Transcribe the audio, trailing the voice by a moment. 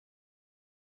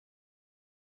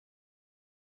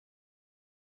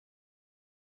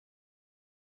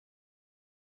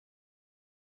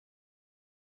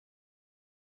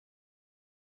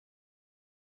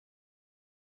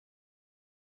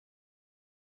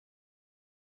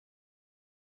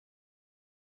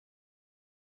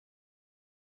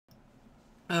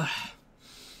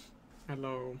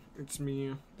Hello, it's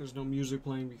me. There's no music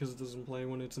playing because it doesn't play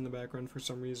when it's in the background for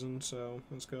some reason, so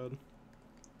that's good.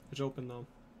 It's open though.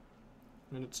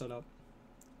 And it's set up.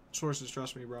 Sources,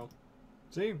 trust me, bro.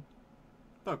 See?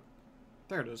 Look.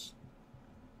 There it is.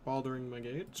 Balduring my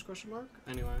gates? Question mark?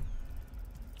 Anyway.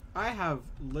 I have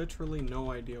literally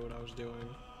no idea what I was doing.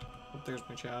 Oh, there's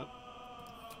my chat.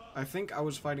 I think I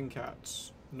was fighting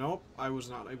cats. Nope, I was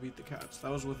not. I beat the cats.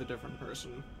 That was with a different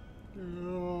person. I've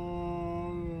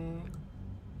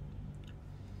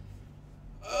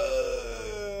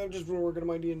just been working on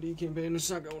my D&D campaign. It's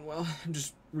not going well. I'm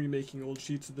just remaking old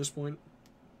sheets at this point.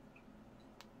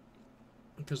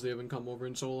 Because they haven't come over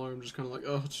in so long, I'm just kind of like,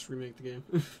 oh, just remake the game.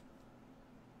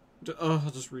 I'll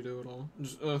just redo it all.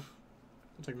 I'll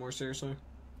take it more seriously.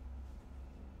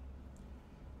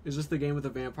 Is this the game with the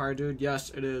vampire dude? Yes,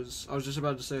 it is. I was just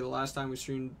about to say, the last time we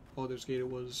streamed Baldur's Gate,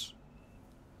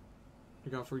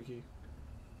 it got freaky.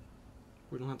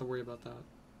 We don't have to worry about that.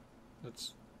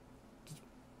 It's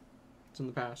in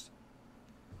the past.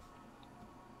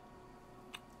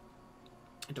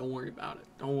 Don't worry about it.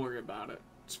 Don't worry about it.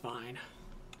 It's fine.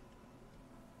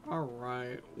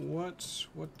 Alright, what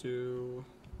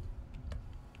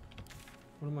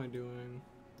am I doing?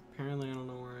 Apparently I don't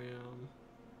know where I am.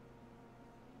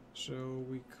 So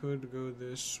we could go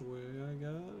this way, I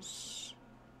guess.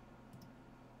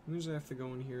 Means I have to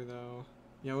go in here though.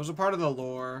 Yeah, it was a part of the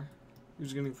lore. He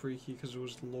was getting freaky because it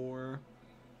was lore.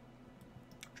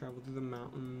 Travel through the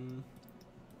mountain.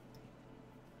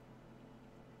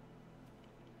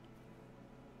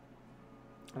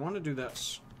 I want to do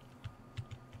this.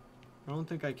 I don't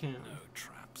think I can. No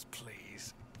traps,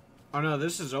 please. Oh no,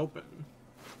 this is open.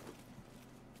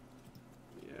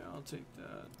 Yeah, I'll take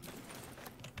that.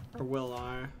 Or will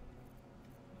I?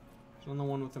 It's on the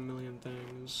one with a million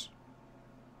things.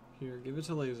 Here, give it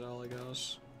to Lae'zel, I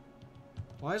guess.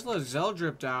 Why is Lae'zel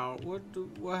dripped out?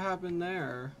 What happened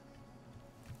there?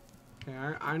 Okay,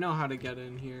 I know how to get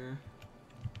in here.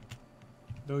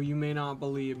 Though you may not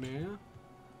believe me.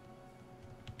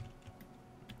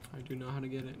 I do know how to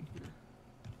get in here.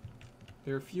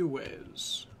 There are a few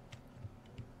ways.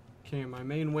 Okay, my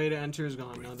main way to enter is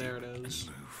gone. Now there it is.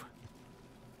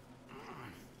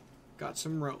 Got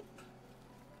some rope.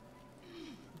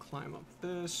 Climb up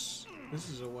this. This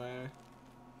is a way.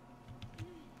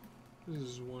 This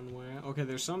is one way. Okay,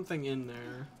 there's something in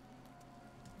there.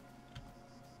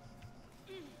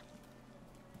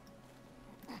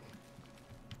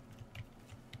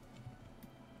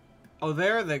 Oh,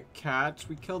 they're the cats.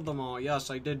 We killed them all. Yes,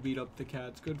 I did beat up the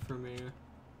cats. Good for me.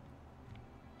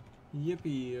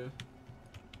 Yippee.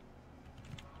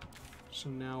 So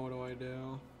now what do I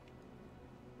do?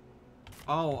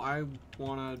 Oh, I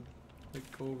wanna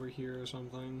like go over here or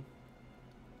something.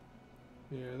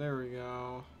 Yeah, there we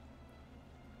go.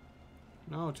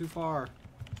 No, too far.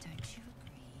 Don't you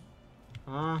agree?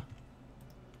 Huh?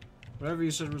 Whatever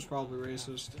you said was probably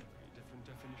racist.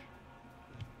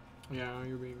 Yeah,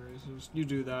 you're being racist. You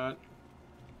do that.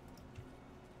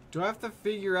 Do I have to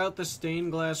figure out the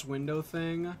stained glass window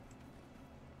thing?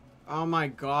 Oh my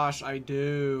gosh, I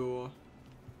do.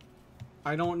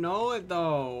 I don't know it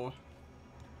though.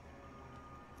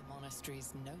 The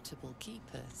monastery's notable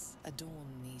keepers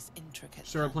adorn these intricate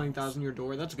Started playing panels. 1000 Year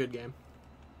Door. That's a good game.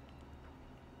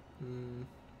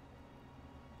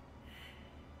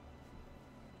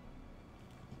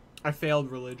 I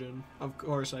failed religion. Of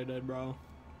course I did, bro.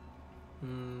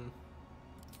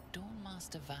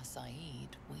 Dawnmaster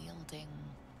Vasaid, wielding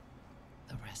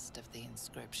the rest of the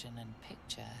inscription and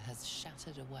picture, has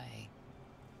shattered away.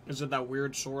 Is it that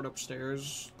weird sword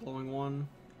upstairs? Glowing one?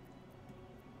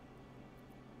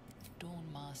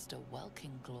 Dawnmaster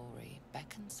Welkin Glory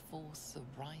beckons forth the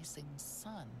rising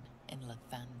sun in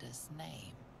Lathander's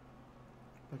name.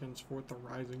 Beckons forth the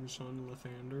rising sun,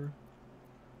 Lathander.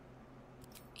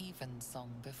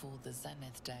 Evensong before the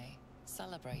Zenith Day,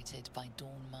 celebrated by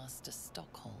Dawnmaster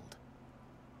Stockhold.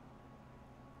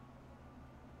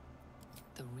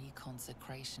 The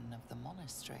reconsecration of the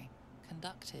monastery,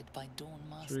 conducted by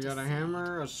Dawnmaster. So we got a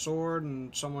hammer, a sword,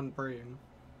 and someone praying.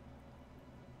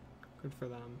 Good for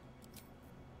them.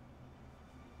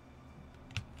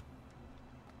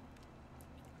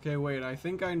 Okay, wait, I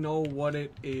think I know what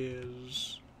it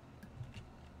is.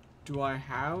 Do I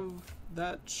have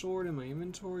that sword in my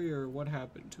inventory, or what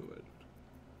happened to it?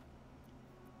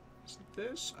 Is it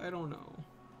this? I don't know.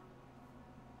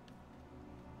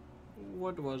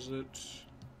 What was it?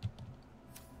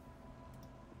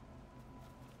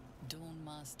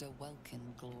 Dawnmaster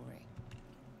Welkin Glory.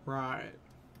 Right.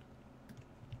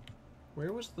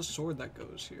 Where was the sword that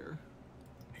goes here?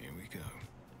 Here we go.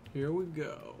 Here we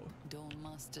go.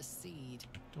 Dawnmaster Seed.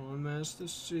 Dawnmaster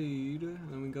Seed. And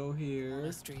then we go here.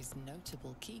 Monastery's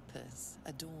notable keepers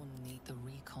adorn the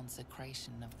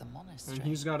reconsecration of the monastery. And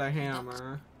he's got a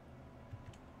hammer.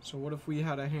 So what if we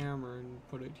had a hammer and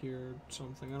put it here or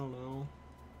something? I don't know.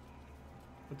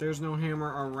 But there's no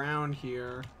hammer around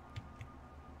here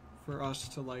for us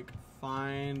to like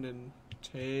find and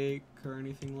take or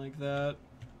anything like that.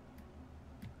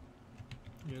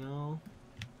 You know?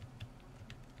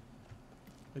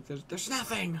 Like there's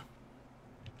nothing!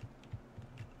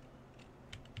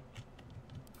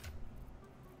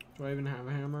 Do I even have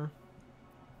a hammer?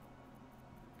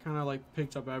 Kinda like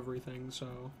picked up everything, so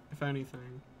if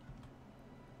anything.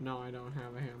 No, I don't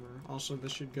have a hammer. Also,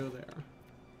 this should go there.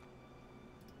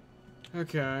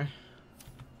 Okay.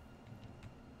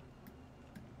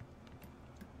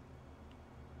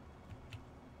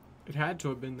 It had to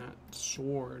have been that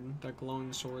sword, that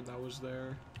glowing sword that was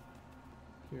there.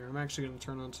 Here, I'm actually going to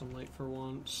turn on some light for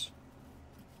once.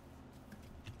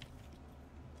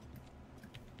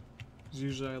 Because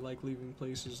usually I like leaving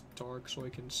places dark so I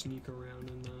can sneak around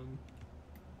in them.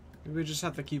 Maybe I just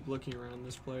have to keep looking around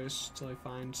this place till I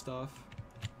find stuff.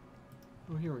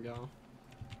 Oh, here we go.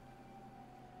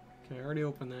 Okay, I already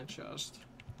opened that chest.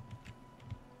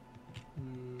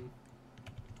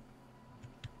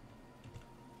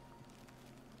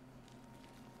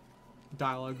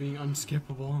 Dialogue being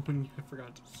unskippable when I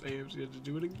forgot to save, so you had to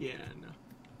do it again.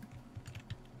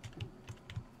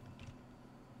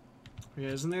 Yeah,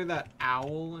 isn't there that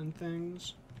owl and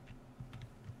things?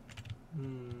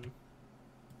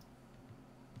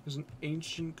 There's an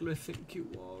ancient Glyphic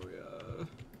warrior.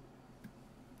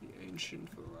 The ancient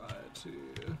variety.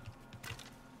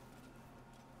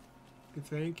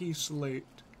 Githyanki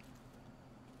slate.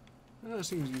 Oh, that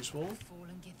seems useful.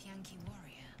 Fallen Githyanki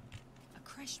warrior. A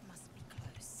crash must be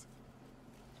close.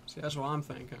 See, that's what I'm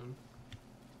thinking.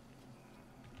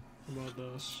 How about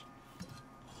this?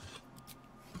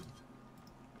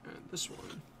 And this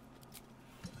one.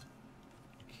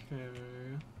 Okay.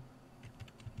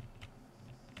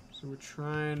 So we're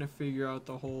trying to figure out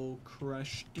the whole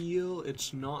crush deal.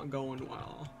 It's not going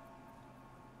well.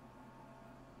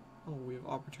 Oh, we have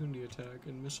opportunity attack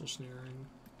and missile snaring.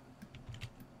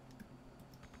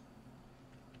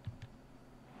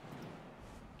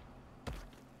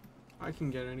 I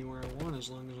can get anywhere I want as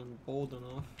long as I'm bold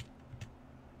enough.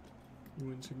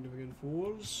 You insignificant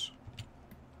fools.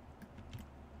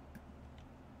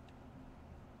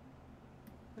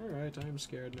 Alright, I'm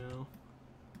scared now.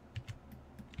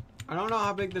 I don't know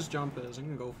how big this jump is. I'm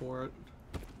gonna go for it.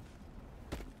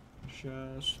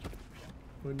 Chest.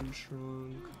 Wooden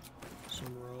trunk.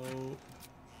 Some rope.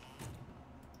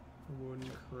 A wooden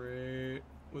crate.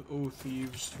 With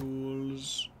thieves'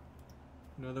 tools.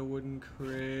 Another wooden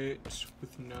crate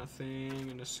with nothing.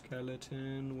 And a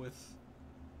skeleton with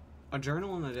a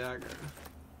journal and a dagger.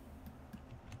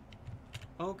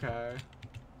 Okay.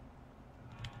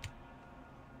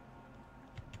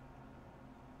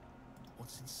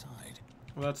 What's inside?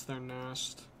 Well, that's their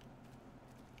nest.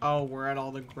 Oh, we're at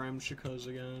all the Gremshikas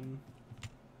again.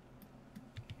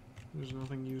 There's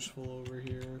nothing useful over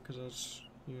here, because that's,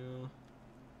 yeah.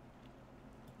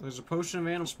 There's a potion of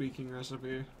animal speaking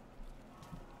recipe.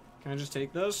 Can I just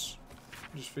take this?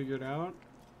 Just figure it out?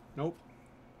 Nope.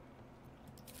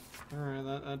 Alright,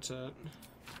 that's it.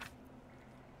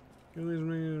 I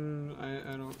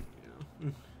don't, yeah.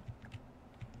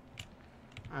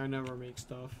 I never make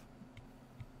stuff.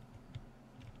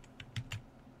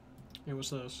 Hey,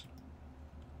 what's this?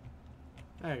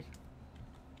 Hey.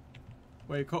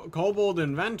 Wait, Kobold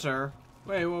Inventor?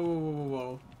 Wait,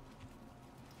 whoa.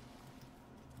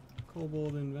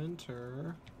 Kobold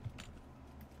Inventor.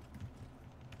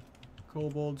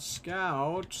 Kobold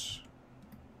Scout.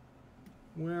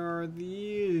 Where are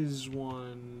these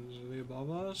ones? Are they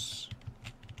above us?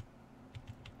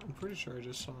 I'm pretty sure I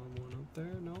just saw one up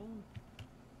there, no?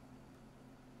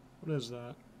 What is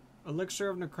that? Elixir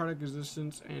of necrotic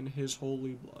resistance and his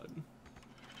holy blood.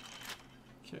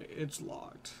 Okay, it's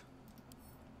locked.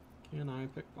 Can I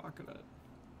pickpocket it?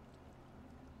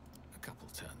 A couple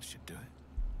turns should do it.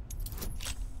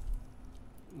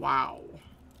 Wow.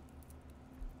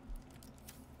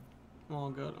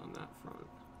 All good on that front.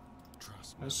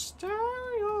 Trust me.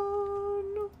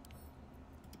 Asterion!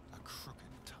 A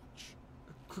crooked touch.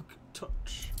 A crooked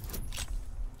touch.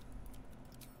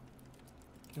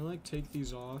 Can I, like, take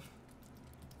these off?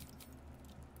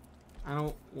 I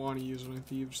don't want to use my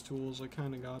thieves' tools. I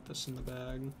kind of got this in the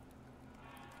bag.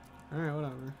 Alright,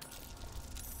 whatever.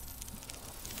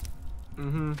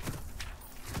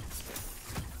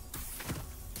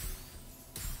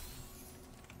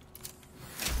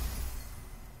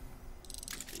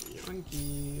 Thank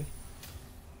you.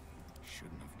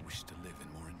 Shouldn't have wished to live in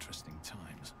more interesting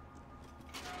times.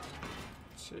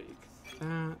 Take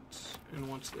that. And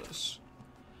what's this?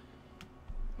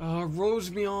 Rose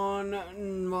beyond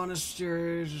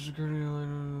monasteries. I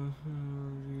know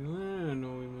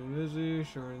we've been busy.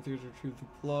 Sharing thieves retrieve the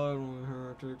blood. Only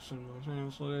heretics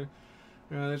simultaneously.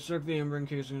 They struck the ember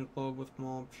encasing his blood with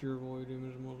small pure void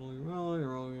image mostly well.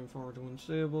 You're all looking forward to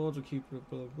unstable to keep it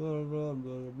blah blah blah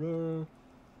blah blah.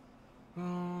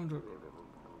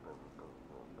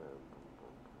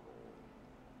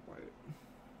 Wait.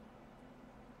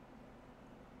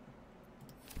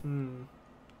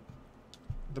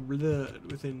 The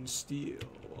blood within steel.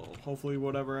 Well, hopefully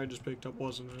whatever I just picked up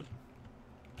wasn't it.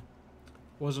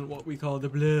 Wasn't what we call the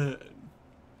blood.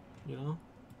 You know?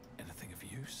 Anything of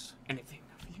use? Anything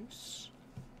of use.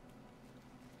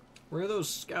 Where are those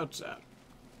scouts at?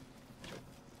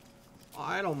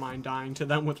 I don't mind dying to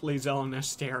them with Lae'zel and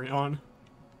Asterion.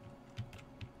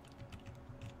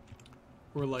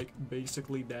 We're like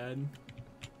basically dead.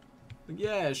 Like,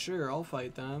 yeah, sure, I'll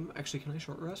fight them. Actually, can I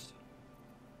short rest?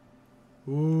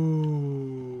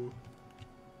 Ooh.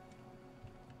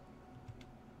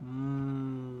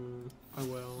 I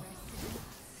will.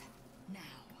 Now,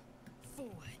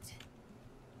 forward.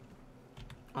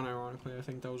 Unironically, I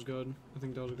think that was good. I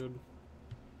think that was a good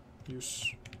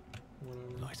use.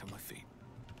 Whatever. Light on my feet.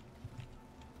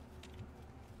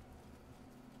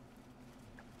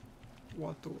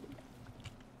 What the?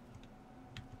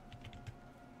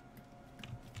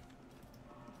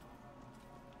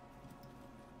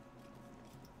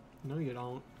 No, you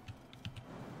don't.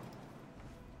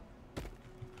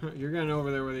 You're getting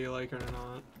over there whether you like it or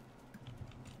not.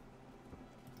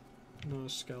 No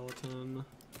skeleton.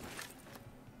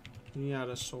 He had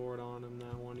a sword on him,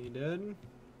 that one he did.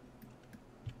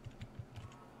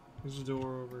 There's a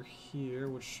door over here,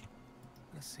 which...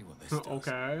 Let's see what this does.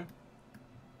 Okay.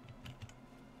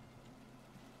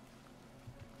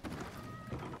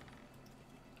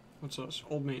 What's this?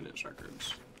 Old maintenance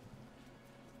records.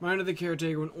 Mind of the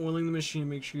caretaker, when oiling the machine,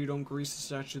 make sure you don't grease the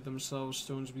statue themselves.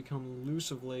 Stones become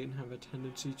loose of late and have a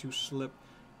tendency to slip.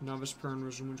 Novice Perrin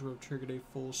was rumored to have triggered a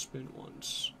full spin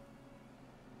once.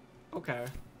 Okay.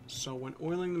 So when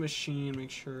oiling the machine, make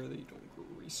sure that you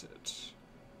don't grease it.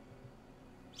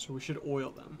 So we should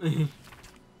oil them.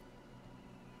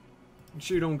 Make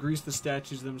sure you don't grease the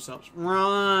statues themselves.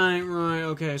 Right, right.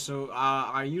 Okay, so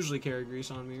I usually carry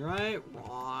grease on me, right?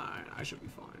 Right. I should be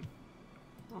fine.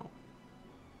 Oh.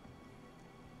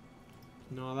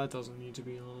 No, that doesn't need to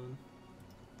be on.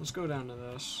 Let's go down to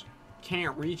this.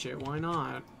 Can't reach it. Why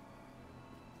not?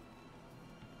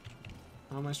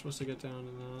 How am I supposed to get down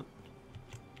to that?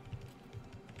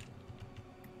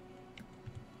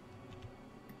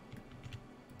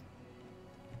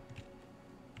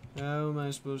 How am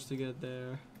I supposed to get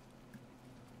there?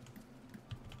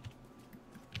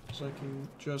 So I can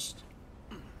just...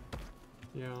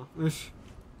 Yeah. Stand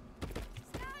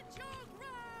your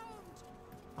ground!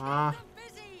 Ah. I'm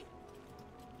busy!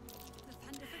 The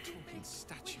thunder Talking for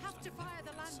statues We have to on fire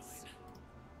the the lance. outside.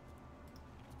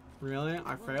 Really?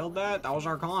 I failed that? That was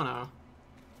Arcana.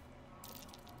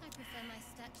 I prefer my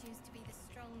statues to be the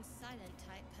strong, silent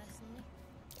type, personally.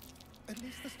 At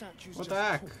least the statues What just the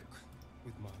heck? talk.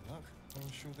 With my luck,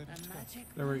 I'm sure they'd A talk. magic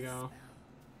There we word go.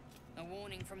 spell. A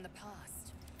warning from the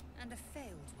past, and a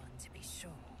failed one to be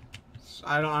sure.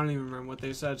 I don't even remember what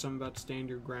they said. Something about stand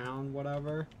your ground,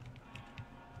 whatever.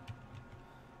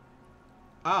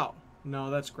 Oh.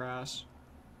 No, that's grass.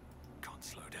 Can't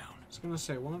slow down. I was gonna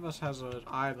say, one of us has an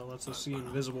eye that lets us see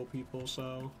invisible people,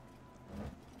 so...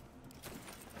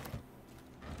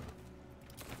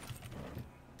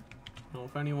 Well,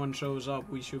 if anyone shows up,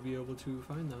 we should be able to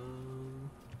find them.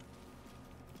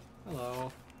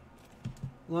 Hello.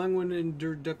 Long-winded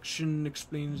introduction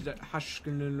explains that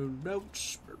Hashkin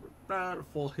notes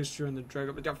full history on the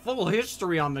dragon. But full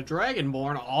history on the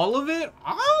Dragonborn, all of it,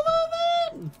 all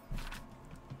of it.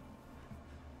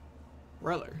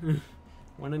 Rather,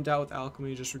 when in doubt with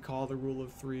alchemy, just recall the rule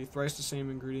of three. Thrice the same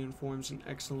ingredient forms an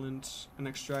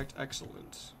extract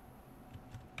excellent.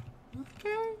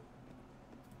 Okay.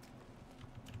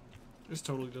 This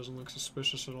totally doesn't look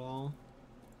suspicious at all.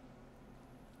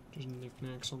 Just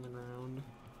knickknacks on the ground.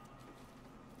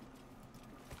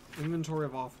 Inventory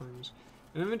of offerings.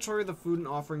 An inventory of the food and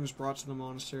offerings brought to the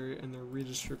monastery and their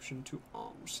redistribution to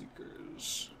alms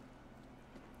seekers.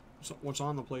 So what's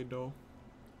on the plate, though?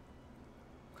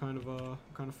 What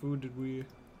kind of food did we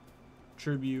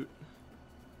tribute?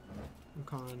 I'm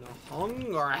kind of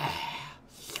hungry.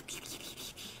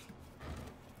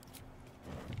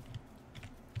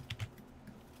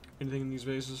 Anything in these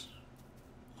vases?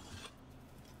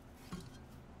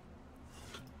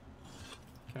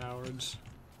 cowards.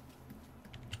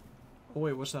 Oh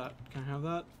wait, what's that? Can I have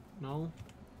that? No?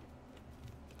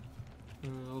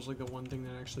 That was like the one thing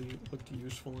that actually looked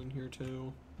useful in here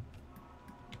too.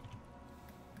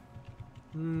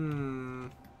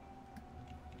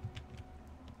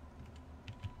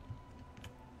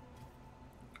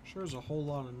 Sure there's a whole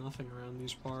lot of nothing around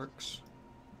these parks.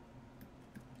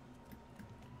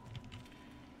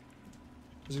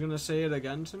 Is he gonna say it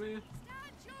again to me?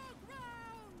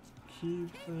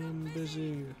 Keep them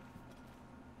busy.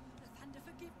 Lathander,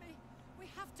 forgive me. We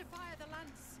have to fire the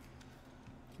lance.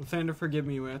 Lathander, forgive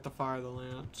me, we have to fire the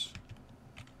lance.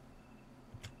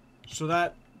 So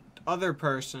that other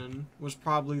person was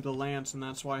probably the lance, and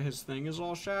that's why his thing is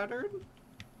all shattered?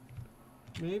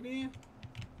 Maybe?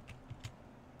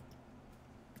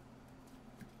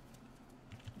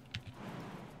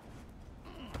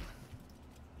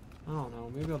 I don't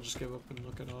know, maybe I'll just give up and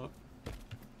look it up.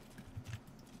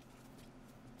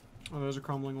 Oh, there's a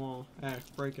crumbling wall. Hey,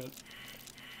 break it.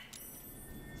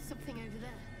 Something over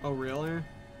there. Oh, really?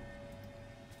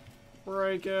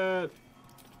 Break it!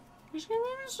 He's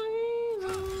gonna see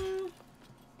that.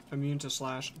 Immune to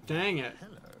slash. Dang it!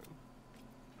 Hello.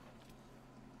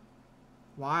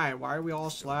 Why? Why are we all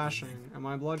slashing? Am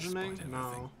I bludgeoning? Despite No.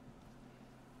 everything.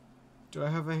 Do I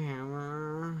have a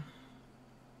hammer?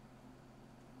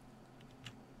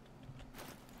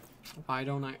 Why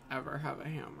don't I ever have a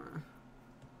hammer?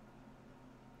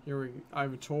 Here we go. I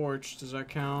have a torch. Does that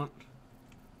count?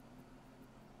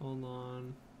 Hold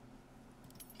on.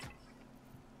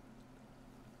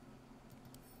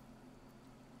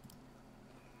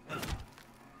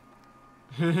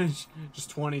 Just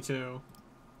 22.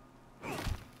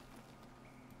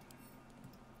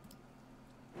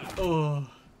 Ugh.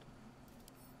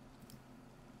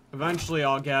 Eventually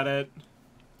I'll get it.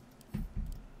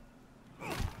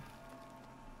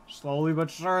 Slowly but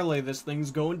surely, this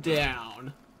thing's going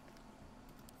down.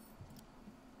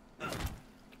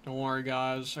 Don't worry,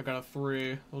 guys. I got a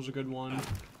 3. That was a good one.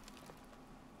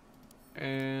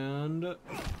 And... oh,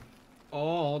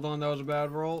 hold on. That was a bad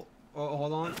roll. Oh,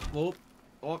 hold on. Whoop.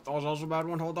 Oh, that was also a bad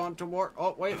one. Hold on. 2 more.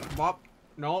 Oh, wait. Bop.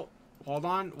 No. Hold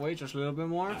on. Wait, just a little bit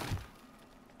more.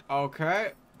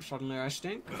 Okay. Suddenly I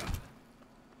stink.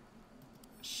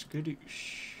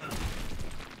 Skadoosh.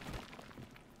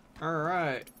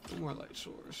 Alright. 1 more light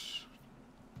source.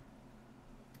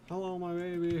 Hello, my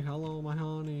baby. Hello, my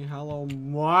honey. Hello,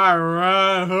 my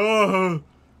rat.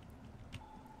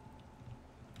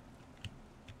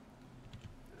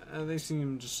 They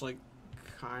seem just like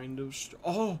kind of.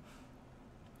 Oh!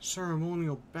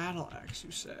 Ceremonial battle axe,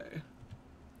 you say?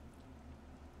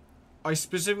 I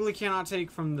specifically cannot take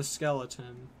from the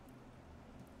skeleton.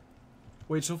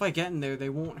 Wait, so if I get in there, they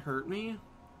won't hurt me?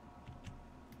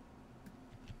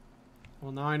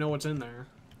 Well, now I know what's in there.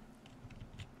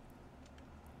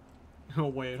 Oh,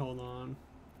 wait, hold on.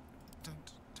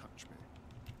 Don't touch me.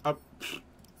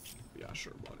 Yeah,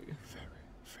 sure, buddy. Very,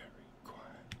 very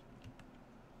quiet.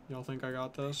 Y'all think I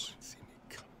got this? See me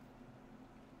come.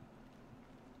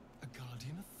 A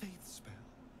Guardian of Faith spell.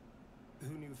 Who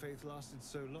knew faith lasted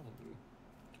so long?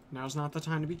 Now's not the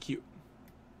time to be cute.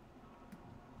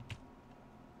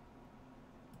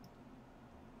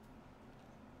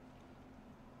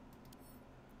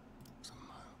 It's a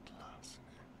mild larceny.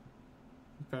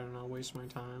 Better not waste my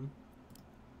time.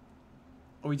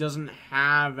 Oh, he doesn't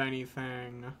have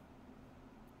anything.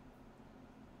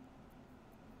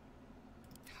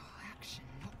 Action,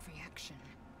 not reaction.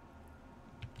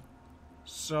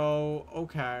 So,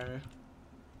 okay.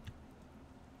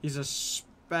 He's a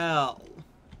spell.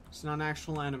 He's not an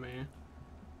actual enemy.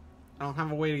 I don't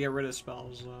have a way to get rid of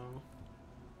spells, though.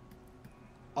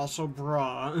 Also,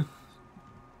 bruh.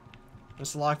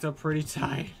 It's locked up pretty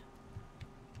tight.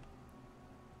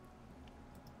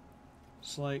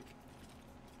 It's like...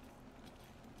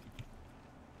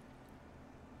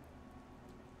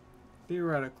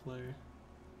 theoretically,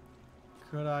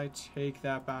 could I take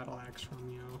that battle axe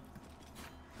from you?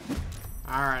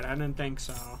 Alright, I didn't think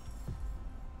so.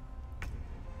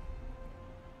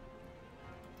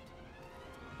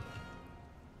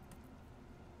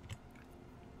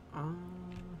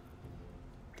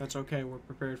 That's okay, we're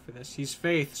prepared for this. He's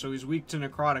faith, so he's weak to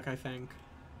necrotic, I think.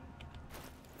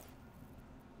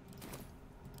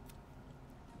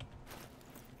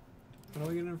 How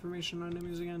do I get information on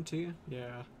enemies again? T?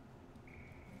 Yeah.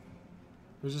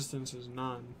 Resistance is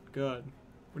none. Good.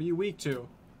 What are you weak to?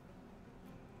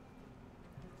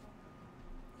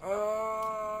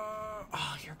 Oh,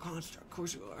 you're a construct. Of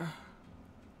course you are.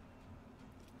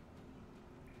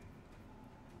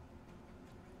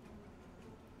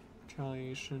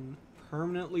 Retaliation.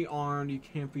 Permanently armed. You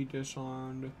can't be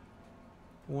disarmed.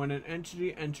 When an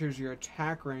entity enters your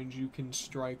attack range, you can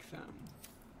strike them.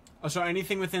 Oh, so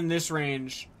anything within this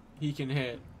range, he can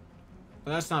hit.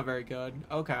 Well, that's not very good.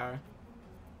 Okay.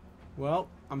 Well,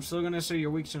 I'm still gonna say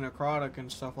you're weak to necrotic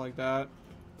and stuff like that.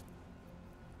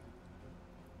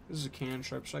 This is a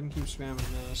cantrip, so I can keep spamming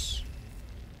this.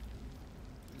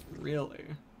 Really?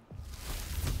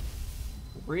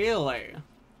 Really?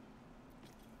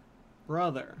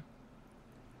 Brother.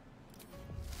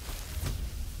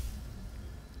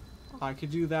 I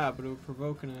could do that, but it would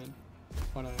provoke it.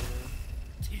 Whatever.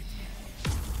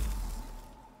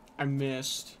 I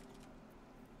missed.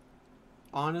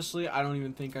 Honestly, I don't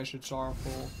even think I should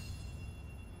Sorrowful.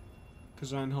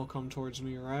 Because then he'll come towards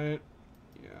me, right?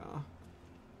 Yeah.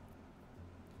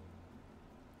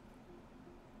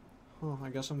 Oh, I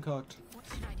guess I'm cooked. What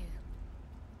should I do?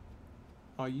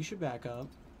 Oh, you should back up.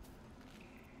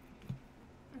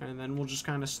 And then we'll just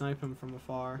kind of snipe him from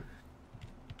afar.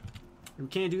 We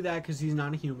can't do that because he's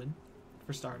not a human,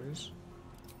 for starters.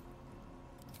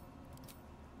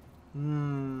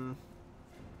 Hmm.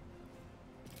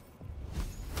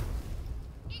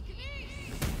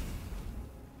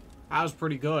 That was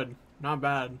pretty good. Not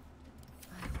bad.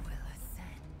 I will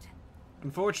ascend.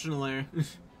 Unfortunately,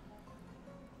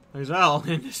 Lizelle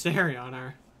and Asterion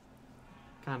are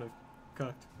kind of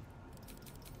cooked.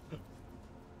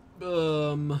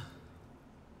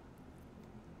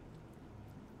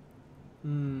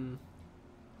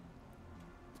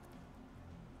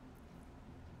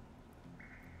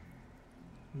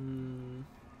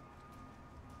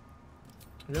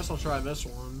 I guess I'll try this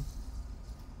one.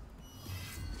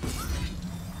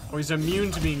 Oh, he's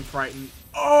immune to being frightened.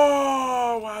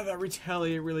 Oh, wow, that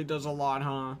retaliate really does a lot,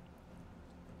 huh?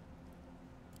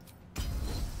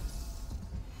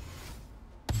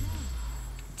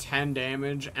 $10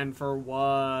 damage, and for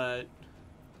what?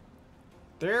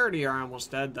 They already are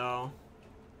almost dead, though.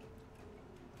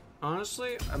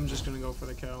 Honestly, I'm just gonna go for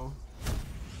the kill.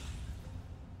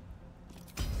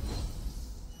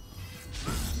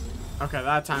 Okay,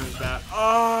 that time is bad.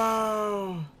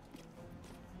 Oh!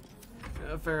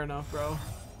 Yeah, fair enough, bro.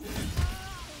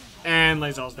 And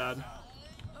Lazel's dead.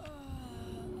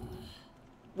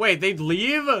 Wait, they'd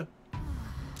leave?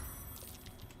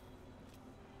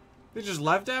 They just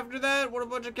left after that? What a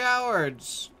bunch of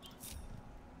cowards.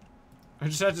 I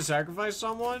just had to sacrifice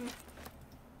someone?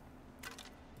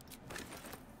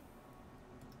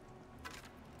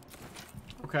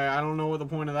 Okay, I don't know what the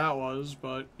point of that was,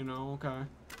 but, you know, okay.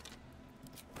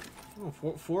 Oh,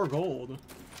 four gold.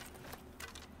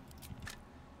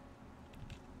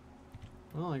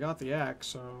 Well, I got the axe,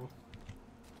 so...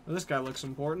 Well, this guy looks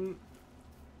important.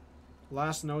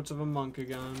 Last notes of a monk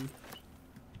again.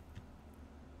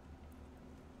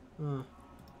 Huh.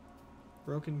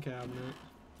 Broken cabinet.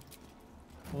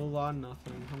 Whole lot of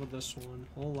nothing. How about this one?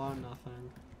 Whole lot of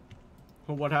nothing.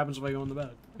 Well, what happens if I go in the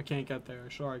bed? I can't get there.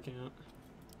 Sure I can't.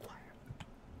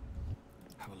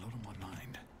 Have a lot on my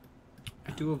mind.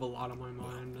 I do have a lot on my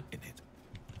mind. In it.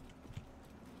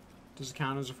 Does it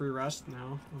count as a free rest?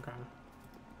 No? Okay.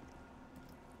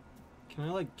 Can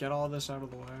I, like, get all this out of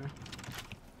the way?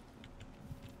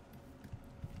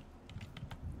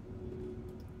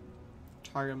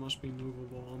 Target must be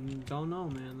movable. Don't know,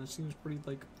 man. That seems pretty,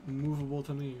 like, movable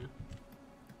to me.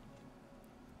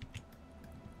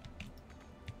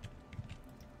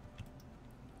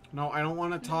 No, I don't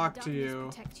want to talk to you.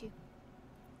 Protect you.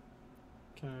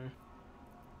 Okay.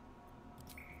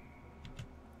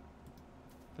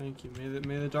 Thank you.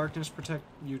 May the darkness protect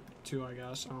you too, I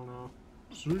guess. I don't know.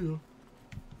 See ya.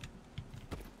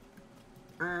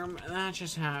 That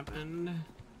just happened.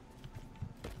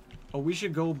 Oh, we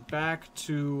should go back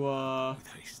to, With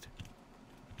haste.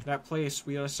 that place.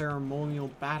 We got a ceremonial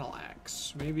battle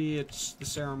axe. Maybe it's the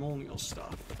ceremonial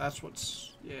stuff. That's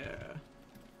what's... yeah.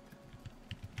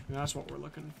 That's what we're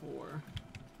looking for.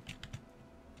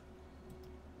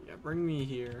 Yeah, bring me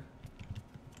here.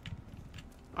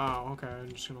 Oh, okay.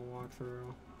 I'm just gonna walk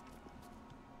through.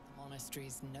 The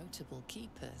monastery's notable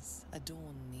keepers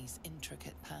adorn these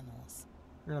intricate panels.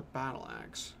 I got a battle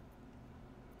axe.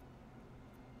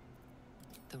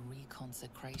 The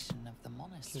reconsecration of the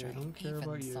monastery, don't care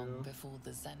about even you. sung before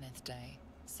the Zenith Day,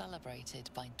 celebrated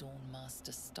by Dawnmaster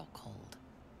Stockhold.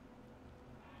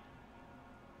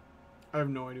 I have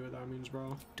no idea what that means,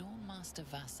 bro. Dawnmaster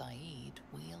Vassaid,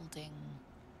 wielding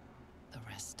the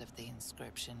rest of the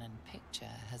inscription and picture,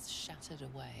 has shattered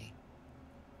away.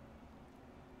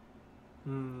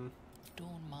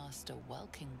 Dawnmaster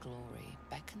Welkin Glory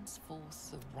beckons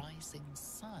forth the rising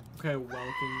sun. Okay, Welkin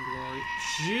Glory.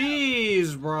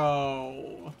 Jeez,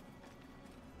 bro.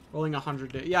 Rolling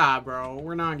 100. Yeah, bro.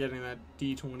 We're not getting that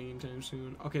D20 anytime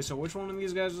soon. Okay, so which one of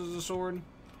these guys is a sword?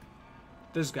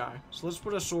 This guy. So let's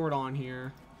put a sword on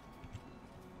here.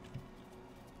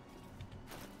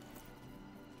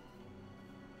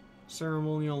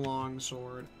 Ceremonial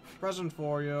longsword. Present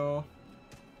for you.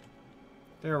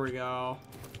 There we go.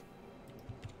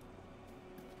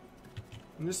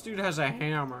 And this dude has a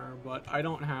hammer, but I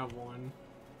don't have one.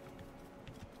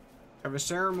 I have a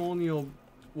ceremonial...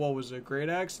 What was it? Great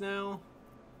axe now?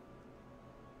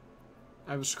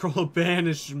 I have a scroll of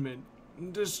banishment.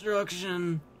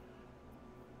 Destruction.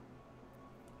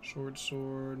 Short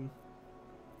sword.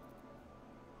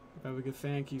 I have a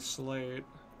Githyanki slate.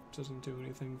 Doesn't do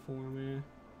anything for me.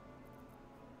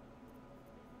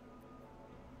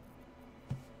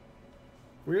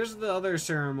 Where's the other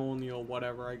ceremonial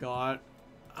whatever I got?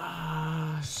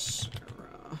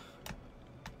 Sarah.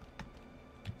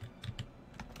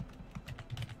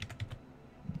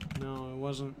 No, it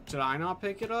wasn't. Did I not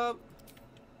pick it up?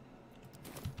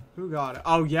 Who got it?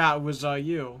 Oh, yeah, it was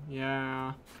you.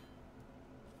 Yeah.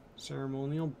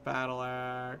 Ceremonial battle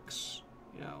axe.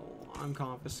 Yeah, well, I'm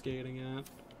confiscating it.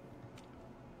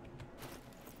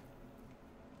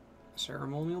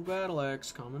 Ceremonial battle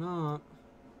axe coming up.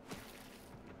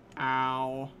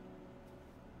 Ow.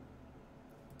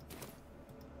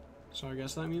 So I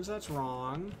guess that means that's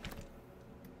wrong.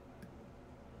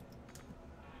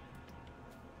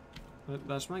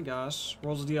 That's my guess.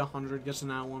 Rolls a D100, gets an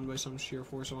that one by some sheer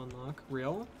force of unluck.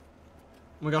 Real?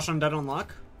 Oh my gosh, I'm dead on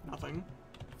luck? Nothing.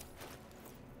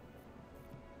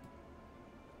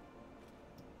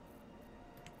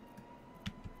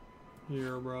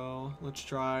 Here, bro. Let's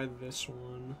try this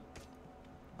one.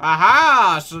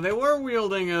 Aha! So they were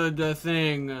wielding the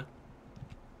thing.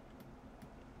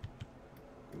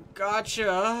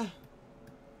 Gotcha.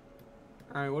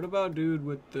 Alright, what about dude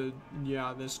with the...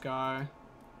 Yeah, this guy.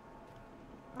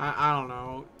 I don't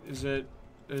know. Is it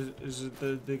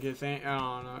the good thing? I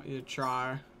don't know. You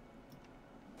try.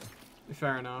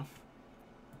 Fair enough.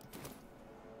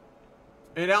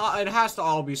 It has to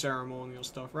all be ceremonial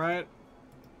stuff, right?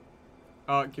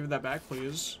 Give that back,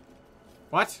 please.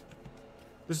 What?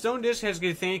 The stone disc has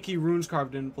Githyanki runes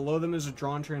carved in. Below them is a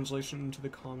drawn translation into the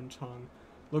common tongue.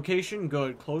 Location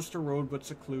good. Close to road but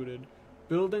secluded.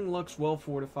 Building looks well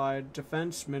fortified.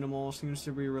 Defense minimal. Seems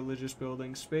to be a religious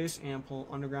building. Space ample.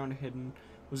 Underground hidden.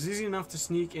 Was easy enough to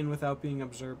sneak in without being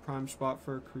observed. Prime spot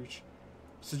for a creature.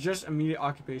 Suggest immediate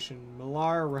occupation.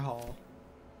 Milar Rahal.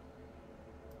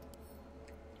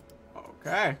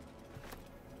 Okay.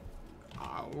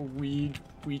 We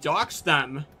doxed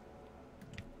them.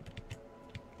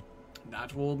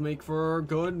 That will make for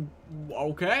good.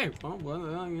 Okay.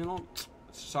 Well, you know,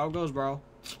 that's how it goes, bro.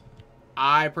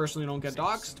 I personally don't get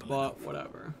doxed, but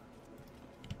whatever.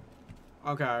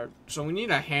 Okay, so we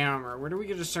need a hammer. Where do we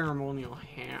get a ceremonial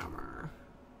hammer?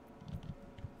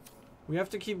 We have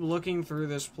to keep looking through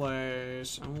this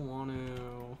place. I don't want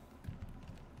to.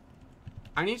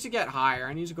 I need to get higher.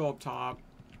 I need to go up top.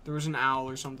 There was an owl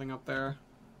or something up there.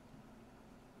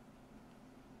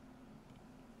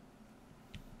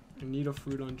 I need a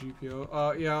food on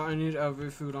GPO. Yeah, I need every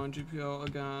food on GPO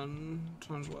again.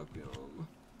 Tons of yum.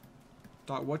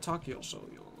 What Takio so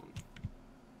young?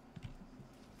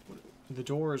 The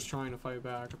door is trying to fight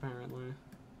back, apparently.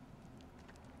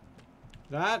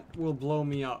 That will blow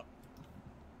me up.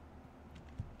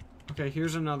 Okay,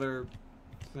 here's another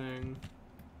thing.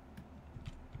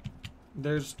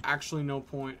 There's actually no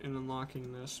point in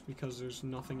unlocking this because there's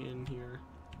nothing in here.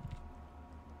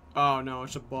 Oh no,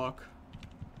 it's a book.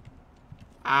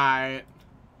 I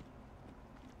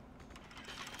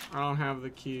don't have the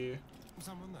key.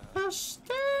 Someone there? Asterion!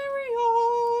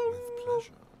 With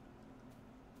pleasure.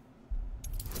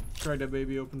 Try that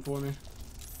baby open for me.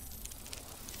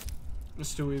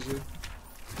 It's too easy.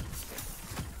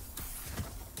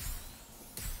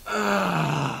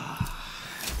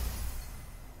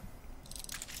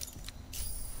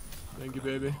 Thank you,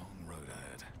 baby.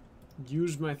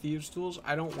 Use my thieves' tools?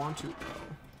 I don't want to, though.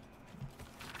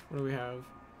 What do we have?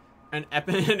 An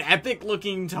epic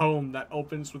looking tome that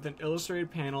opens with an illustrated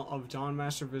panel of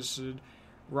Dawnmaster visited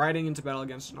riding into battle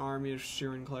against an army of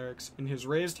Shirin clerics. In his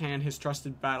raised hand, his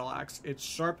trusted battle axe, its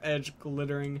sharp edge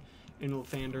glittering in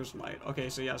Lathander's light. Okay,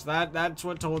 so yes, that's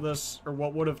what told us, or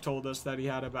what would have told us that he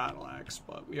had a battle axe,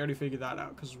 but we already figured that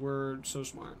out because we're so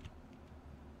smart.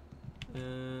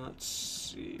 Let's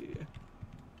see.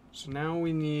 So now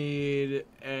we need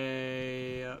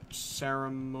a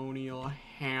ceremonial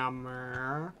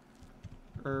hammer.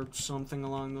 Or something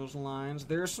along those lines.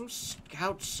 There are some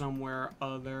scouts somewhere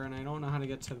other, and I don't know how to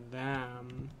get to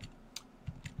them.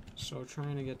 So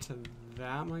trying to get to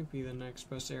that might be the next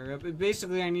best area. But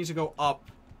basically I need to go up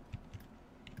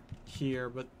here,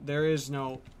 but there is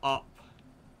no up.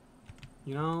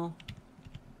 You know?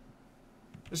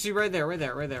 See, right there.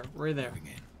 Moving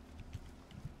in.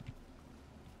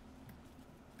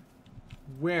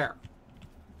 Where?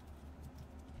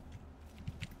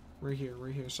 Right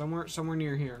here. Somewhere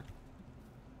near here.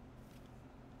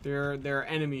 There are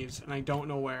enemies, and I don't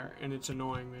know where, and it's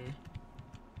annoying me.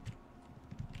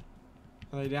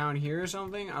 Are they down here or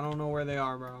something? I don't know where they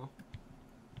are, bro.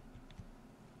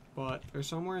 But they're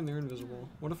somewhere and they're invisible.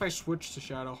 What if I switch to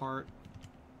Shadowheart?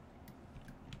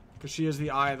 Because she has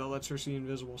the eye that lets her see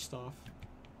invisible stuff.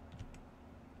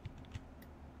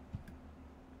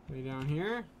 Are they down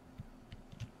here?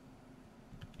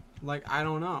 Like, I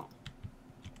don't know.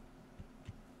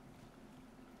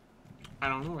 I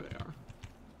don't know where they are.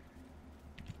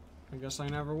 I guess I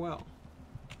never will.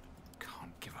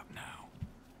 Can't give up now.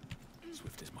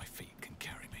 Swift as my feet can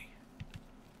carry me.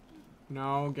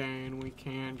 No, Gain, we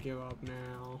can't give up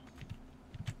now.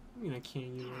 I mean, I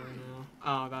can't use it right now.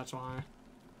 Oh, that's why.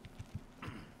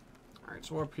 Alright,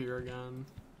 so we're up here again.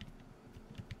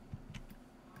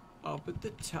 Up at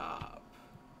the top.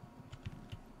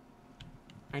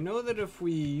 I know that if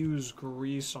we use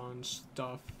grease on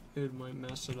stuff, it might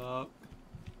mess it up.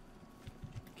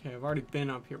 Okay, I've already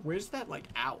been up here. Where's that, like,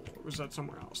 owl? Or was that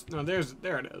somewhere else? No, there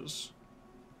it is.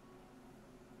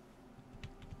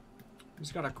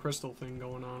 He's got a crystal thing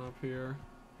going on up here.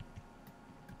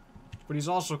 But he's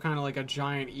also kind of like a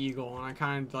giant eagle, and I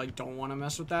kind of, like, don't want to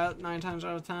mess with that 9 times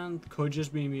out of 10. Could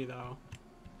just be me, though.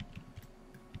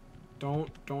 Don't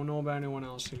know about anyone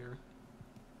else here.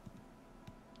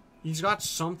 He's got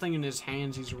something in his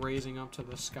hands he's raising up to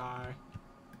the sky.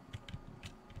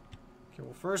 Okay,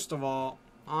 well, first of all,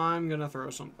 I'm gonna throw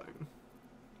something.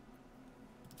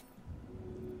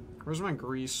 Where's my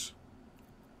grease?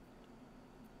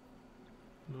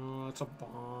 No, that's a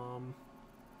bomb.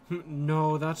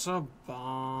 No, that's a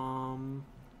bomb.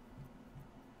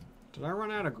 Did I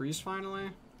run out of grease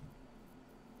finally?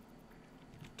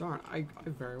 Darn, I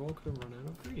very well could have run out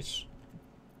of grease.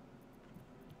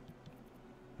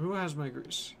 Who has my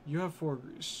grease? You have 4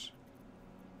 grease.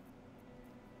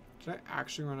 Did I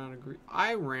actually run out of grease?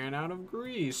 I ran out of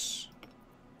grease.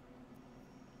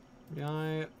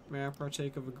 May I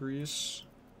partake of a grease?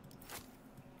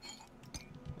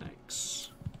 Thanks.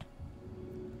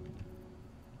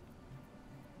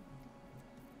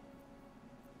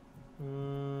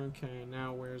 Okay,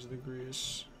 now where's the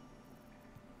grease?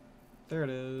 There it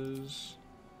is.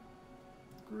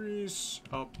 Grease.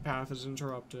 Oh, path is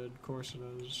interrupted. Of course it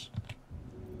is.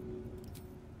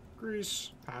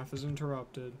 Grease. Path is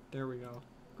interrupted. There we go.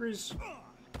 Grease.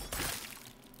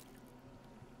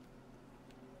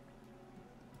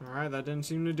 Alright, that didn't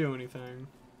seem to do anything.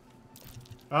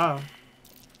 Ah.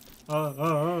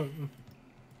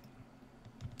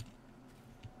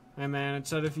 Hey man, it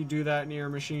said if you do that near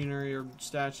machinery or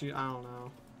statue, I don't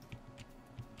know.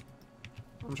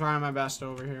 I'm trying my best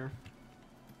over here.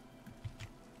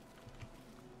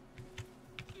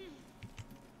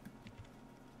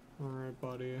 Alright,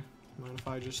 buddy. Mind if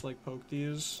I just, like, poke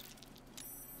these?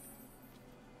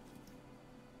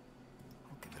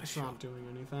 It's not doing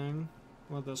anything.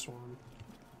 What about this one?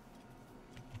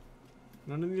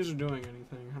 None of these are doing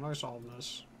anything. How do I solve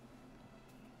this?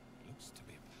 Looks to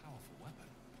be a powerful weapon.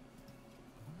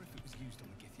 I wonder if it was used on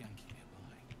the Githyanki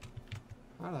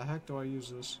nearby. How the heck do I use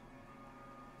this?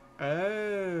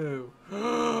 Oh!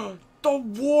 The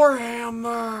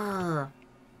Warhammer!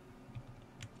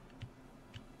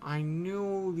 I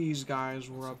knew these guys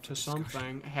were up to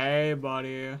something. Hey,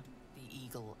 buddy. The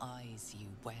eagle eyes you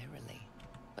warily,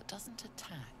 but doesn't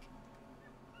attack.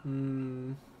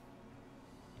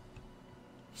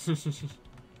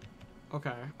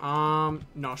 Okay.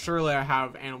 No, surely I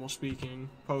have animal speaking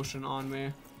potion on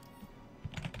me.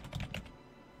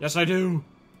 Yes, I do.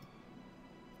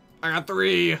 I got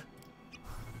 3.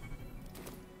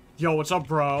 Yo, what's up,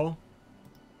 bro?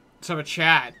 Let's have a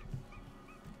chat.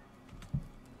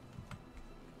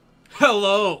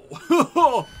 Hello.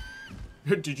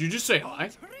 Did you just say hi?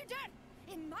 Intruder!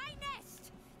 In my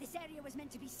nest! This area was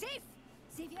meant to be safe.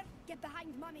 Xavier, get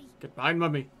behind Mummy. Get behind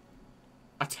Mummy.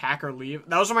 Attack or leave?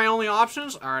 Those are my only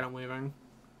options? Alright, I'm leaving.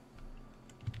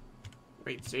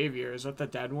 Wait, Xavier, is that the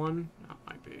dead one? That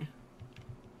might be.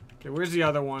 Okay, where's the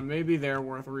other one? Maybe they're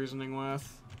worth reasoning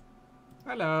with.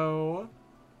 Hello.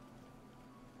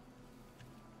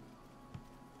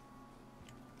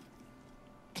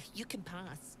 You can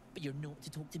pass, but you're not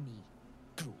to talk to me.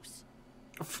 Gross.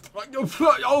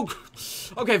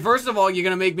 Okay, first of all, you're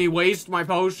gonna make me waste my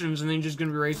potions and then you're just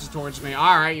gonna be racist towards me.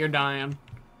 Alright, you're dying.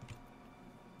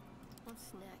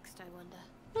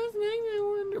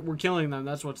 We're killing them.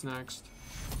 That's what's next.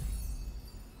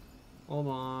 Hold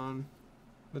on.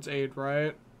 That's 8,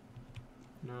 right?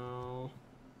 No.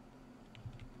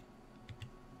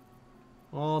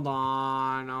 Hold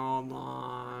on. Hold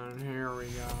on. Here we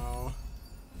go.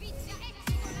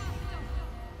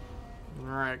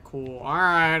 Alright, cool.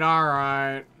 Alright,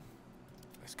 alright.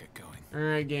 Let's get going.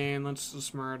 Alright, game.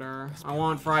 Let's murder. I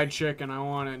want fried chicken. I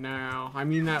want it now. I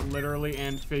mean that literally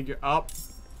and figure up.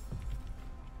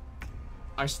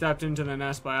 I stepped into the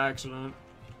nest by accident.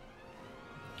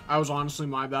 I was honestly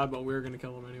my bad, but we were gonna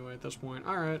kill him anyway at this point.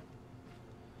 Alright.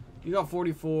 You got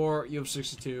 44, you have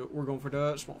 62. We're going for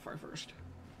the small fry first.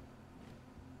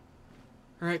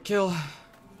 Alright, kill.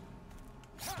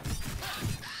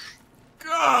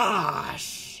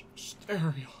 Gosh!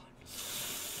 Stereo.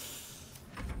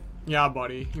 Yeah,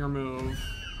 buddy, your move.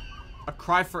 A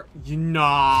cry for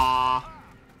nah.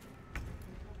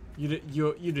 You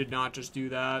did not just do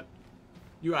that.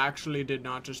 You actually did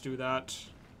not just do that.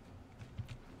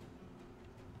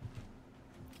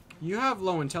 You have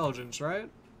low intelligence, right?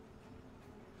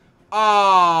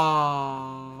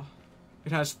 Ah,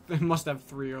 it must have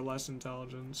 3 or less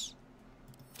intelligence.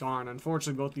 Darn,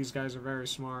 unfortunately both these guys are very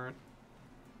smart.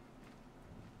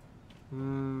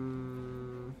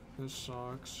 This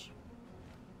sucks.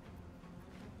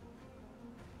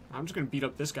 I'm just gonna beat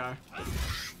up this guy.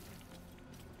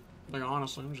 Like,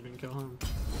 honestly, I'm just gonna kill him.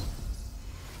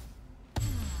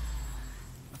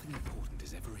 Nothing important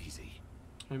is ever easy.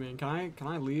 Hey man, can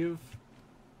I leave?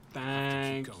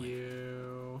 Thank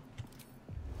you.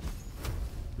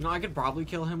 You know, I could probably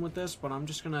kill him with this, but I'm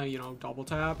just gonna, you know, double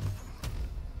tap.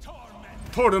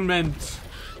 Torment!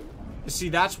 You see,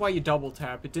 that's why you double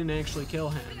tap. It didn't actually kill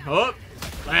him. Oh!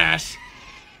 Flash!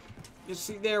 You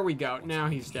see, there we go. Now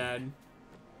he's dead.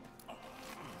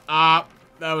 Ah,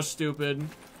 that was stupid.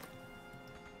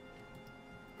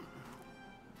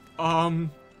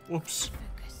 Whoops.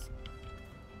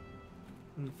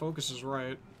 Focus is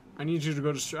right. I need you to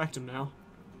go distract him now.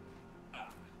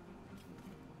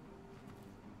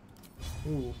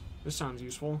 Ooh, this sounds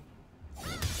useful.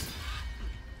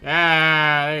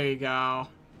 Yeah, there you go.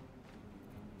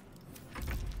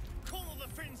 Call all the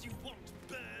friends you want,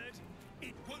 bird.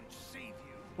 It won't save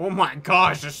you. Oh my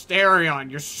gosh,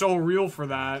 Asterion, you're so real for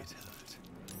that.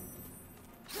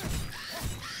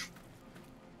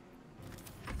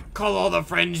 Call all the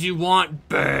friends you want,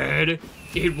 bird.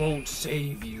 It won't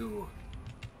save you.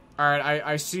 Alright,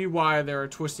 I see why there are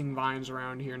twisting vines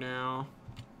around here now.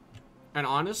 And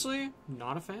honestly,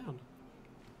 not a fan.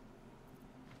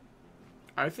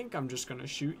 I think I'm just gonna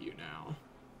shoot you now.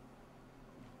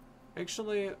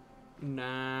 Actually,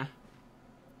 nah.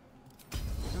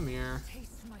 Come here.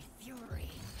 Taste my fury.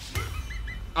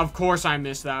 Of course I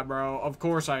missed that, bro. Of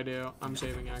course I do. I'm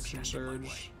saving action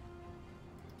surge.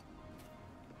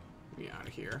 Get me out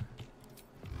of here.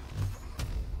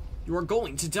 You are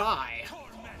going to die.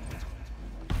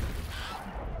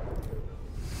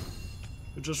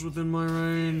 You're just within my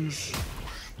range.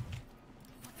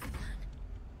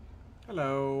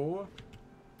 Hello.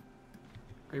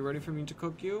 Are you ready for me to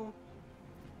cook you?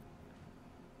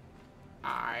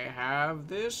 I have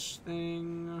this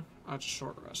thing. Oh, it's a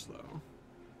short rest, though.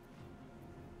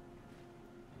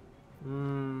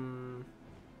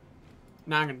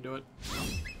 Now I'm gonna do it.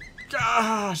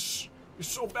 Gosh! You're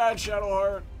so bad,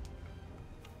 Shadowheart.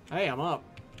 Hey, I'm up.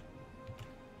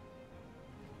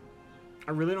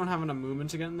 I really don't have enough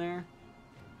movement to get in there.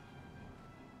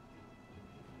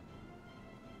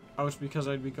 Oh, it's because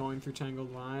I'd be going through tangled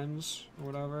vines or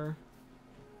whatever.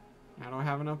 I don't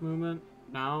have enough movement.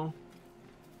 No.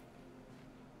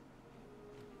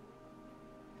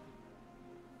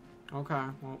 Okay,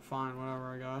 well, fine,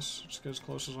 whatever, I guess. Just get as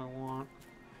close as I want.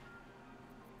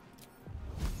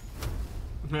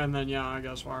 And then, yeah, I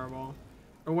guess fireball.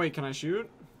 Oh, wait, can I shoot?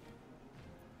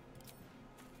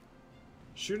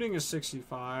 Shooting is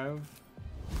 65.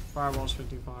 Fireball's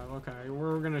 55. Okay,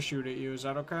 we're gonna shoot at you. Is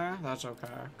that okay? That's okay.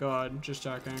 Good. Just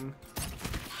checking.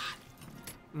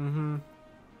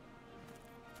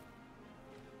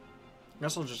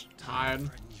 Guess I'll just hide.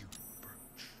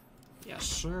 Yes,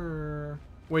 sir.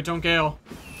 Wait, don't Gale.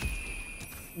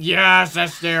 Yes,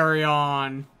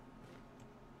 Asterion.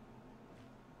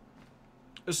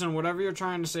 Listen, whatever you're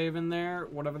trying to save in there,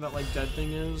 whatever that, like, dead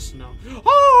thing is, no.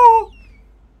 Oh!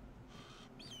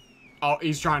 Oh,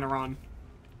 he's trying to run.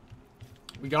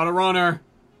 We got a runner.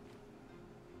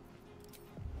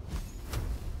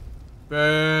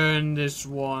 Burn this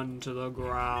one to the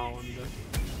ground.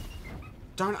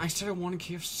 Darn, I said I wanted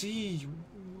KFC.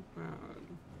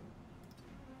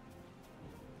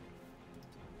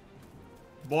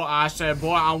 Boy, I said,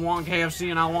 boy, I want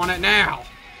KFC and I want it now.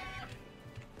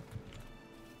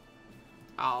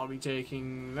 I'll be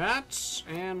taking that.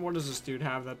 And what does this dude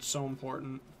have that's so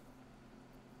important?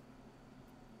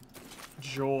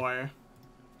 Joy.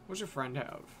 What's your friend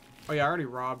have? Oh yeah, I already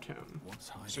robbed him.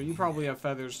 So you probably have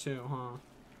feathers too, huh?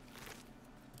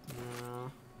 Yeah.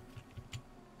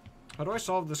 How do I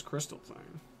solve this crystal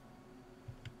thing?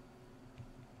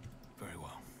 Very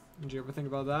well. Did you ever think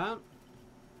about that?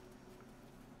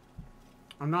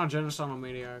 I'm not a genocidal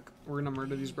maniac. We're gonna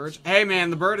murder these birds. Hey man,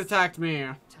 the bird attacked me.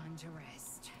 Time to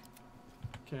rest.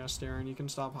 Okay, Astarion, you can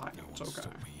stop hiding. It's okay.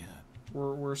 Me yet.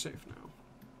 We're safe now.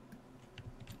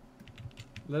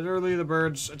 Literally, the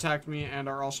birds attacked me and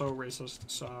are also racist,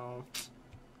 so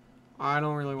I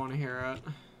don't really want to hear it.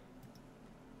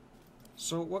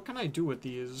 So what can I do with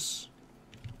these?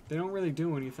 They don't really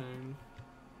do anything.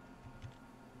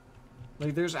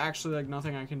 Like, there's actually, like,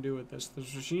 nothing I can do with this.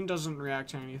 This machine doesn't react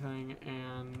to anything,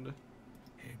 and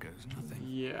Here goes nothing.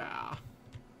 yeah.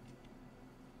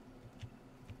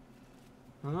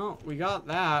 Well, we got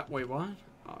that. Wait, what?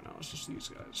 Oh, no, it's just these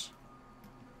guys.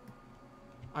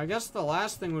 I guess the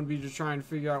last thing would be to try and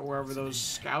figure out wherever those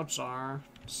scouts are.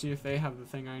 See if they have the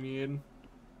thing I need.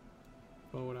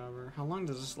 But whatever. How long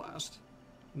does this last?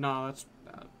 No, that's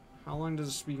bad. How long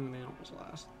does speaking with animals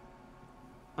last?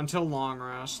 Until long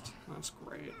rest. That's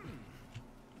great.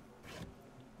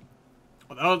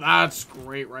 Oh, that's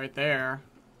great right there.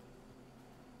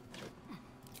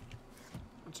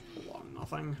 That's a lot of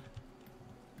nothing.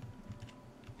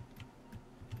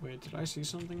 Wait, did I see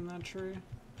something in that tree?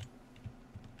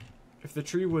 If the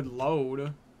tree would load.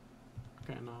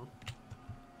 Okay, no.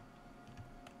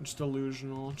 It's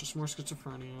delusional. Just more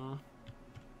schizophrenia.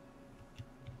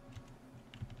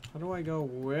 How do I go?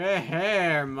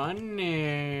 Where?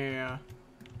 Money.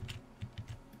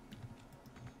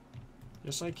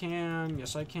 Yes, I can.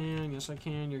 Yes, I can. Yes, I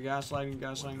can. You're gaslighting,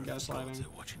 gaslighting, gaslighting.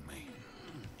 Watching me.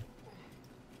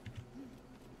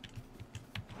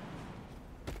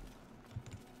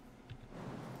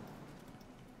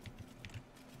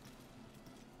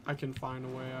 I can find a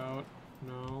way out.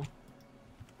 No.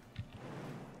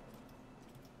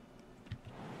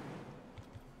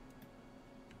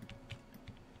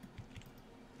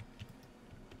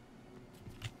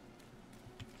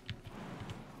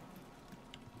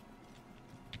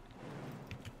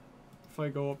 If I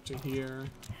go up to here.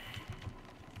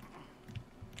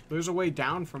 There's a way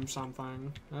down from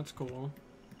something. That's cool.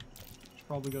 Should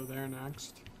probably go there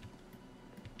next.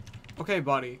 Okay,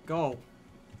 buddy. Go.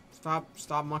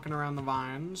 Stop mucking around the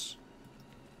vines.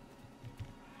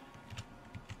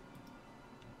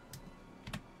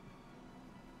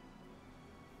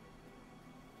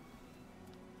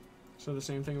 So the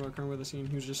same thing about Kermit with the Sea,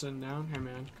 who's just sitting down? Hey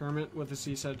man, Kermit with the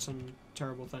Sea said some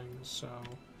terrible things, so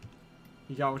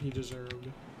he got what he deserved.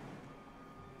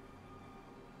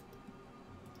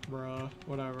 Bruh,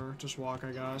 whatever. Just walk,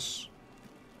 I guess.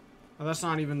 Oh, that's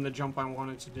not even the jump I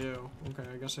wanted to do. Okay,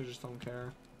 I guess I just don't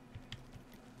care.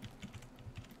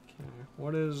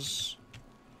 What is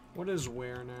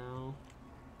where now?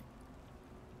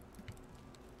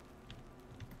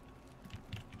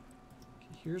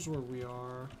 Here's where we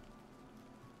are.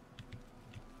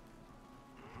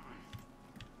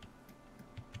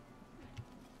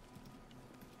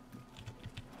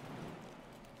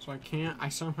 So I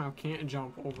somehow can't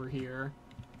jump over here.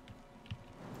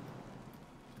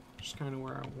 Just kind of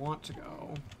where I want to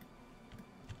go.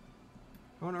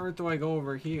 How on earth do I go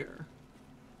over here?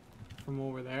 From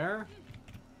over there?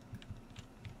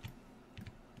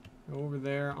 Go over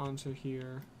there onto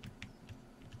here.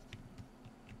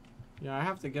 Yeah, I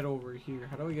have to get over here.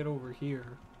 How do I get over here?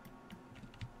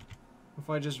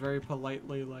 If I just very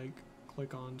politely, like,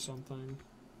 click on something.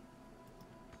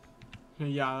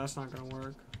 Yeah, that's not gonna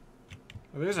work.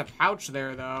 Oh, there's a pouch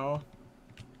there, though.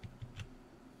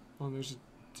 Oh, there's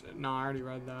a... No, I already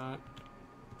read that.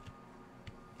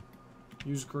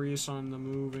 Use grease on the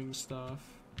moving stuff.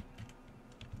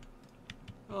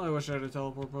 Well, I wish I had a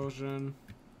teleport potion.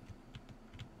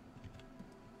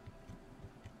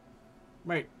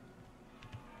 Wait.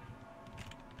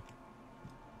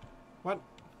 What?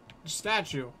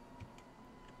 Statue.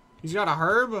 He's got a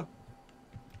herb?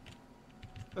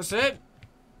 That's it?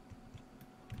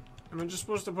 Am I just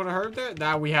supposed to put a herb there?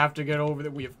 Now we have to get over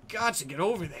there. We have got to get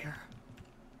over there.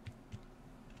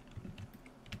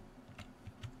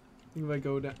 I think if I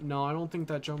go down... No, I don't think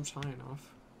that jumps high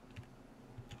enough.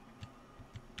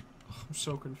 I'm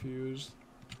so confused.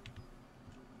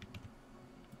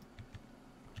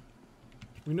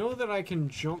 We know that I can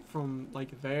jump from,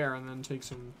 like, there and then take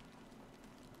some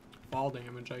fall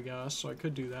damage, I guess, so I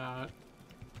could do that.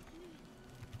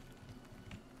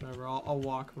 Whatever, I'll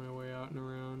walk my way out and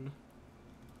around.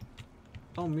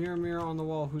 Oh, mirror, mirror on the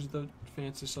wall. Who's the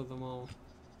fanciest of them all?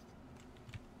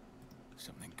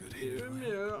 Something good here. Mirror,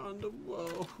 mirror on the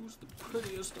wall. Who's the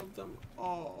prettiest of them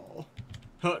all?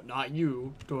 Huh, not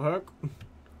you. The heck?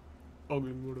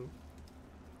 Ugly mother.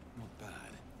 Not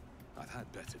bad. I've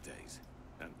had better days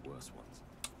and worse ones.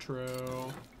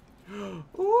 True.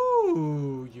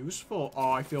 Ooh, useful.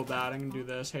 Oh, I feel bad. I can do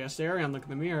this. Hey, Asterion, look in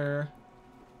the mirror.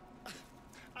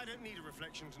 I don't need a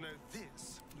reflection to know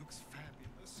this looks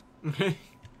fabulous.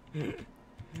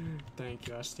 Thank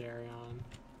you, Asterion.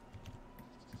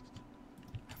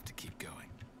 Have to keep going.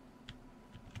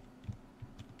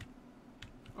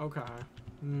 Okay.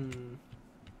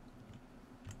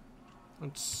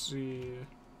 Let's see.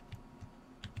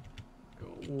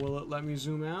 Will it let me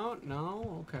zoom out?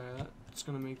 No? Okay. That's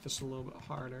gonna make this a little bit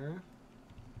harder.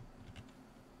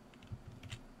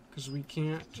 Because we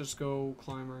can't just go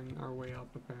climbing our way up,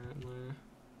 apparently.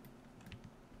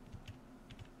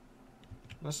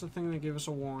 That's the thing that gave us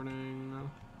a warning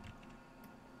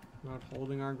about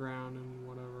holding our ground and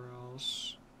whatever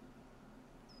else.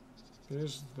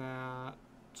 There's that.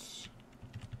 It's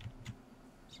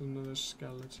another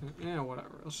skeleton. Yeah,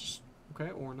 whatever. Let's just...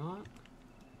 Okay, or not.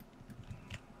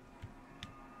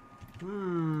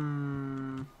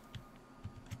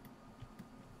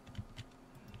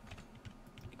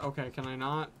 Okay, can I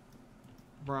not?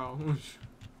 Bro.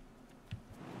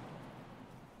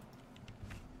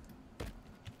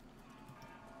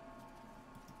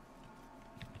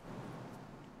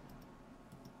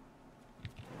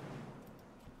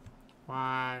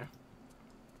 Why?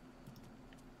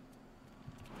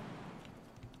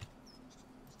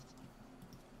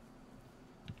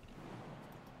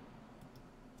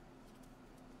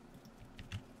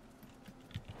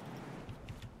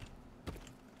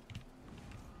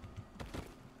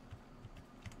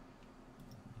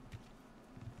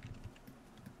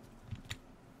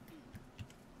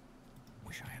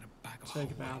 Wish I had a bag of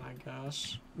Take that, holding. I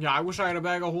guess. Yeah, I wish I had a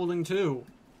bag of holding too.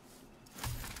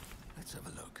 Let's have a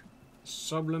look.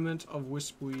 Sublimate of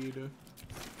Wispweed.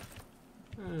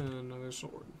 And another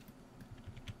sword.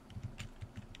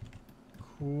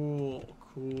 Cool,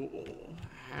 cool.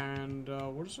 And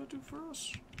what does that do for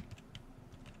us?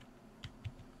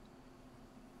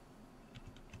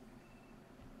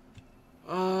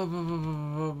 We've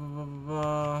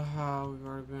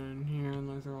already been in here and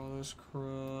looked through all this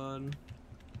crud.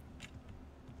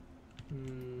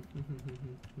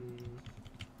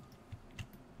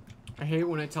 I hate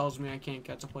when it tells me I can't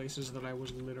get to places that I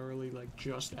was literally like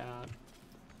just at.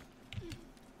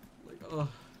 Like, ugh.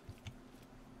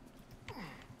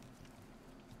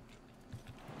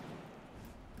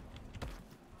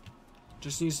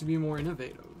 Just needs to be more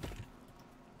innovative.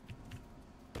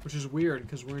 Which is weird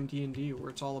because we're in D&D where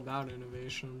it's all about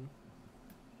innovation.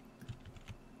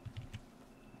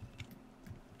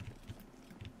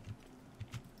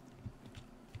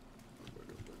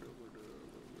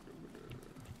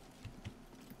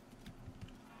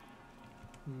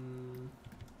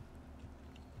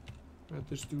 Got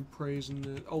this dude praising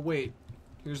the... Oh, wait.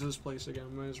 Here's this place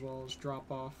again. Might as well just drop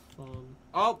off.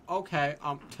 Oh, okay.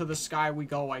 To the sky we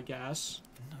go, I guess.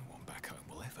 No one back home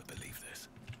will ever believe this.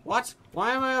 What?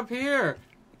 Why am I up here?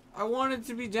 I wanted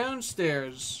to be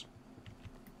downstairs.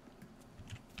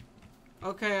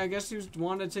 Okay, I guess you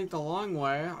wanted to take the long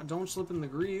way. Don't slip in the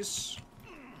grease.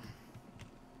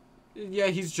 Yeah,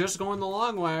 he's just going the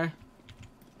long way.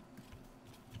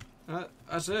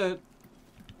 That's it.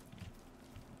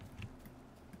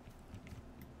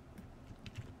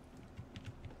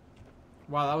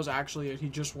 Wow, that was actually it. He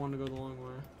just wanted to go the long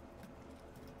way.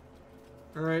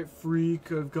 Alright, freak.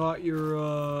 I've got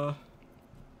your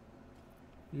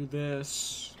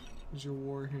this. Is your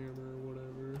warhammer or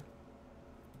whatever.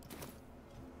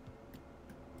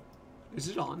 Is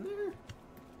it on there?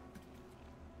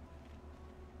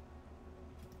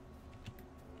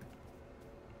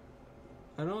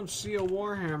 I don't see a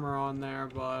warhammer on there,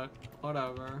 but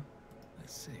whatever.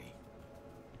 Let's see.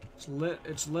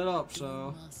 It's lit up,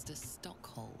 so. Master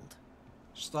Stockhold.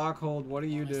 Stockhold, what do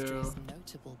you do? Monastery's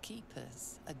notable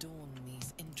keepers adorn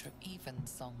these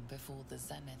evensong before the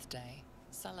Zenith Day,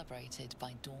 celebrated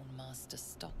by Dawnmaster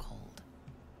Stockhold.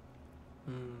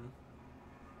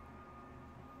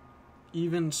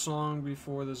 Even song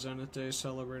before the Zenith Day,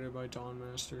 celebrated by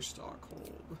Dawnmaster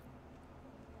Stockhold.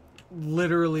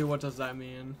 Literally, what does that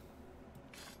mean?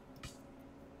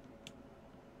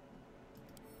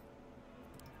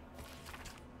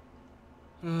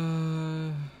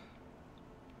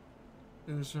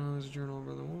 There's a journal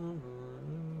over the wall.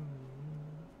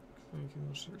 Thank you,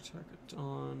 Mr. Tech at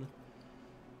Dawn.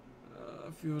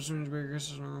 A few of Soon's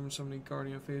Breakers in our room, somebody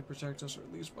guardian of faith protect us, or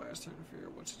at least buy us time to figure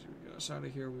out what to do to get us out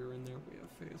of here. We were in there, we have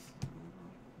faith.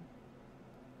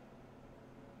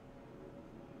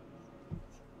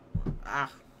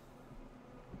 Ah.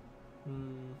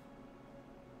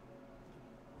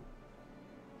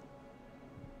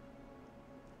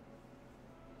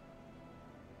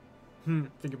 I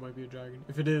think it might be a dragon.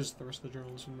 If it is, the rest of the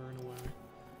journalists will burn away.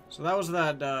 So that was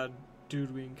that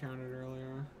dude we encountered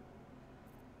earlier.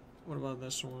 What about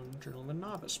this one? Journal of a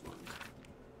Novice Monk.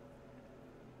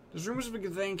 There's rumors of a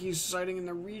Githyanki sighting in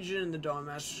the region, and the Dawn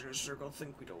Masters in a circle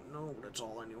think we don't know, but it's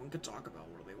all anyone can talk about.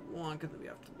 What do they want? And then we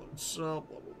have to load this up,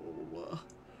 blah, blah, blah, blah,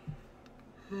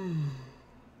 blah.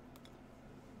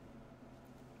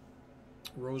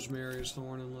 Rosemary's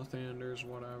Thorn and Lathander's,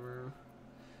 whatever.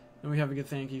 Then we have a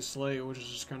Githyanki Slate, which is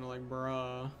just kind of like,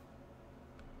 bruh.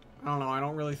 I don't know, I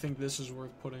don't really think this is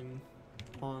worth putting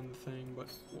on the thing, but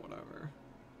whatever.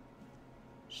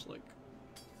 Just like,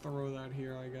 throw that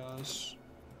here, I guess.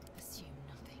 Assume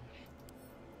nothing.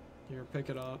 Here, pick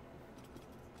it up.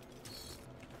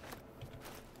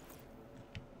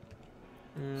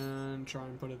 And try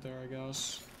and put it there, I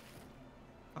guess.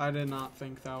 I did not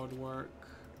think that would work.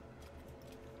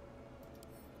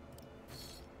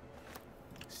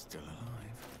 Still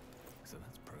alive. So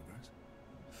that's progress.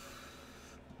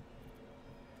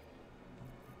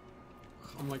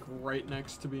 I'm like right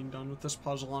next to being done with this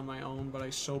puzzle on my own, but I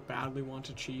so badly want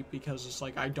to cheat because it's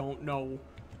like I don't know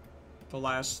the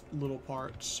last little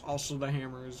parts. Also, the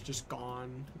hammer is just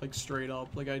gone, like straight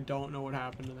up. Like I don't know what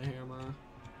happened to the hammer.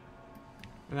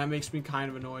 And that makes me kind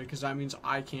of annoyed because that means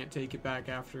I can't take it back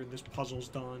after this puzzle's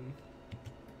done.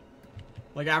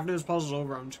 Like after this puzzle's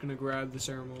over, I'm just gonna grab the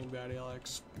ceremonial battle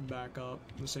axe back up.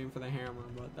 The same for the hammer,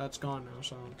 but that's gone now,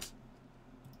 so.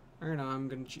 Alright, now I'm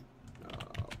gonna cheat.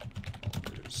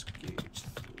 There's Gate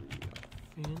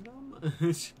 3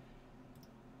 Fandom.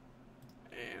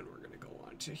 And we're gonna go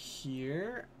on to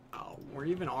here. Oh, where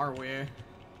even are we?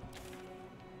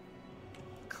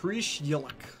 Krish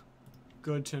Yillik.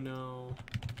 Good to know.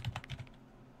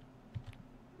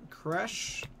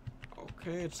 Kresh.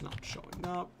 Okay, it's not showing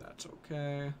up. That's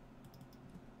okay.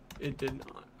 It did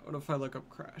not. What if I look up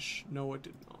Crash? No, it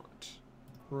did not.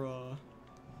 Bruh.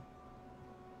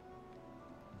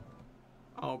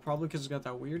 Oh, probably because it's got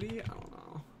that weirdie? I don't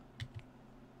know.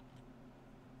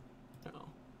 No.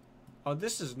 Oh,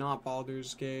 this is not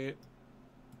Baldur's Gate.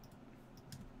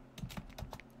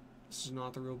 This is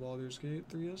not the real Baldur's Gate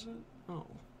 3, is it? Oh.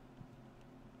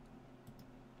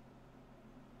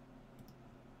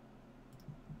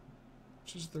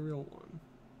 Which is the real one?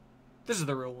 This is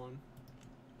the real one.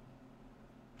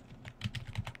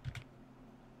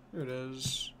 Here it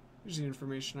is. Here's the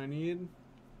information I need.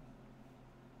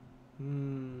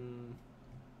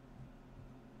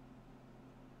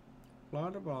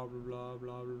 Blah blah blah blah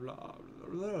blah blah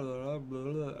blah blah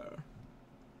blah.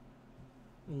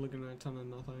 I'm looking at a ton of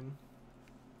nothing.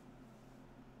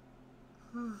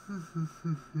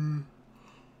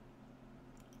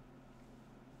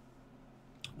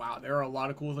 Wow, there are a lot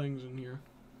of cool things in here.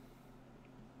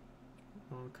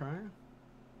 Okay.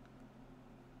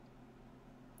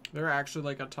 There are actually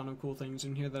like a ton of cool things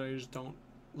in here that I just don't,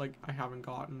 like, I haven't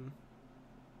gotten.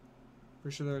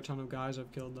 Pretty sure there are a ton of guys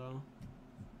I've killed though.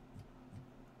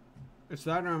 It's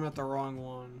that or I'm at the wrong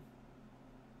one.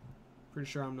 Pretty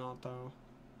sure I'm not though.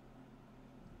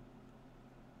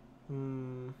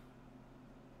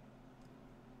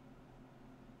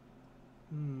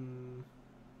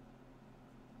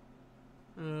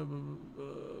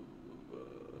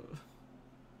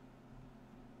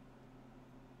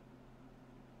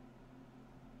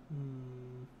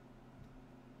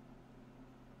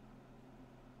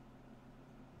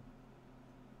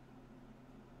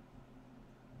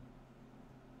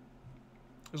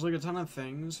 There's like a ton of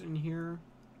things in here,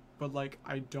 but like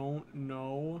I don't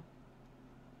know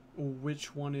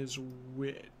which one is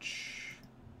which.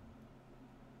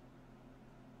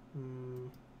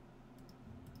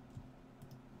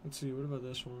 Let's see, what about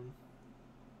this one?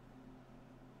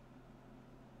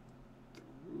 The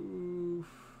roof,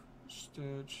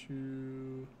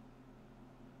 statue.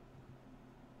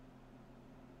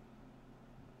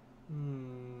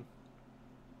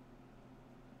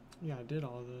 Yeah, I did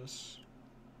all this.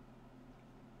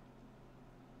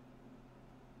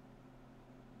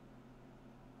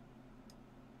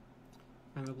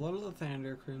 And the blood of the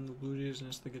Thunder, creating the Blue Jays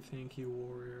nest, the Githyanki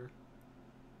warrior.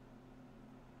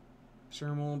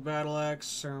 Ceremonial battle axe,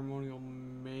 ceremonial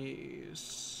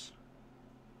mace.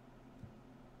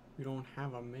 We don't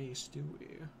have a mace, do we?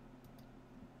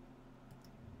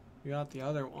 We got the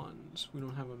other ones. We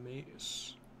don't have a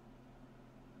mace.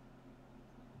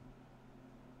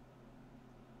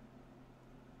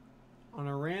 On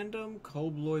a random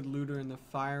Cobloid looter in the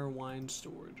fire wine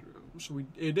storage room. So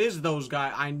it is those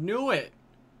guys. I knew it.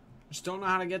 Just don't know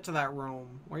how to get to that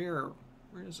room. Where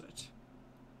is it?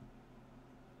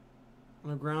 On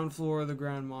the ground floor of the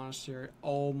Grand Monastery.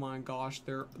 Oh my gosh,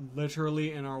 they're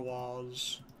literally in our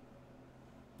walls.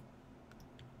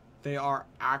 They are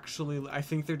actually... I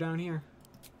think they're down here.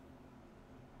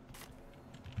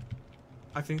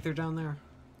 I think they're down there.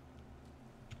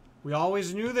 We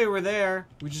always knew they were there.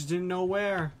 We just didn't know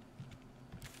where.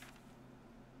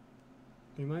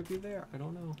 They might be there. I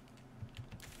don't know.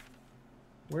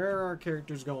 Where are our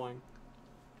characters going?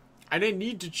 I didn't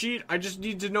need to cheat. I just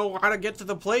need to know how to get to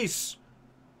the place.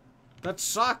 That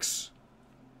sucks.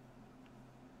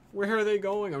 Where are they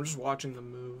going? I'm just watching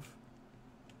them move.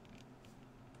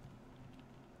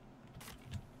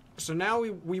 So now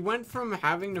we went from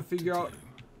having to figure out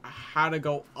how to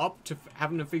go up to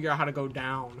having to figure out how to go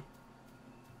down.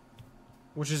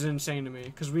 Which is insane to me.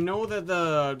 Because we know that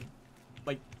the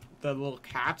little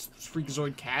cats,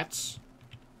 freakazoid cats,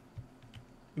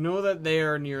 we know that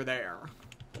they're near there.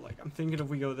 But like, I'm thinking if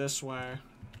we go this way,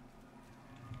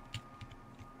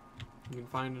 we can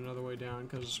find another way down.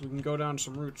 Because we can go down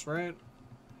some roots, right?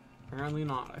 Apparently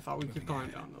not. I thought we could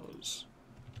climb down those.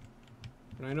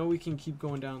 But I know we can keep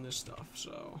going down this stuff,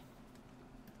 so...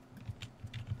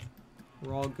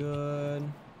 We're all good.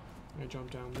 I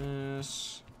jump down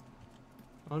this.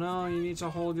 Oh no, you need to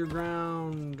hold your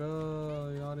ground.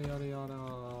 Yada yada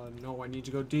yada. No, I need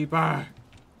to go deeper.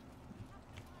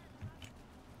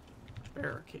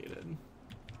 Barricaded.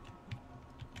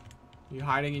 You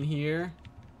hiding in here?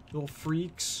 Little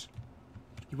freaks.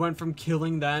 You went from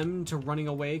killing them to running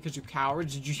away because you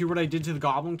cowards. Did you hear what I did to the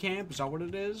goblin camp? Is that what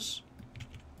it is?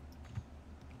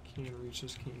 Can't reach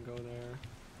this, can't go there.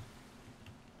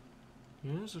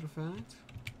 Yeah, is it a fact?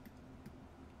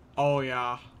 Oh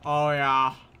yeah. Oh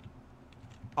yeah.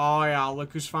 Oh yeah,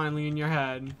 look who's finally in your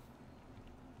head.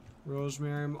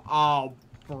 Rosemary. Oh,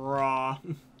 bruh.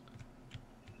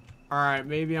 Alright,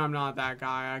 maybe I'm not that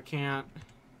guy. I can't.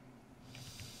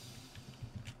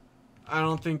 I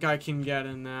don't think I can get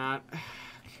in that.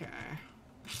 Okay.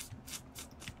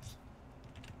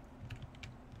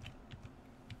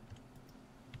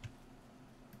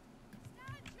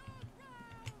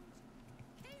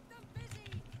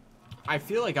 I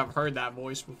feel like I've heard that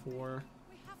voice before.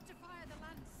 We have to fire the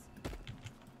lance.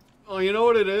 Oh, you know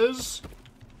what it is?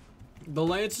 The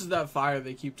lance is that fire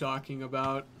they keep talking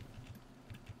about.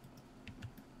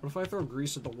 What if I throw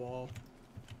grease at the wall?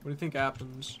 What do you think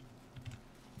happens?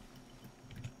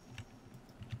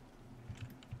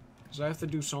 Because I have to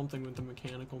do something with the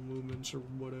mechanical movements or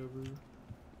whatever.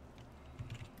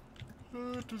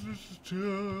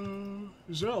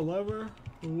 Is that a lever?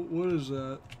 What is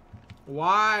that?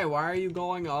 Why? Why are you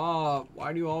going up?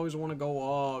 Why do you always want to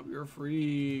go up? You're a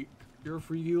freak. You're a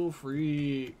freaky little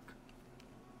freak.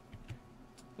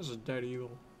 This is a dead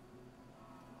eagle.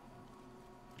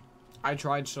 I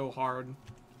tried so hard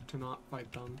to not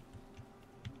fight them.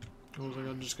 I was like,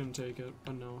 I'm just gonna take it.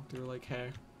 But no, they were like,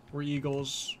 hey, we're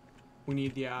eagles. We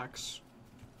need the axe.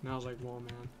 And I was like, whoa,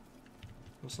 man.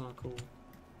 That's not cool.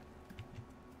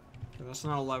 Okay, that's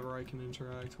not a lever I can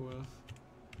interact with.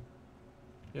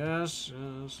 Yes,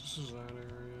 yes, this is that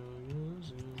area.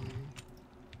 Yes, yeah.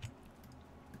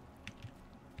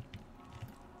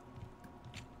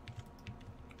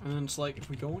 And then it's like, if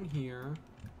we go in here,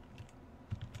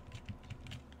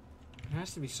 it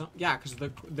has to be some. Yeah, because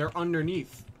they're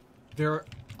underneath. They're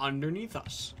underneath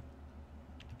us.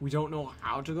 We don't know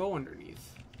how to go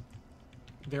underneath.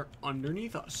 They're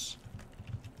underneath us.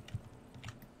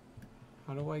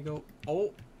 How do I go?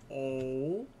 Oh,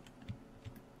 oh.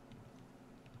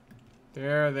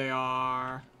 There they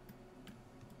are.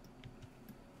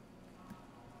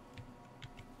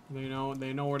 They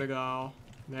know where to go.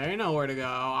 They know where to go.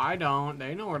 I don't.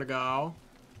 They know where to go.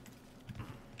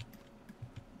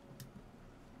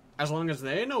 As long as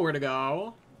they know where to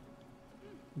go.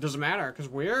 It doesn't matter, because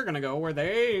we're gonna go where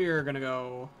they are gonna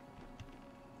go.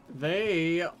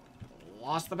 They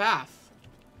lost the path.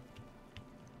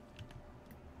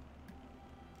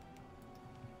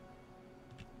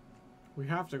 We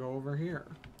have to go over here.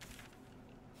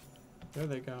 There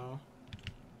they go.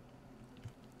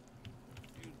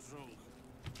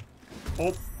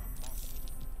 Oh.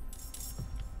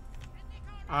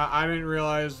 I didn't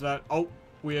realize that. Oh,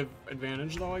 we have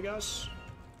advantage though, I guess.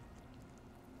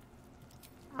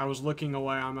 I was looking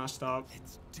away, I messed up.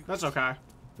 That's okay.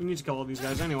 We need to kill all these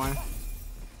guys anyway.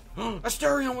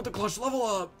 Asterion with the clutch, level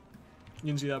up! You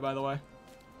can see that, by the way.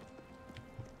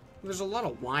 There's a lot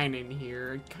of wine in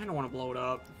here. I kind of want to blow it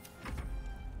up.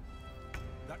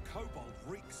 That kobold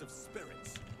reeks of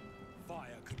spirits.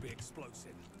 fire could be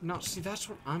explosive. No, see, that's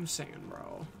what I'm saying,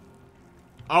 bro.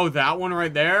 Oh, that one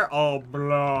right there? Oh,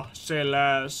 blah. Say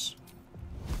less.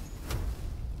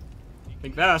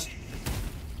 Think fast.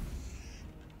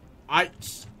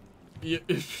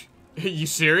 You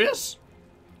serious?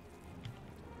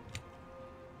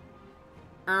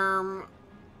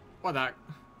 What the?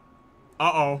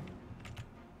 Uh-oh.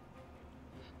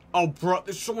 Oh, bro,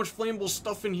 there's so much flammable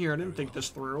stuff in here. I didn't think this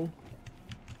through.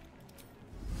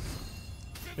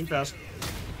 Think fast.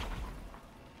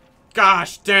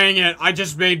 Gosh, dang it. I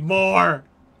just made more.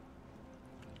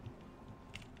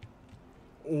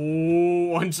 Oh,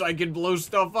 once I can blow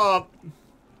stuff up.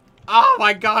 Oh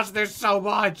my gosh, there's so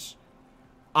much.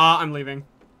 I'm leaving.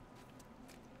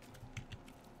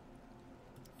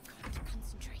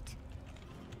 Concentrate.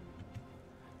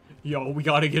 Yo, we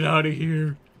gotta get out of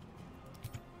here.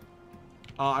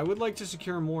 I would like to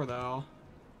secure more, though.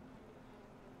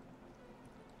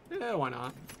 Yeah, why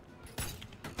not?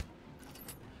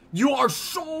 You are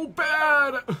so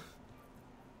bad!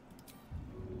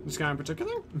 This guy in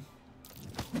particular?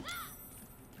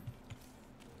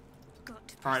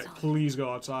 Alright, please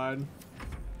go outside.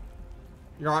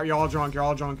 You're all drunk, you're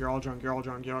all drunk, you're all drunk, you're all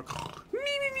drunk, you're all...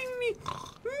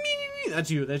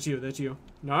 That's you, that's you, that's you.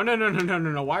 No, no, no, no, no,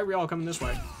 no, no. Why are we all coming this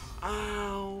way?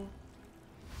 Ow.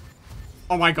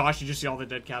 Oh my gosh, you just see all the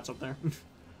dead cats up there.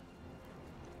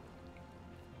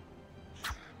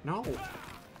 No.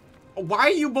 Why are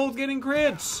you both getting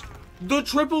crits? The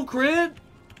triple crit?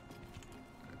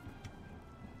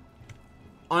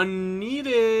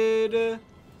 Unneeded.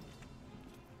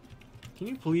 Can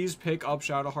you please pick up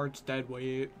Shadowheart's dead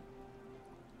weight?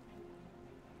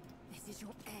 This is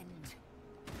your end.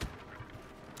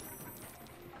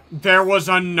 There was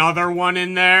another one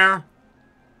in there?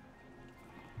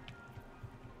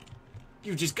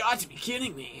 You just got to be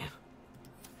kidding me.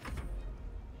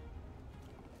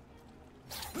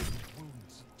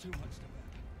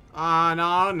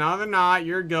 No, no they're not.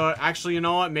 You're good. Actually, you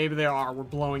know what? Maybe they are. We're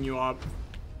blowing you up.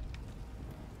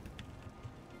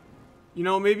 You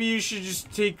know, maybe you should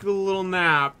just take a little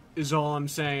nap, is all I'm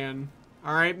saying.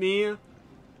 Alright, me?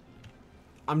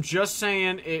 I'm just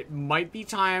saying it might be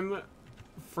time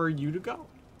for you to go.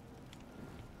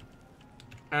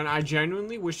 And I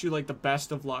genuinely wish you, like, the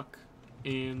best of luck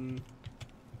in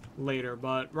later.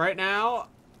 But right now,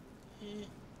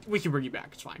 we can bring you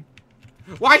back. It's fine.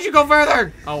 Why'd you go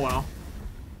further? Oh, well.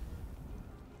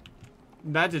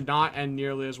 That did not end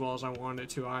nearly as well as I wanted it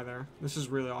to, either. This is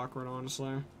really awkward,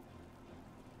 honestly.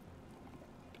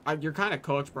 You're kind of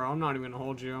cooked, bro. I'm not even gonna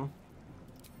hold you.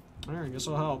 Alright, I guess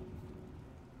I'll help.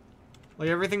 Like,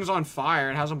 everything's on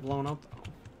fire. It hasn't blown up,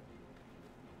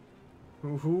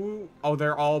 though. Who? Oh,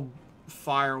 they're all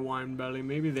fire wine belly.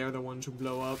 Maybe they're the ones who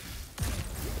blow up.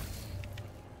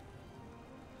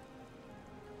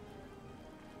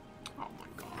 Oh my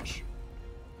gosh.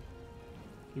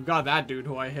 You've got that dude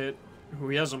who I hit, who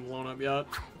he hasn't blown up yet.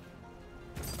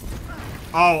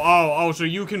 Oh, so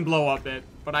you can blow up it,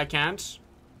 but I can't?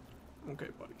 Okay,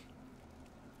 buddy.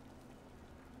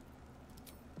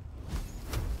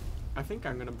 I think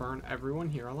I'm gonna burn everyone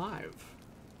here alive.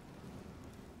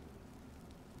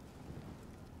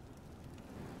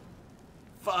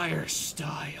 Fire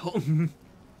style.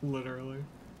 Literally.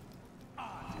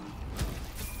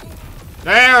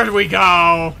 There we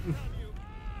go!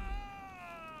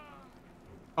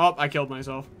 Oh, I killed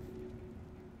myself.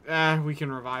 We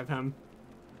can revive him.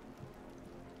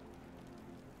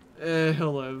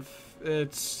 He'll live.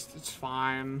 It's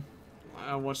fine.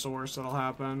 What's the worst that'll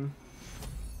happen?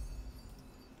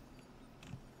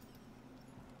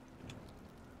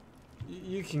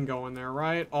 You can go in there,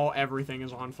 right? Oh, everything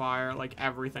is on fire. Like,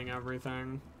 everything.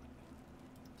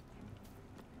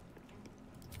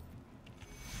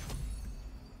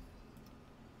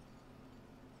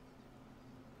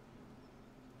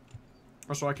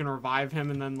 Oh, so I can revive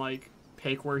him and then, like,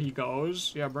 pick where he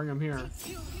goes? Yeah, bring him here.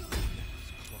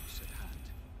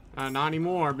 Not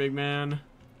anymore, big man.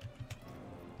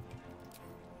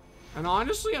 And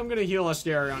honestly, I'm gonna heal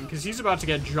Asterion, because he's about to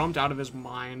get jumped out of his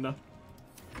mind.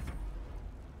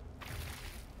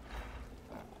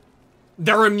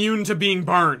 They're immune to being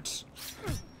burnt.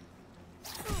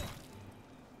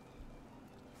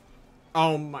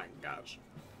 Oh my gosh.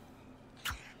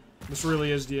 This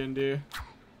really is D&D.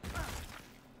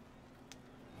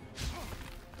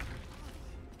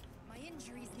 My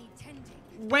injuries need tending.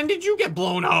 When did you get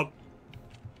blown up?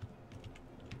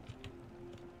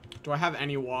 Do I have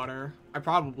any water? I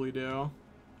probably do.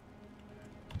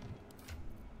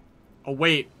 Oh,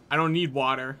 wait. I don't need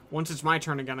water. Once it's my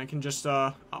turn again, I can just,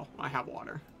 oh, I have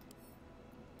water.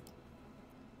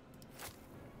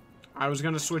 I was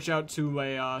gonna switch out to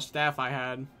a staff I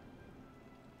had.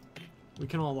 We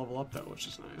can all level up though, which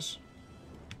is nice.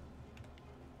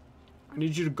 I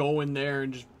need you to go in there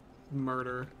and just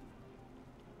murder.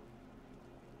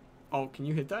 Oh, can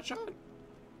you hit that shot?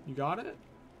 You got it?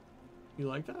 You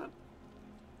like that?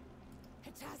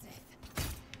 It's as if.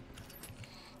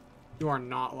 You are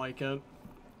not like it.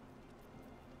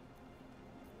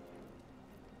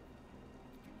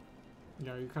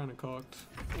 Yeah, you're kind of cooked.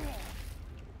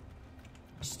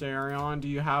 Asterion, do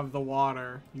you have the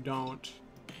water? You don't.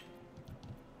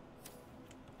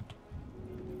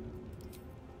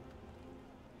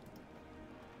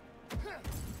 Did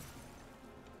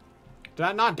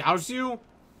that not douse you?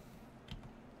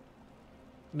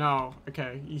 No.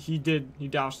 Okay. He did. He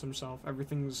doused himself.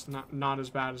 Everything's not as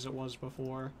bad as it was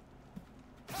before.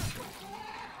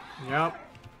 Yep.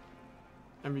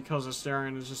 And because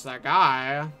Asterion is just that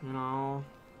guy, you know.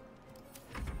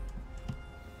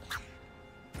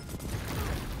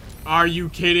 Are you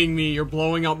kidding me? You're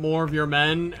blowing up more of your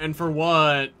men? And for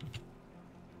what?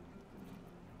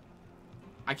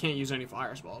 I can't use any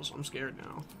fire spells. I'm scared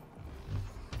now.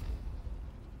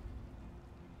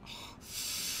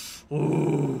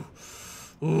 Ooh.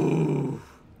 Ooh.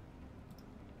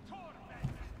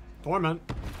 Torment.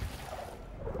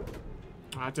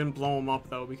 I didn't blow him up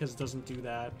though because it doesn't do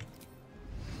that.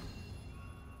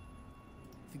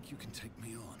 Think you can take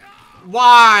me on?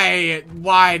 Why?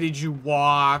 Why did you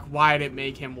walk? Why did it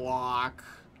make him walk?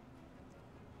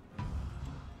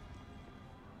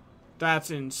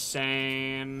 That's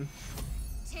insane.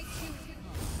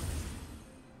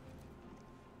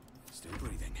 Still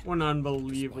breathing. What an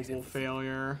unbelievable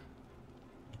failure.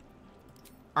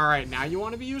 Alright, now you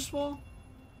want to be useful?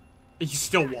 He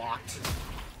still walked.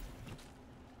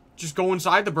 Just go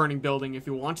inside the burning building if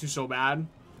you want to so bad.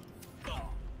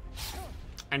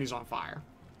 And he's on fire.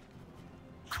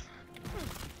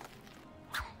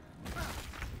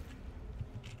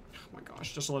 Oh my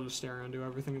gosh, just let Asterion do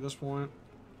everything at this point.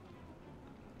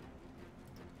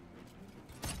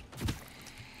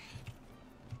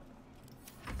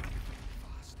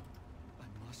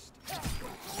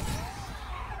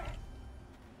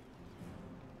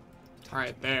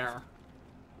 Alright, there.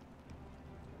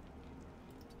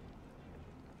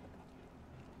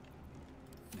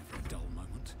 Never a dull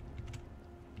moment.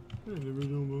 Yeah, never a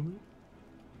dull moment.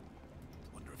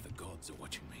 Wonder if the gods are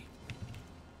watching me.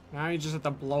 Now you just have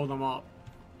to blow them up.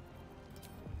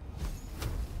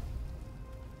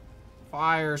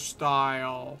 Fire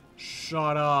style.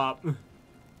 Shut up.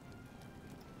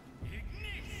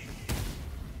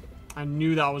 I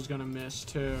knew that was gonna miss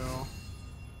too.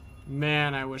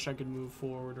 Man, I wish I could move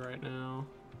forward right now.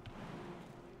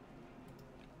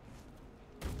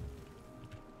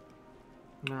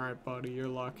 Alright, buddy, you're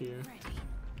lucky.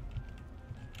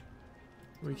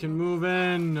 We can move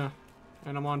in.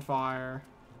 And I'm on fire.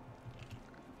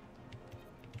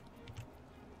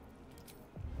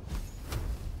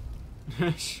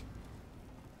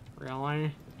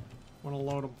 Really? What a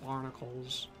load of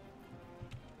barnacles.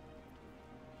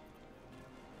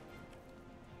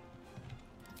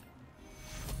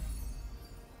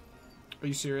 Are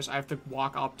you serious? I have to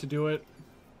walk up to do it?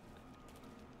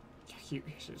 Here,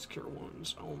 it's cure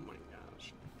wounds. Oh my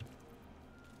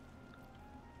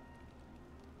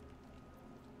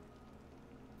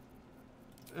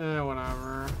gosh.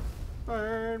 Whatever.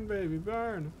 Burn, baby,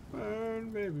 burn. Burn,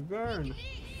 baby, burn.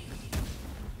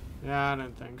 Yeah, I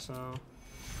didn't think so.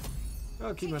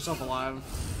 I'll keep myself alive.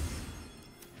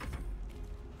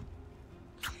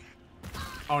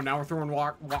 Oh, now we're throwing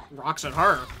rocks at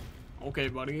her. Okay,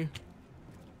 buddy.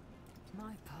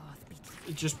 My path.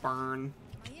 It just burn.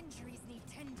 My injuries need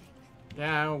tending.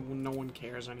 Yeah, no one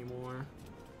cares anymore.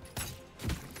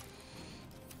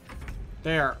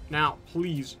 There. Now,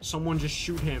 please, someone just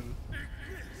shoot him.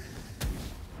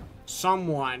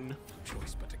 Someone. No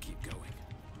choice but to keep going.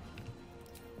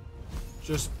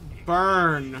 Just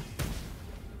burn.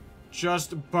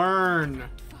 Just burn.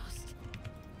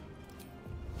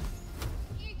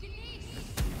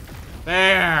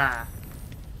 There.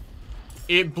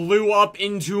 It blew up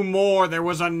into more. There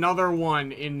was another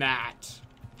one in that.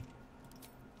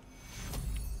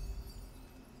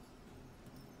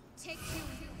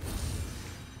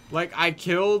 Like, I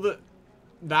killed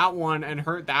that one and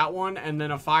hurt that one, and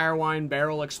then a fire wine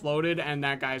barrel exploded, and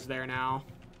that guy's there now.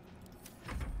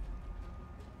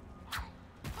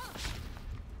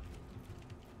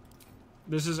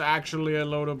 This is actually a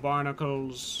load of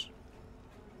barnacles.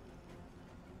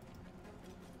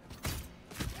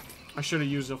 I should have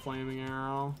used a flaming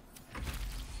arrow.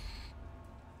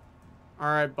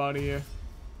 Alright, buddy.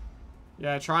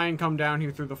 Yeah, try and come down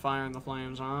here through the fire and the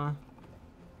flames, huh?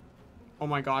 Oh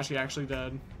my gosh, he actually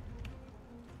did.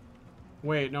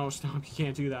 Wait, no, stop. You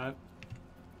can't do that.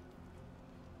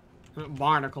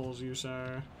 Barnacles, you say.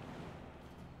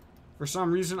 For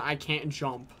some reason, I can't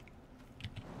jump.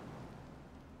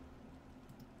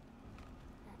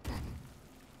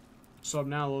 What's up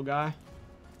now, little guy?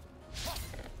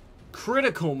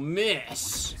 Critical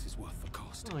miss! This is worth the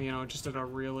cost. Oh, you know, just at a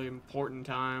really important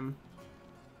time.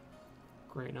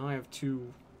 Great, now I have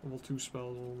level 2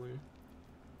 spells only.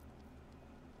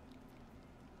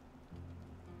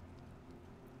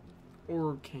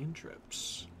 Or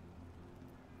cantrips.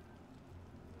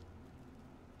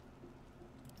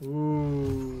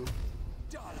 Ooh.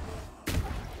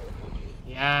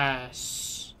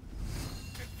 Yes.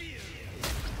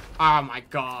 Oh my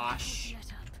gosh.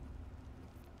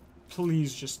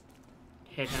 Please just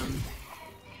hit him.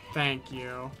 Thank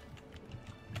you.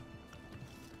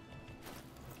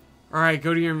 Alright,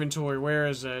 go to your inventory. Where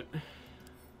is it?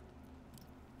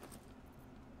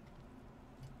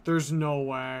 There's no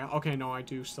way. Okay, no, I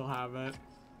do still have it.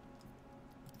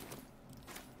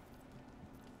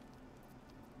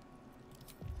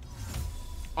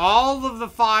 All of the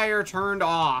fire turned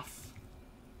off.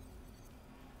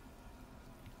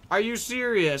 Are you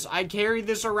serious? I carried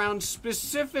this around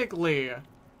specifically.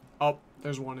 Oh,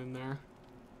 there's one in there.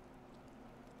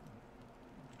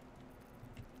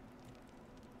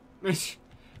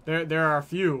 There are a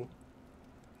few.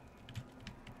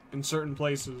 In certain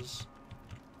places.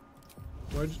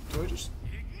 Do I just...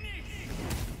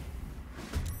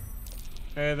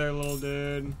 Hey there, little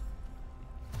dude.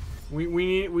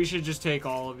 We should just take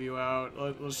all of you out.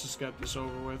 Let's just get this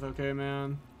over with, okay,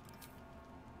 man?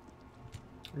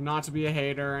 Not to be a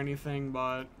hater or anything,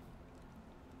 but...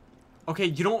 Okay,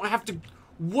 you don't have to...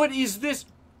 What is this?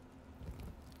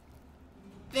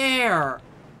 There!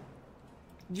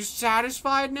 You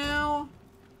satisfied now?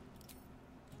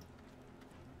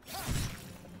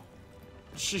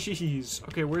 Jeez.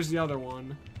 Okay, where's the other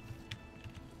one?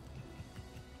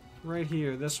 Right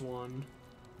here, this one.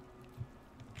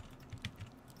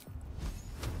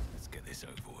 Let's get this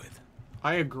over with.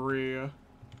 I agree.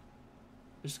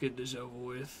 Let's get this over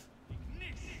with.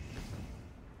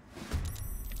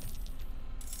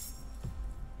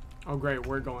 Oh great,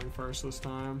 we're going first this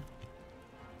time.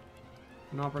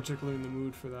 I'm not particularly in the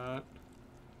mood for that.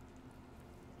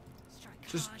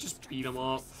 Just beat him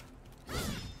up.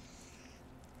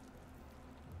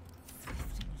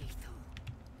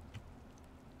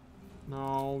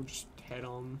 No, just hit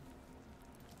him.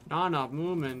 Not enough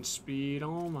movement speed.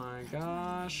 Oh my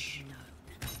gosh.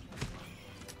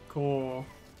 Cool.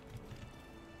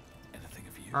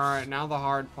 Alright, now the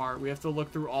hard part. We have to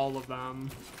look through all of them.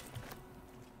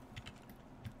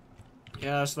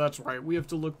 Yes, that's right. We have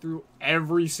to look through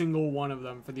every single one of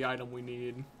them for the item we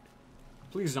need.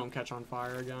 Please don't catch on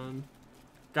fire again.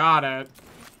 Got it.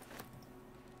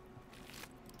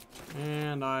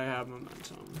 And I have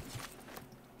momentum.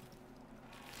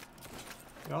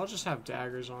 They all just have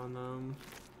daggers on them.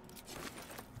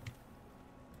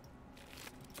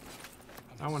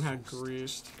 That one had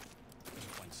greased.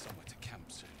 Find somewhere to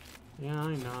camp soon. Yeah,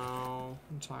 I know.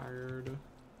 I'm tired.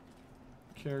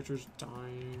 Character's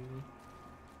dying.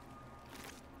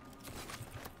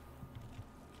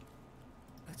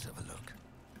 Let's have a look.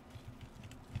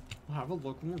 We'll have a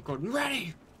look when we're good and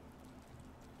ready!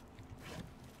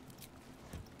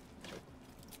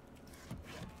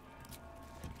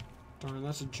 Darn,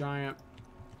 that's a giant,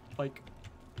 like,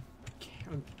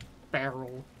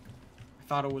 barrel. I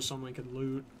thought it was something I could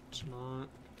loot. It's not.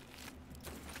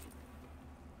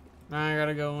 Now I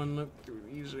gotta go and look through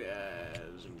these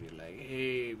guys and be like,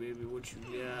 hey, baby, what you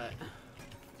got?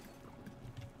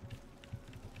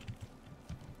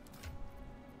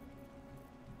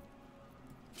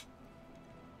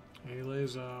 Hey,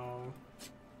 Lizzo.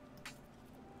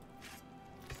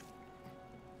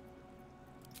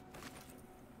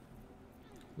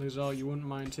 Lizzo, you wouldn't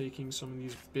mind taking some of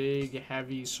these big,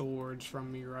 heavy swords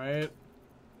from me, right?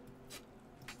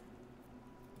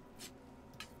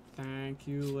 Thank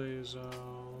you, Lizzo.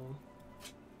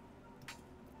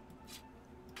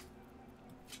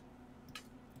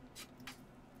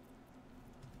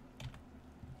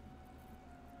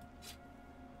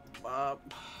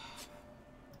 Up.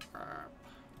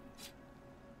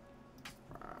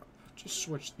 Just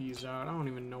switch these out. I don't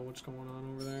even know what's going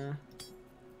on over there.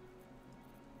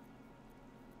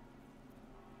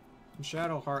 And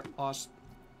Shadowheart lost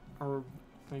our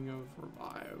thing of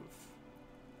revive.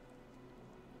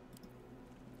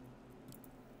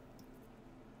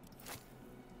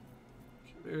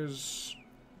 There's...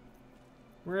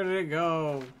 Where did it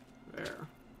go? There.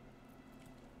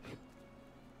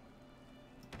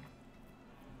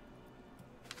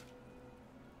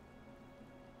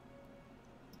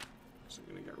 So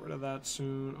I'm gonna get rid of that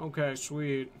soon. Okay,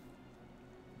 sweet.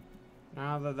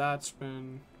 Now that that's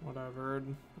been whatever,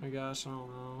 I guess, I don't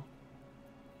know.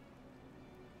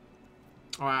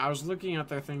 Oh, I was looking at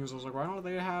their things, I was like, why don't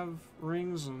they have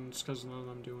rings? And it's because none of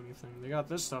them do anything. They got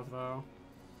this stuff, though.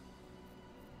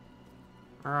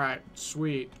 Alright,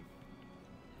 sweet.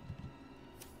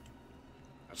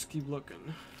 Let's keep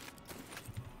looking.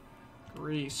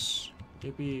 Grease.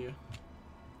 Yippee.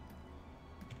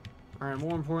 Alright,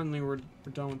 more importantly, we're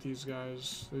done with these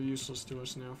guys. They're useless to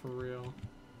us now, for real.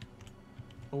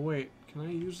 Oh wait, can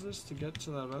I use this to get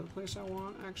to that other place I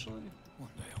want, actually? One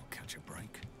day I'll catch a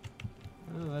break.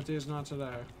 Oh, that day's not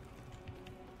today.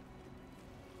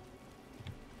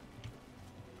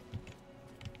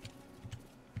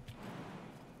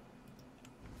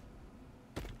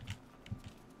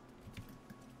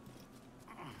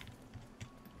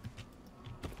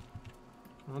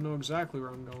 I don't know exactly where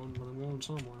I'm going, but I'm going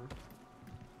somewhere.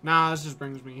 Nah, this just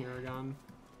brings me here again.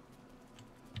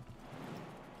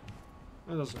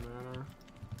 It doesn't matter.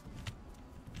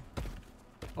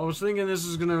 I was thinking this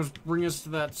is gonna bring us to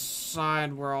that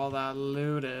side where all that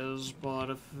loot is, but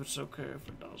if it's okay if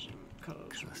it doesn't, because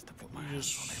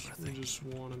we just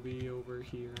want to be over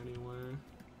here anyway.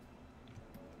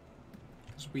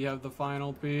 Because we have the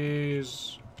final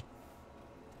piece.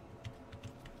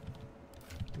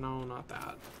 No, not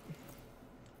that.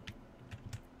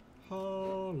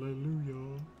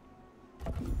 Hallelujah.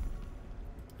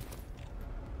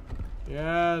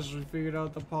 Yes, we figured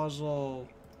out the puzzle.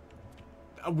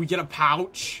 We get a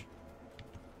pouch.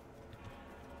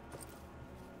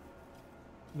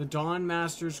 The Dawn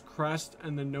Master's crest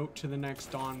and the note to the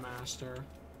next Dawn Master.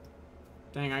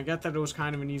 Dang, I get that it was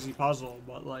kind of an easy puzzle,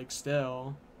 but like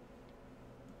still.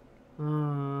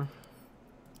 Might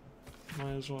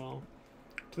as well.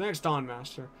 To the next Dawn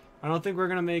Master. I don't think we're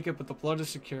gonna make it, but the blood is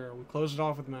secure. We close it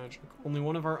off with magic. Only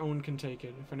one of our own can take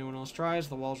it. If anyone else tries,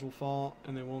 the walls will fall,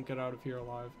 and they won't get out of here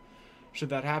alive. Should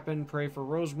that happen, pray for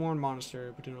Rosemorn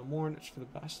Monastery, but do not mourn, it's for the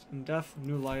best. In death,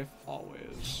 new life,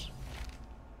 always.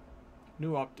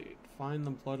 New update. Find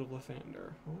the blood of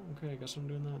Lathander. Oh, okay, I guess I'm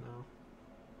doing that now.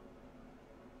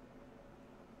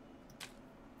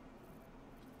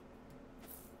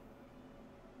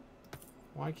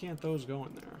 Why can't those go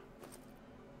in there?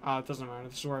 Ah, it doesn't matter.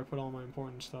 This is where I put all my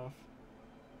important stuff.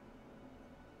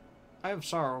 I have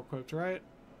Sorrow equipped, right?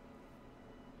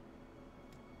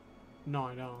 No,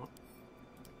 I don't.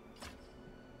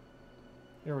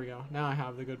 There we go. Now I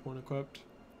have the good one equipped.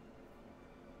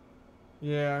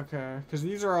 Yeah, okay. Because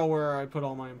these are all where I put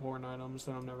all my important items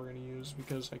that I'm never going to use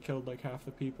because I killed like half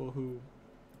the people who...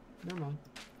 Never mind.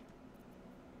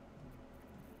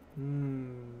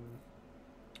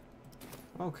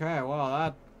 Okay, well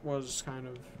that was kind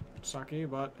of sucky,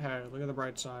 but hey, look at the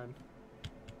bright side.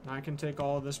 Now I can take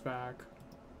all of this back.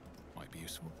 Might be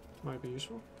useful. Might be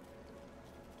useful.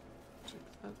 Take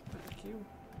that, thank you.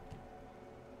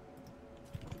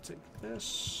 I'll take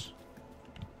this.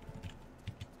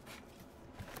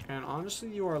 And honestly,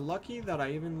 you are lucky that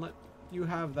I even let you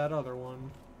have that other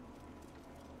one.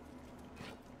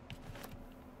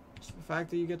 So the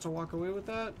fact that you get to walk away with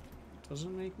that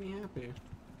doesn't make me happy.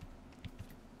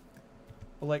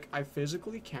 But like, I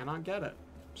physically cannot get it.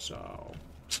 So,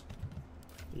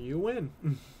 you win.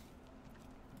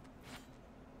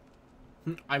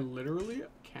 I literally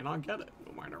cannot get it,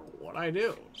 no matter what I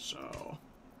do. So,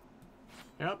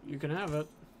 yep, you can have it.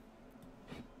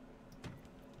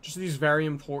 Just these very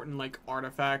important, like,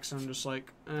 artifacts. I'm just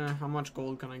like, how much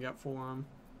gold can I get for them?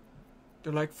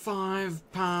 They're like, £5.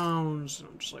 And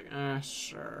I'm just like,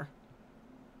 sure.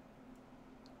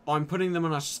 Oh, I'm putting them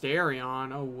on a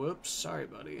Asterion. Oh, whoops. Sorry,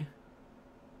 buddy.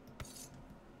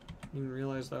 Didn't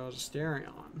realize that was a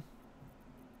Asterion.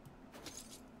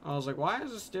 I was like, why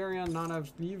does Asterion not have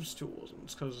thieves' tools? And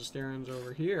it's because Asterion's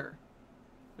over here.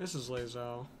 This is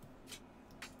Lae'zel.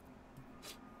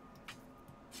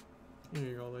 There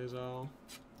you go, Lae'zel.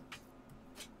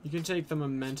 You can take the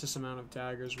momentous amount of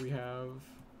daggers we have.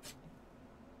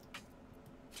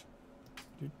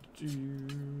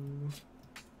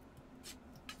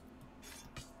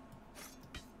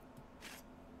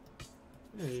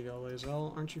 There you go,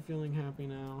 Lae'zel. Aren't you feeling happy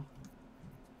now?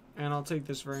 And I'll take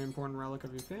this very important relic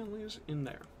of your family's in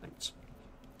there. Thanks.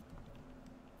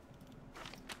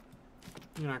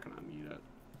 You're not gonna need it.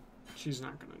 She's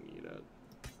not gonna need it.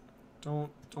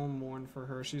 Don't mourn for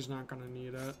her. She's not gonna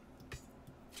need it.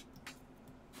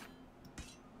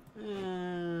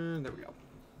 And there we go.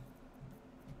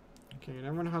 Okay, and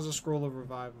everyone has a scroll of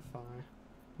Revivify.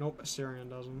 Nope, Asterion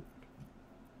doesn't.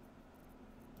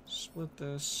 Split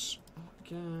this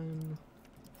again.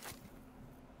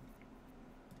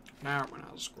 Now we're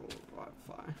not scroll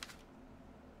Wi-Fi.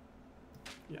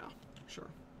 Yeah, sure.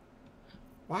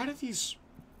 Why do these...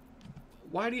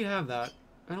 Why do you have that?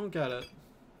 I don't get it.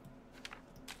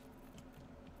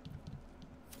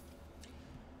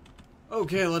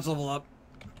 Okay, let's level up.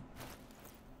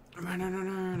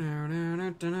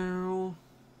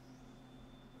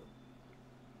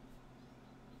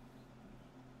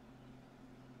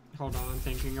 Hold on, I'm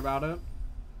thinking about it.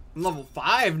 I'm level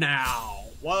 5 now!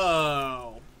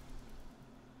 Whoa!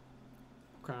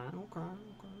 Okay.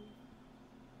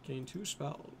 Gain 2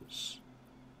 spells.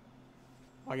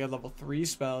 Oh, I get level 3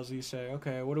 spells, you say.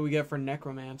 Okay, what do we get for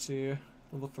necromancy?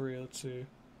 Level 3, let's see.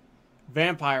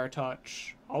 Vampire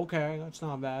touch. Okay, that's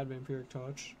not bad. Vampiric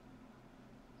touch.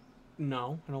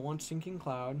 No, I don't want sinking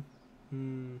cloud.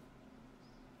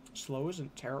 Slow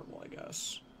isn't terrible, I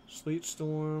guess. Sleet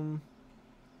storm.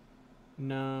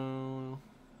 No.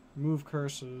 Move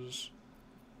curses.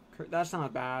 That's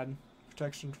not bad.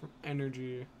 Protection from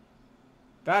energy.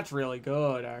 That's really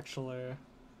good, actually.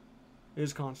 It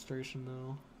is concentration,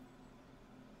 though.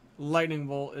 Lightning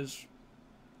bolt is...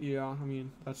 Yeah, I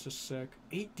mean, that's just sick.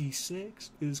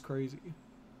 8d6 is crazy.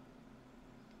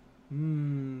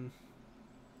 Hypnotic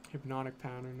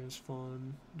pattern is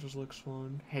fun. Just looks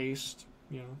fun. Haste,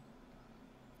 you know.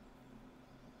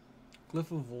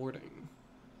 Glyph of warding.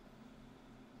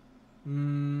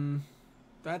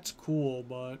 That's cool,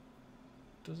 but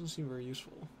doesn't seem very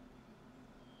useful.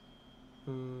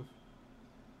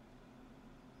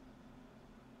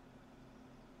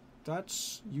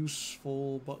 That's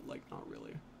useful, but like not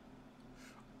really.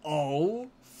 Oh,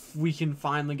 we can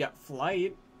finally get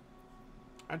flight.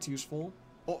 That's useful.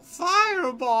 Oh,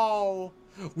 fireball!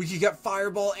 We could get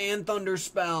fireball and thunder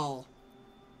spell.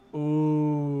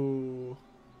 Ooh.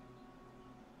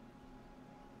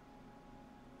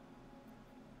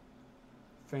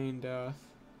 Feign death.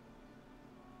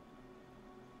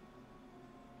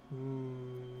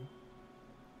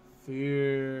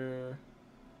 Fear.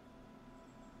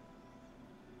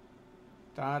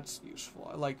 That's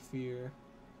useful. I like fear.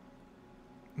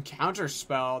 Counter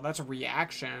spell. That's a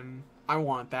reaction. I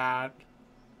want that.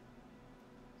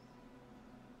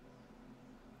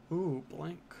 Ooh,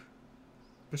 blank.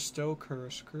 Bestow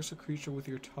curse. Curse a creature with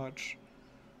your touch.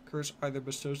 Curse either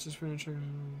bestows this furniture.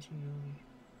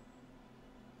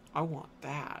 I want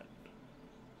that.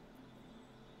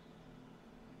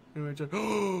 Anyway,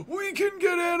 we can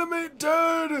get animate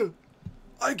dead!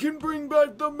 I can bring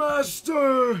back the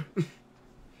master!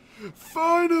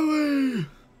 Finally!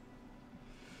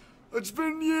 It's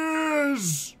been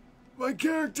years! My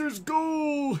character's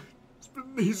goal! It's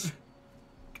been these...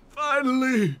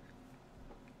 Finally!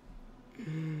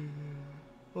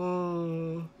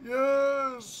 Oh,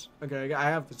 yes! Okay, I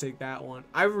have to take that one.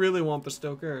 I really want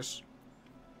Bestow Curse.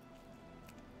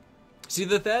 See,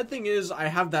 the sad thing is, I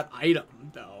have that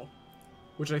item, though.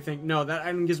 Which I think... No, that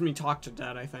item gives me Talk to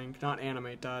Dead, I think. Not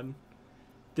Animate Dead.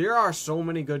 There are so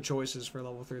many good choices for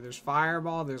level 3. There's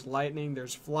Fireball, there's Lightning,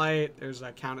 there's Flight, there's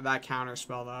that counter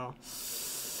spell, though.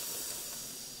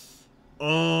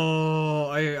 Oh,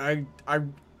 I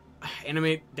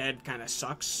Animate Dead kind of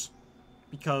sucks.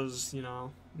 Because, you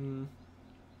know...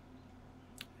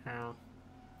 Yeah.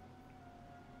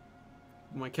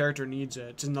 My character needs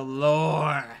it. It's in the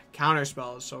lore.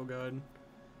 Counterspell is so good. And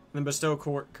then Bestow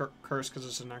Curse because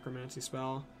it's a necromancy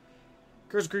spell.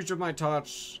 Curse a creature with my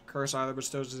touch. Curse either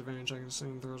bestows disadvantage on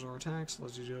saving throws or attacks,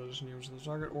 lets you deal this damage to the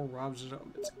target, or robs it of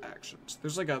its actions.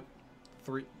 There's like a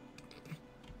 3.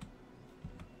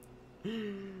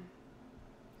 You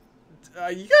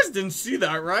guys didn't see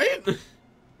that, right?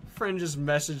 Friend just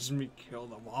messaged me, kill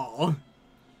them all.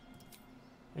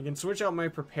 I can switch out my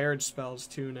prepared spells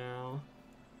too now.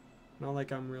 Not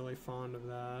like I'm really fond of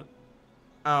that.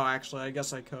 Oh, actually, I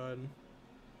guess I could.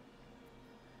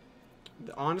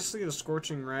 Honestly, the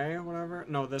Scorching Ray, whatever.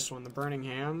 No, this one, the Burning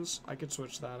Hands. I could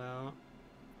switch that out.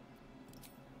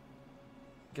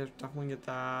 Definitely get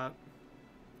that.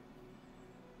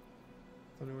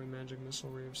 Thunderwave Magic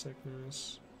Missile, Ray of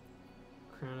Sickness.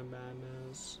 Crown of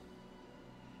Badness.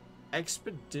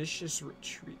 Expeditious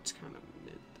Retreat's kind of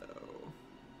mid, though.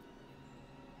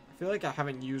 I feel like I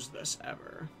haven't used this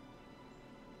ever.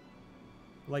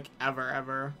 Like,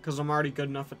 ever. Because I'm already good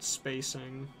enough at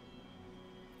spacing.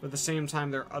 But at the same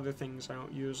time, there are other things I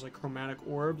don't use, like Chromatic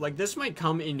Orb. Like, this might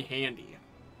come in handy.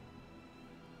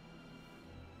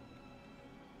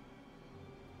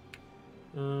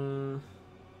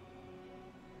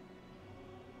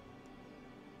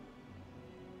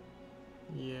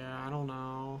 Yeah, I don't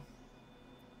know.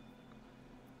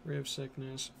 Ray of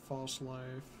Sickness, False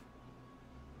Life.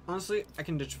 Honestly, I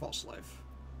can ditch False Life.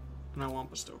 And I want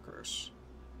Bestow Curse.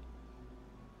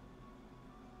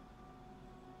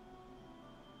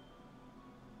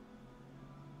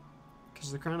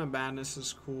 Because the Crown of Badness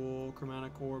is cool.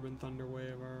 Chromatic Orb and Thunder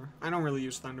Waver. I don't really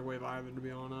use Thunder Wave either, to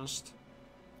be honest.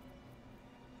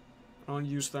 I don't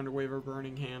use Thunder Wave or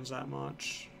Burning Hands that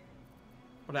much.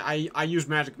 But I use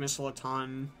Magic Missile a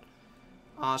ton.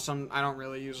 I don't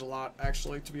really use a lot,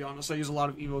 actually, to be honest. I use a lot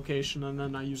of Evocation, and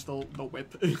then I use the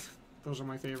Whip. Those are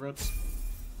my favorites.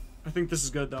 I think this is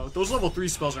good, though. Those level 3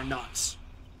 spells are nuts.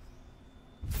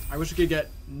 I wish we could get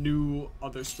new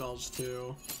other spells,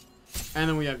 too. And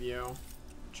then we have you.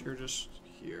 You're just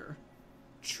here.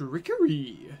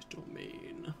 Trickery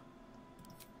Domain.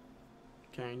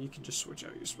 Okay, and you can just switch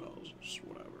out your spells. Just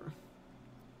whatever.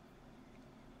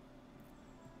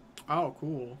 Oh,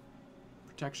 cool.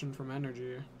 Protection from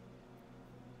energy.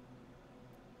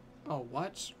 Oh,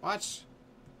 what? What?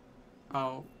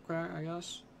 Oh, okay, I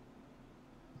guess.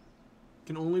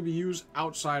 Can only be used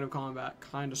outside of combat.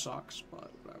 Kinda sucks,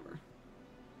 but whatever.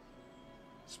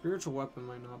 Spiritual weapon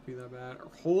might not be that bad.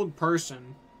 Or hold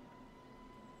person.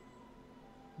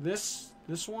 This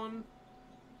one?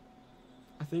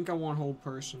 I think I want hold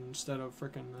person instead of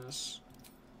frickin' this.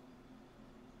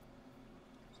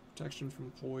 Protection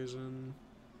from poison.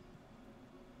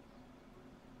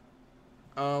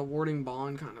 Warding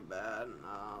bond, kind of bad.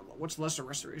 What's lesser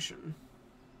restoration?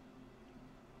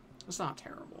 That's not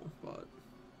terrible, but...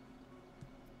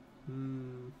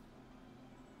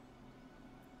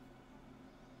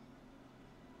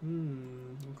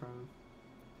 okay.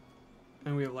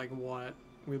 And we have, like, what?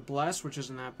 We have Bless, which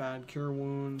isn't that bad. Cure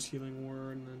Wounds, Healing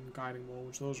Word, and then Guiding Bolt,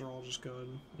 which those are all just good.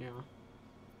 Yeah.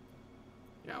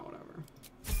 Yeah, whatever.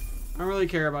 I don't really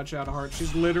care about Shadowheart.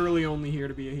 She's literally only here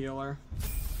to be a healer.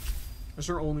 That's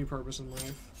her only purpose in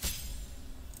life.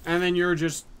 And then you're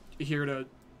just here to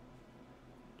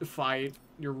fight.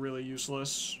 You're really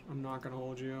useless. I'm not gonna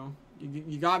hold you.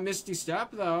 You got Misty Step,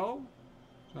 though.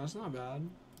 That's not bad.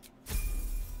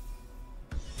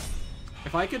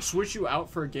 If I could switch you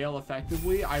out for Gale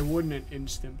effectively, I wouldn't at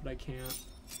instant, but I can't.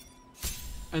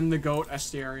 And the Goat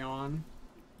Asterion.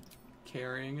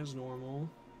 Carrying is normal.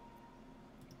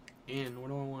 In. What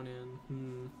do I want in?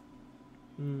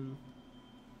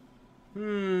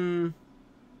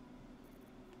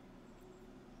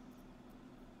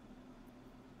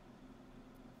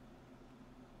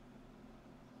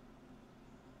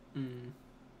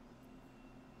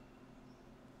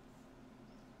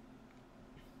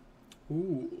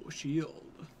 Ooh, shield.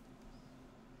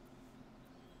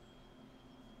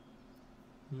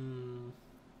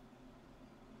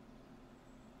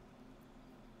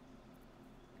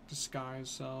 Disguise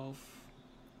self.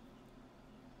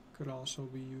 Could also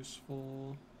be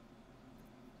useful.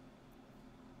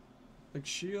 Like,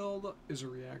 shield is a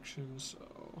reaction,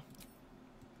 so...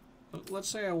 Let's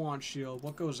say I want shield.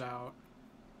 What goes out?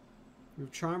 We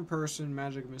have Charm Person,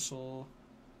 Magic Missile,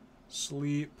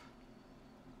 Sleep.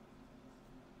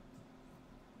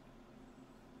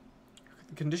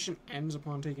 The condition ends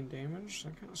upon taking damage?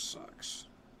 That kind of sucks.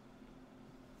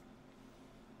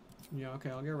 Yeah, okay,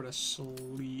 I'll get rid of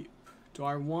Sleep. Do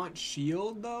I want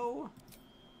shield, though?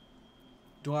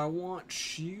 Do I want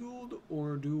shield,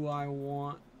 or do I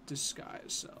want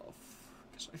Disguise Self?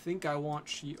 Because I think I want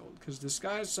shield. Because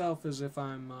Disguise Self is if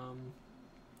I'm,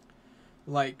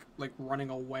 like running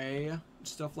away and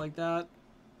stuff like that.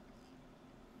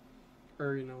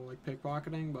 Or, you know, like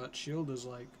pickpocketing. But shield is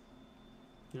like,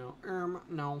 you know,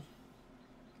 no.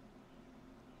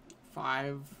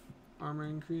 5 armor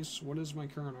increase. What is my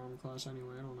current armor class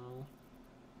anyway? I don't know.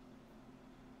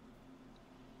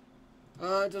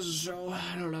 It doesn't show.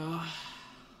 I don't know.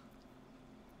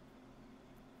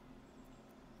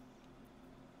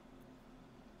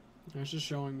 It's just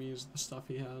showing me the stuff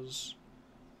he has.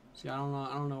 See, I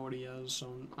don't know what he has,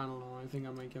 so I don't know. I think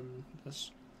I might give him this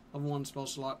level 1 spell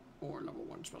slot or level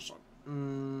 1 spell slot.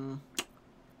 I'm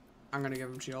gonna give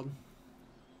him shield.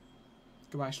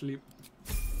 Goodbye, Sleep.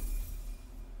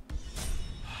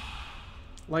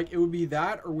 Like, it would be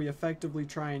that, or we effectively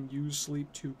try and use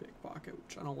Sleep to pickpocket,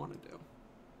 which I don't want to do.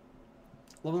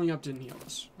 Leveling up didn't heal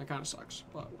us. That kind of sucks,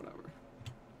 but whatever.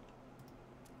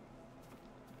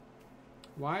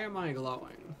 Why am I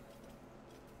glowing?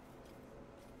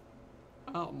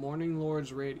 Oh, Morning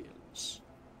Lord's Radiance.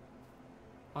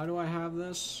 Why do I have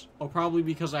this? Oh, probably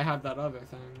because I have that other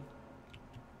thing.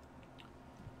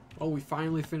 Oh, we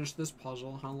finally finished this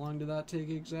puzzle. How long did that take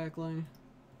exactly?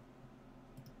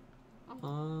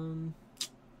 An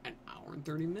hour and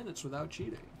 30 minutes without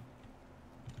cheating.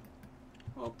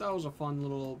 Well, that was a fun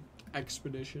little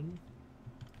expedition.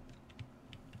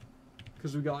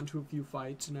 Because we got into a few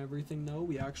fights and everything, though.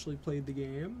 We actually played the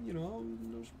game, you know.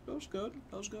 That was good.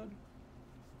 That was good.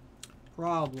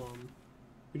 Problem.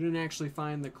 We didn't actually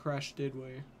find the crush, did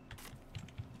we?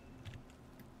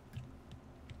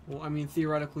 Well, I mean,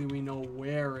 theoretically we know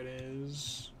where it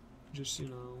is. Just, you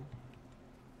know.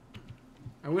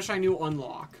 I wish I knew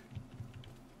unlock.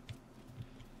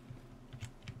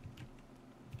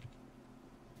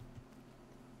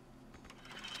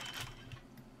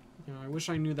 You know, I wish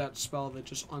I knew that spell that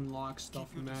just unlocks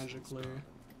stuff magically.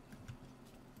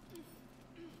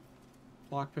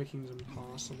 Lockpicking's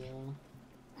impossible.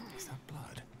 Is that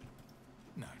blood?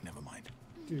 No, never mind.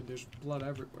 Dude, there's blood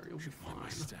everywhere. You'll be Find my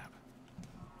fine. stab.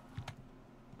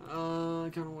 I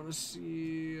kind of want to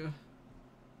see.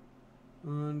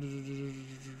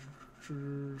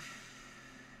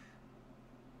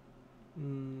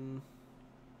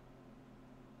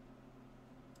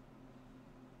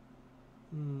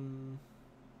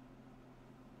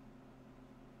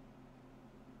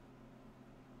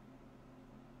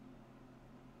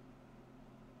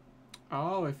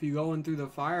 Oh, if you go in through the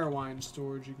fire wine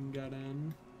storage, you can get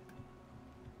in.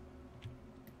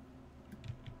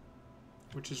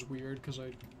 Which is weird, because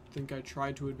I think I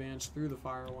tried to advance through the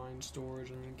fire wine storage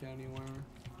and I didn't get anywhere.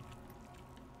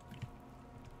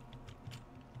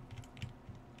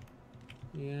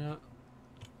 Yeah.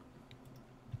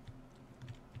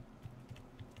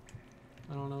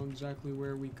 I don't know exactly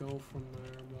where we go from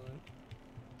there, but...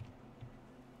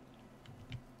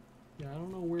 Yeah, I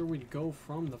don't know where we'd go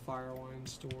from the fire wine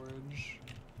storage.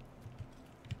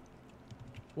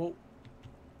 Whoa.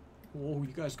 Whoa,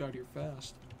 you guys got here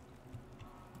fast.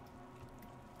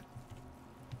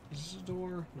 Is this a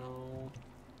door? No.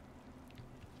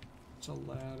 It's a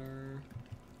ladder.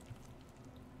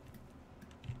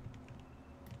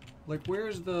 Like,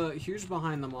 where's the... Here's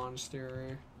behind the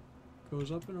monastery.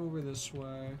 Goes up and over this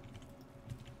way.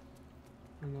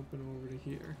 And up and over to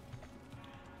here.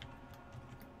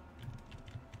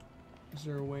 Is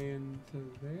there a way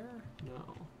into there?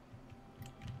 No.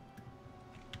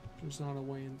 There's not a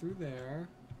way in through there.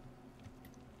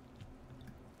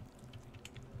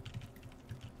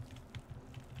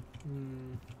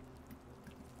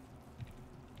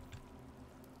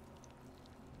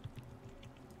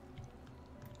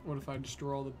 What if I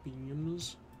destroy all the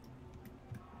beams?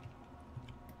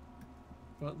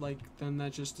 But, like, then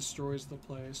that just destroys the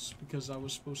place, because that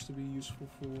was supposed to be useful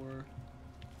for...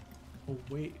 Oh,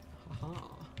 wait. Haha.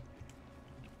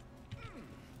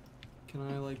 Can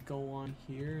I, like, go on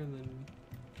here and then...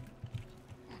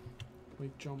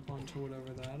 like, jump onto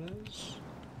whatever that is?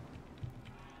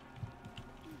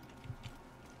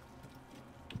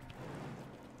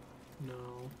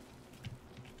 No.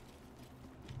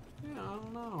 Yeah, I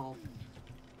don't know.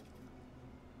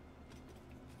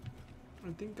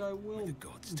 I think I will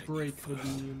break the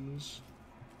beams.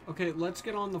 Okay, let's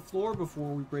get on the floor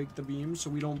before we break the beams so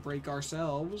we don't break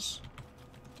ourselves.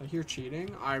 Did I hear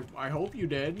cheating? I hope you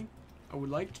did. I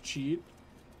would like to cheat.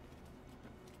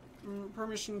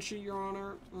 Permission to cheat, Your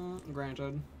Honor.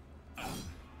 Granted.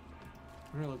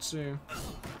 Alright, let's see.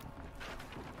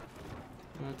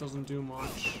 That doesn't do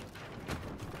much.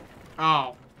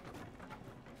 Ow.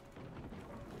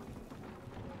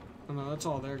 Oh no, that's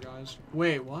all there, guys.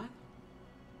 Wait, what?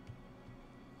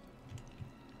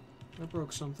 That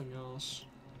broke something else.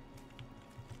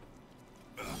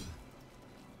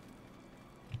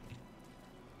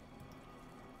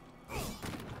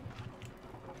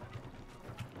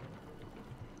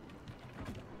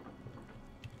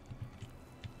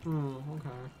 Okay.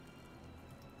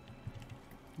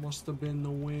 Must have been the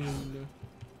wind.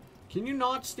 Can you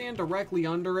not stand directly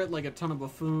under it like a ton of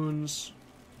buffoons?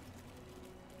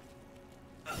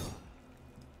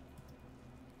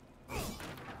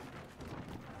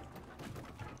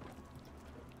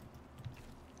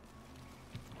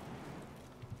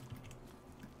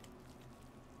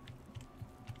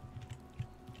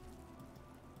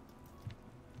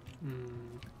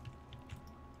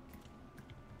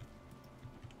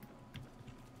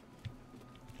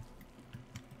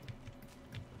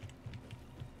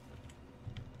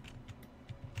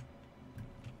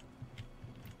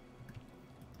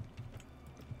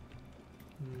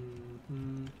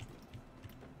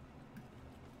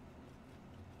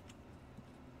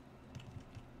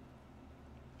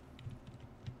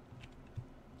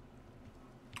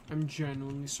 I'm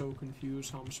genuinely so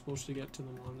confused how I'm supposed to get to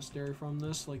the monastery from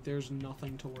this. Like, there's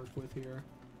nothing to work with here.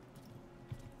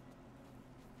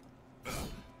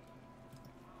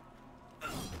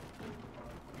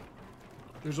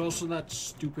 There's also that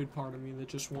stupid part of me that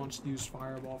just wants to use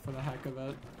Fireball for the heck of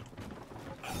it.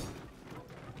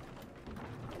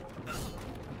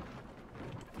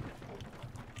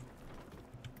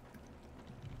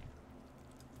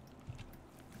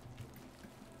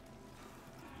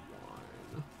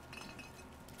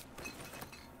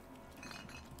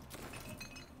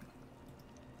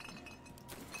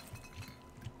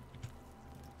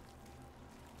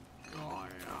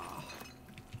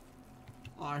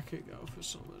 I could go for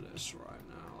some of this right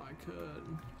now. I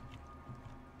could.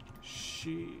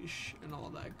 Sheesh. And all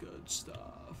that good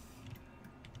stuff.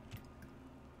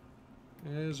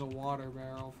 It is a water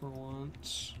barrel for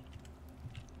once.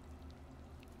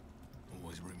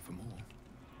 Always room for more.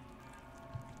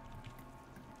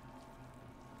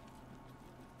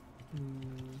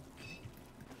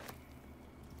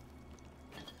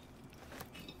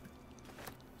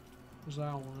 Where's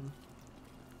that one?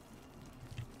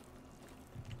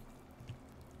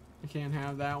 I can't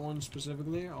have that one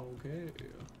specifically? Okay.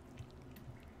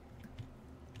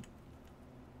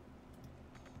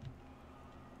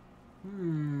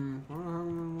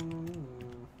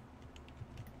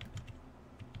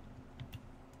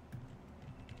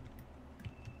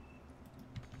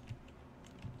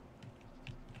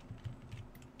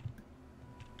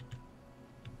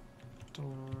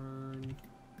 Darn.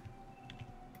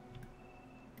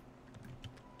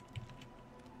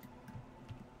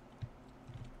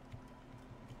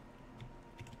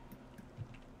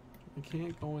 I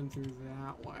can't go in through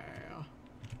that way.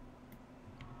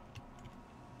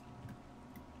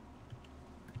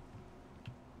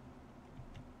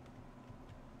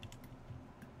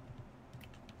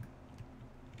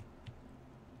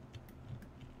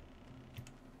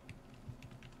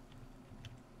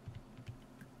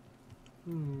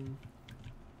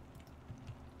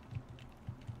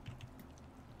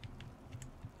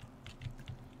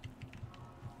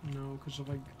 No, because if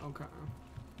I... Okay.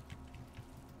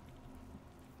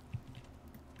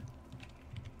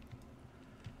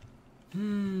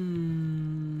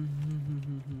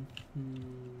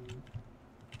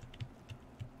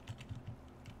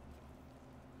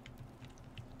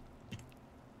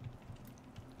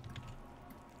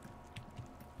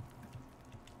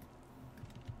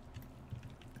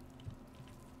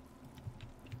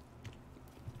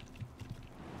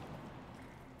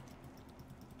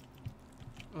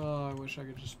 Oh, I wish I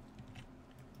could just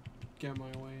get my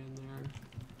way in there.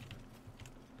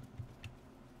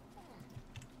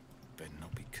 Better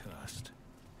not be cursed.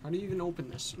 How do you even open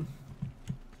this?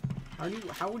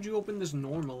 How would you open this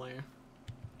normally?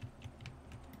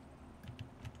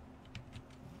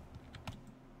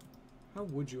 How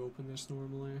would you open this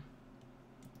normally?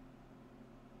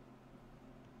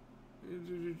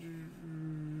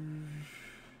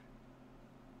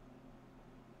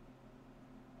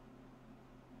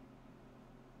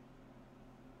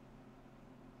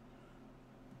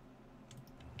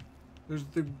 There's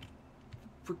the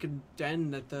freaking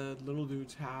den that the little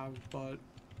dudes have, but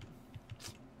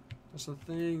that's the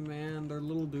thing, man. They're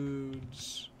little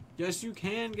dudes. Yes, you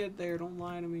can get there. Don't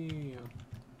lie to me.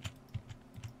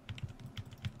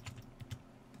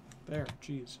 There,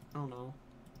 jeez. I don't know.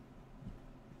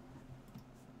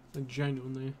 Like,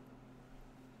 genuinely.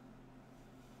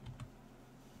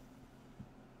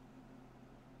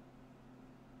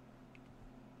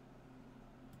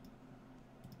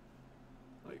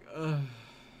 Like,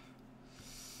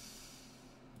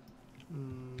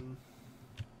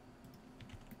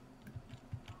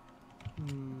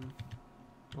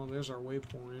 Oh, there's our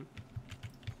waypoint.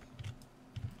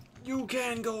 You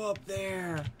can go up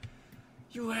there!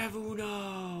 You have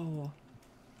Uno!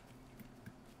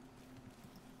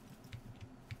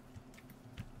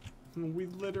 We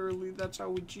literally, that's how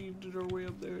we cheated our way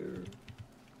up there.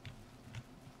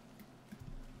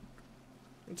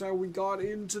 That's how we got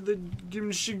into the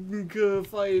Gimshinka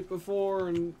fight before,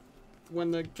 and when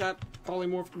the cat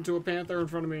polymorphed into a panther in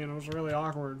front of me, and it was really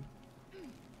awkward.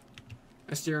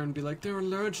 I stare and be like, they're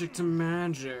allergic to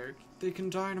magic. They can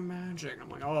die to magic. I'm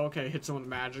like, oh, okay, hit someone with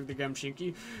magic, the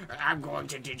Gimshinki. I'm going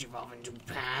to digivolve into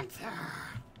panther.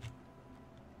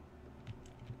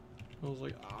 I was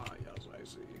like, ah, yes, I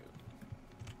see.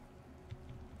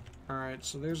 Alright,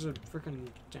 so there's a freaking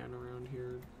den around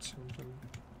here. Something.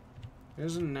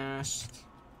 There's a nest.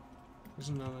 There's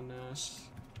another nest.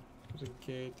 There's a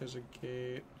gate. There's a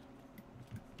gate.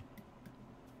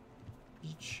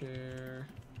 There's a chair.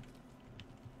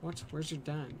 What? Where's your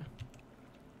den?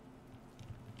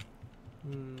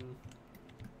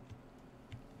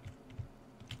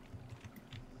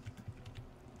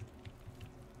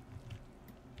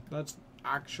 That's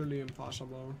actually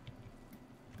impossible.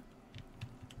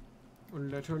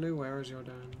 Literally, where is your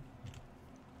den?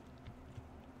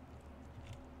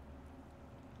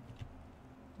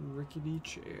 Rickety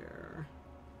chair.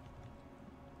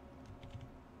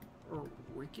 Oh,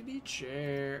 rickety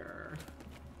chair.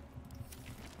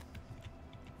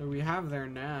 So we have their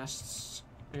nests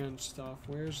and stuff.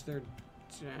 Where's their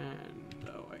den,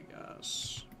 though, I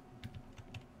guess?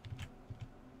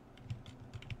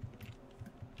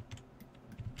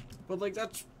 But, like,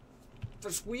 that's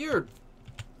weird.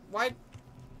 Why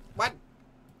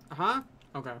Huh?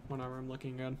 Okay, whatever, I'm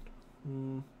looking good.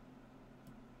 Hmm.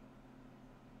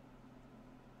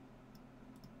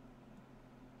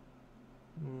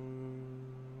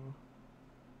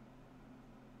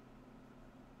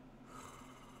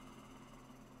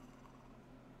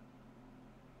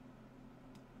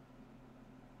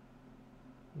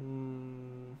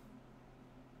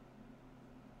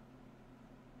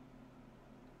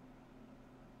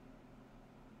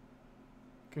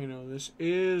 Okay, no, this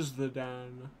is the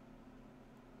den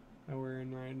that we're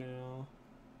in right now.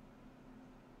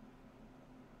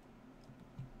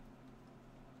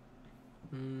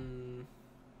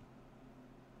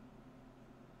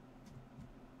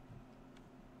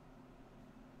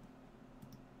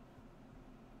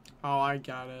 Oh, I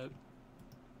got it.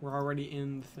 We're already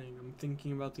in the thing. I'm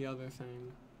thinking about the other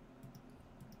thing.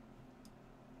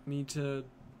 I need to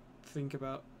think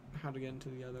about how to get into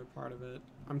the other part of it.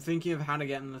 I'm thinking of how to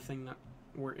get in the thing that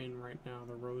we're in right now,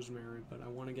 the rosemary, but I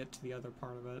want to get to the other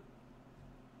part of it.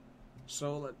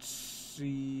 So let's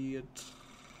see it.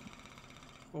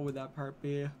 What would that part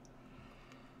be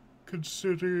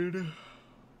considered?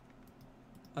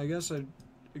 I guess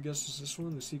it's this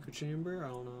one, the secret chamber? I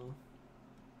don't know.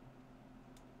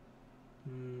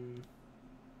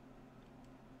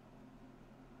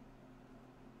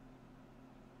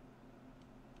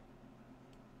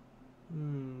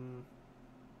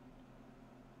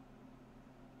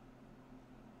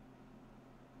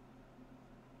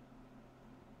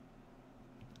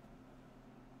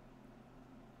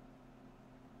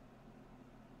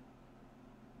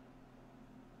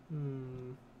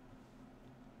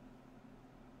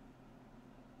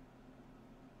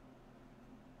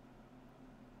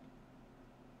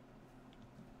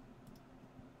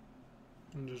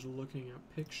 I'm just looking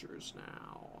at pictures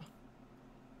now.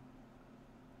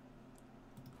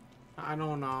 I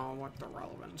don't know what the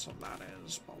relevance of that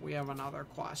is, but we have another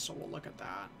quest, so we'll look at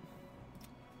that.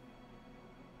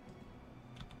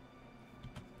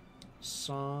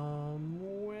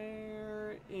 Somewhere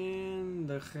in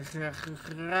the...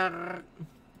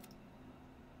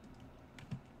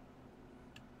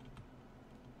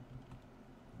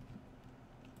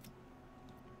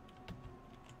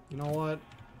 You know what?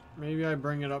 Maybe I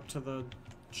bring it up to the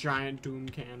giant doom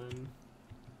cannon.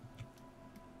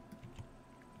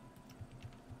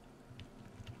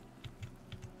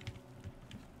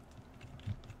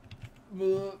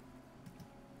 Me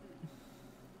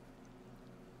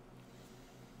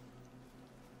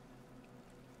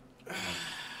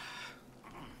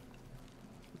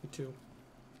too.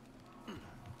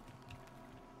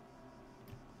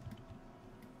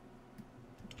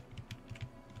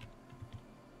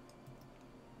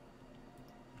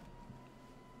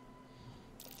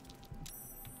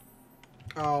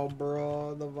 Oh,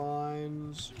 bro, the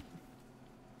vines.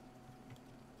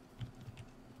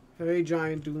 Hey,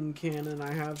 giant doom cannon,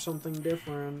 I have something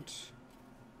different.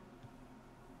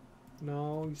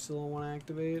 No, you still don't want to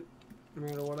activate? No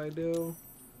matter what I do?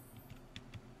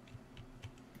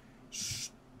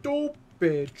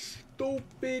 Stupid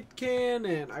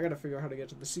cannon! I gotta figure out how to get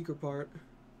to the secret part.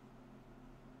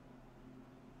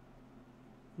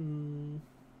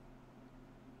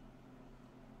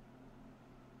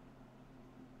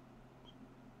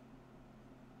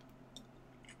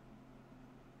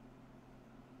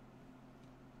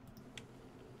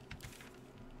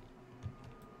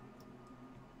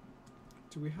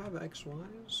 Do we have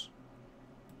XYs?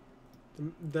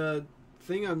 The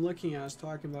thing I'm looking at is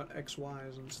talking about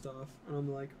XYs and stuff, and I'm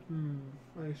like,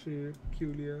 I see,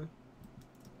 peculiar.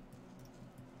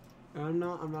 And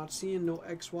I'm not seeing no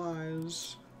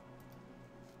XYs.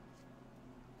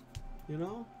 You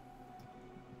know?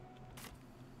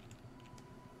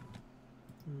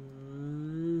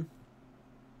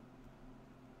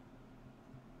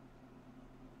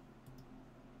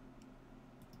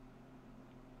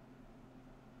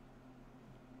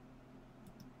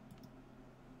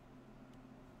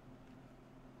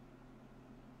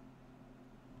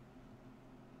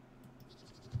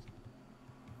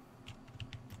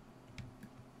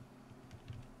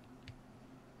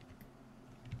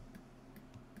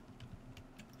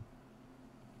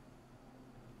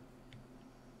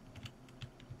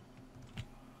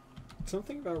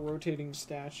 Something about rotating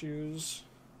statues.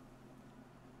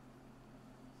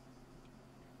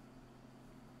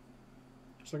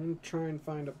 So I'm gonna try and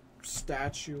find a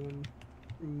statue and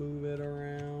move it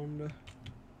around.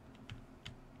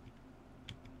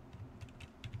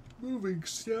 Moving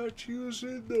statues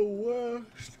in the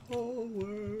West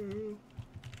hallway.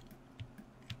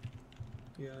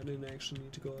 Yeah, I didn't actually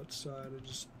need to go outside. I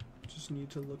just need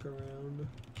to look around.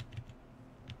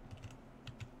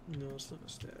 No, it's not a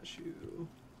statue.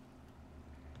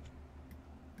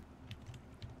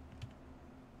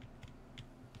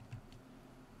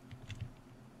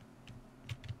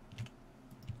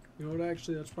 You know what,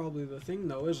 actually, that's probably the thing,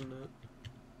 though, isn't it?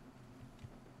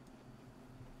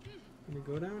 I'm gonna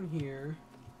go down here.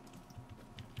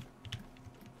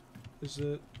 Is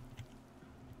it...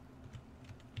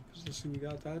 Because let's see, we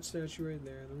got that statue right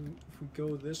there. Then if we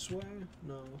go this way?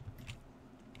 No.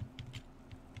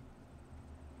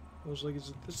 I was like, is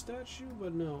it this statue?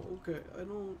 But no. Okay, I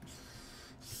don't...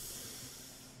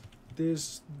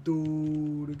 This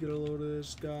dude, get a load of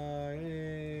this guy.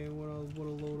 Hey, what a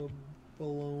load of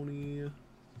baloney.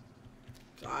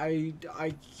 I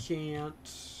can't.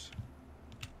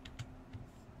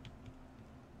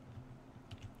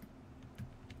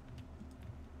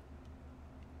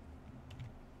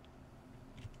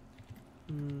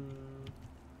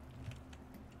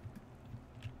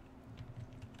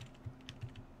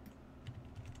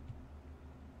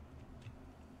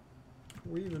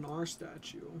 Where even our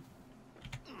statue?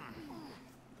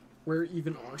 Where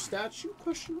even our statue?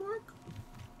 Question mark?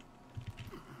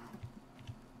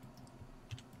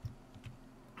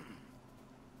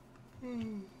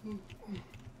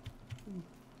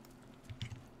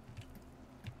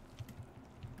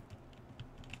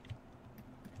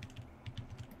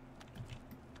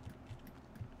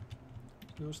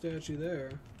 No statue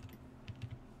there.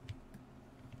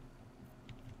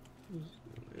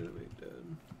 Enemy dead.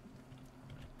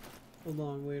 Hold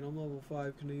on, wait, I'm level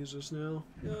 5. Can I use this now?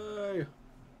 Yay!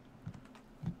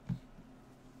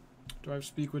 Do I have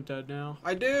Speak with Dead now?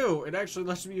 I do! It actually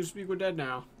lets me use Speak with Dead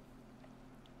now.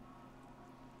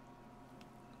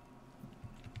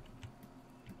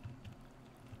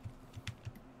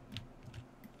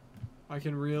 I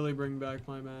can really bring back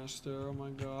my master. Oh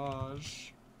my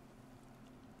gosh.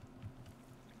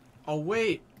 Oh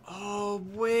wait! Oh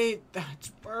wait! That's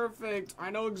perfect! I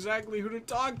know exactly who to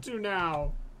talk to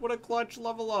now! What a clutch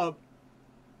level up!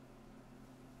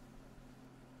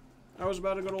 I was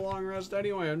about to go to long rest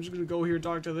anyway. I'm just gonna go here and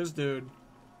talk to this dude.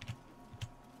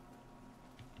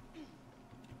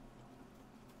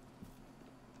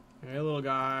 Hey little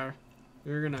guy.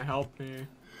 You're gonna help me.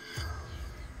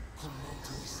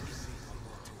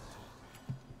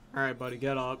 Alright buddy,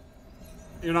 get up.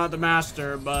 You're not the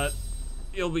master, but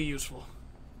you'll be useful.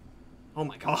 Oh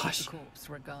my gosh. The corpse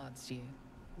regards you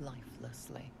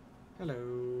lifelessly.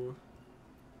 Hello.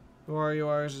 Who are you,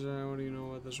 Ars? What do you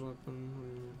know about this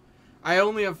weapon? I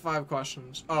only have 5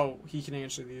 questions. Oh, he can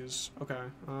answer these. Okay.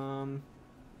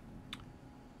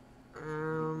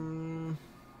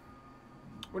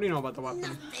 What do you know about the weapon?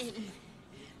 Nothing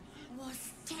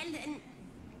was telling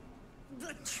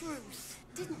the truth.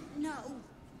 Didn't know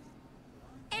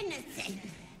anything.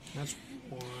 That's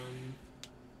 1.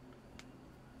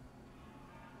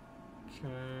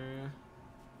 Okay.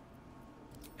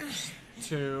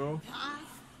 2.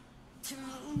 Path to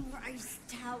Moonrise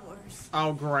Towers.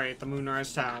 Oh, great. The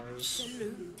Moonrise Towers.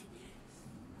 Salute.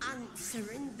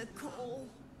 Answering the call.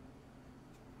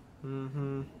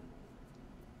 Mm-hmm.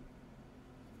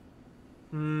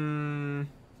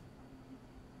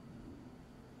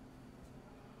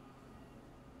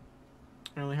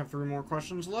 I only have 3 more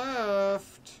questions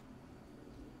left.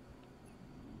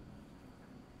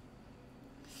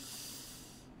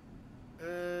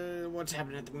 What's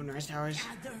happening at the Moonrise Towers?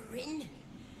 Gathering.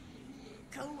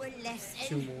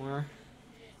 Coalescing. 2 more.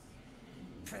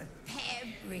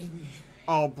 Preparing.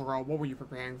 Oh, bro, what were you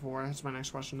preparing for? That's my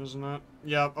next question, isn't it?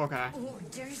 Yep, okay.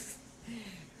 Orders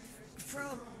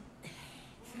from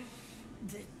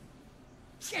the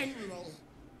General.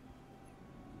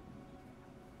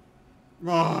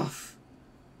 Ugh.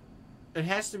 It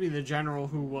has to be the general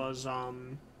who was,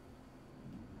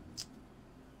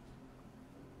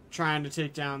 trying to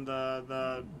take down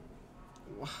the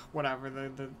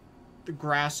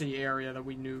grassy area that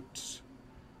we nuked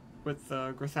with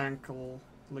the Grathankal,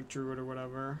 like, druid or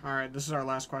whatever. Alright, this is our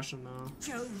last question, though.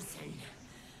 Chosen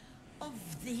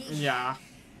of the Yeah.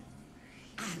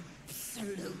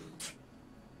 absolute.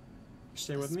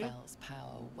 Stay with the me? spell's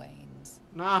power wanes.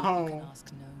 You No! can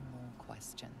ask no more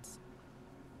questions.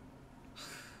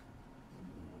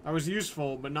 That was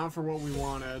useful, but not for what we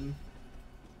wanted.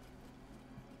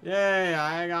 Yay,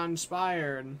 I got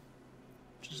inspired.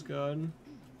 Which is good.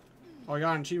 Oh, I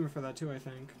got an achievement for that too, I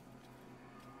think.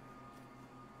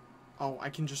 Oh,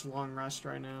 I can just long rest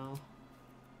right now.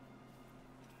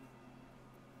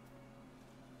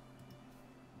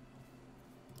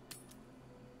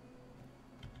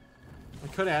 I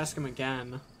could ask him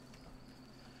again.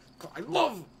 I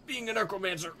love being a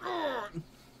necromancer. Ugh.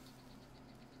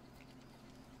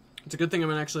 It's a good thing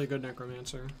I'm actually a good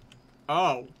necromancer.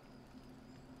 Oh.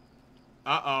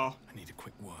 Uh-oh. I need a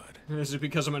quick word. Is it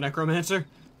because I'm a necromancer?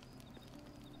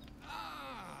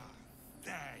 Ah,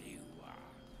 there you are.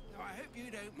 Now, I hope you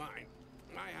don't mind.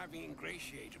 I have having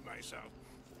ingratiated myself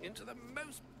into the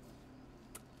most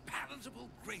palatable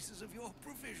graces of your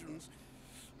provisions,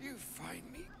 you find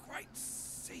me quite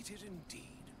sated indeed.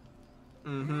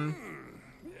 Mm-hmm.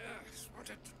 Yes, what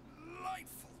a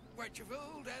delightful wedge of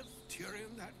old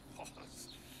Arthurian that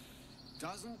was.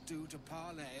 Doesn't do to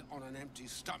parley on an empty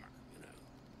stomach, you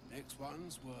know. Makes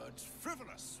one's words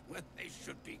frivolous when they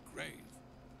should be grave.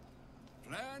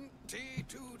 Plenty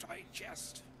to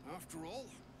digest, after all.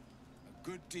 A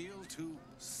good deal to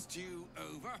stew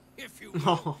over, if you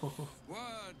will.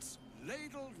 Words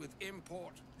ladled with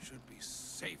import should be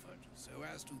savored so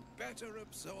as to better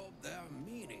absorb their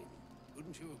meaning.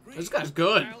 Wouldn't you agree? This guy's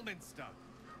good. Elminster.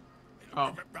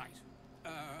 Oh. Right.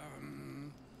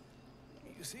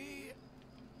 You see,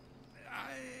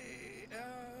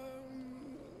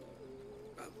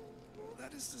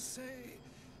 that is to say,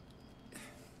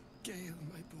 Gale,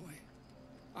 my boy,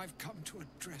 I've come to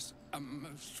address a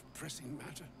most pressing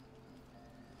matter.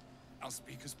 I'll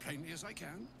speak as plainly as I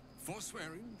can,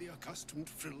 forswearing the accustomed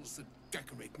frills that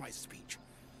decorate my speech.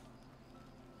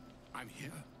 I'm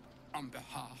here on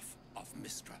behalf of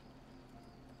Mistra.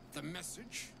 The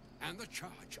message and the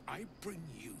charge I bring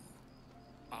you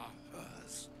are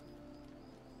hers.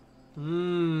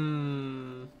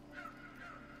 Hmm.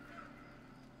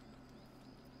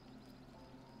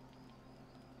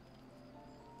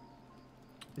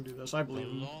 Can do this, I The believe.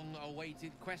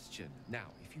 long-awaited question. Now,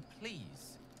 if you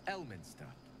please, Elminster,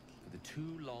 for the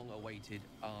too long-awaited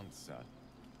answer.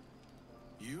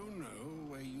 You know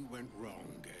where you went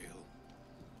wrong, Gale.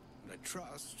 And I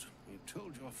trust you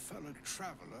told your fellow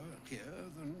traveler here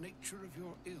the nature of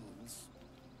your ills.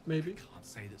 Maybe. Can't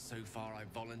say that so far I've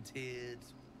volunteered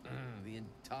the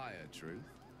entire truth.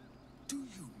 Do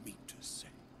you mean to say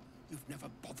you've never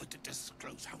bothered to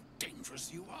disclose how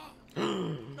dangerous you are?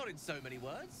 Not in so many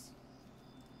words.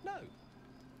 No.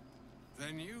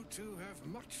 Then you two have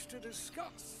much to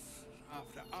discuss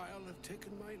after I'll have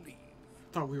taken my leave.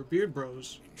 Thought we were beard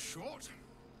bros. In short,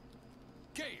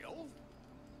 Gale,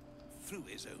 through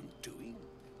his own doing,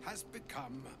 has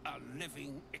become a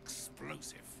living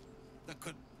explosive that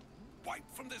could wipe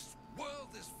from this world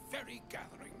this very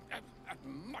gathering, and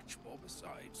much more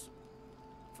besides.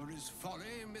 For his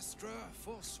folly, Mistra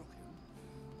forsook him.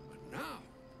 But now,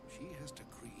 she has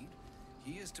decreed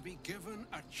he is to be given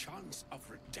a chance of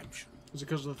redemption. Is it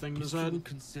because of the thing in his You head? would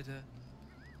consider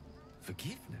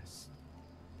forgiveness.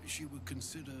 She would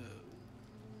consider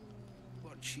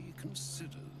what she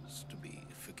considers to be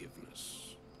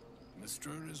forgiveness.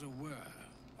 Mistra is aware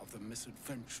of the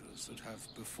misadventures that have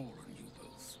befallen you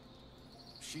both.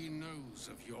 She knows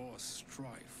of your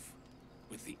strife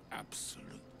with the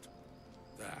Absolute,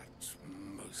 that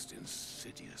most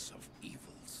insidious of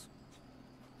evils.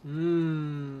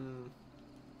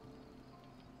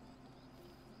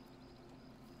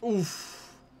 Oof.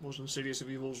 Most insidious of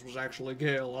evils was actually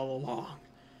Gale all along.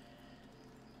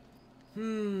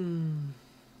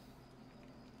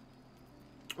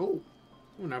 Oh.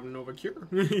 We don't have a Nova cure.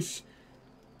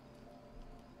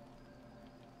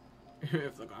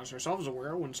 If the goddess herself is aware,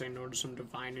 I wouldn't say no to some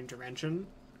divine intervention.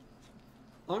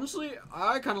 Honestly,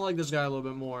 I kind of like this guy a little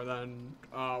bit more than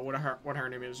what her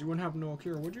name is. You wouldn't have no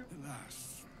cure, would you?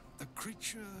 Alas, the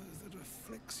creature that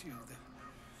afflicts you,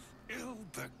 the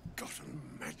ill-begotten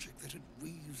magic that it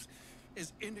weaves,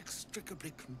 is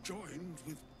inextricably conjoined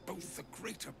with both the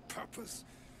greater purpose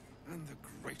and the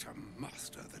greater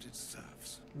master that it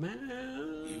serves.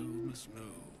 Man. You must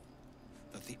know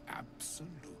that the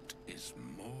Absolute is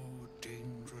more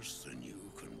dangerous than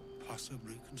you can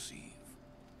possibly conceive.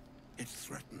 It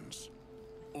threatens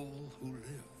all who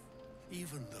live,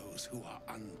 even those who are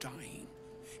undying.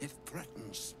 It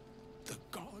threatens the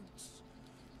gods,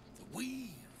 the weave,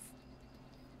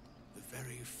 the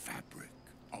very fabric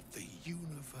of the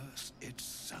universe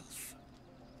itself.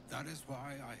 That is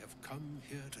why I have come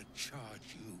here to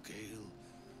charge you, Gale,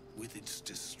 with its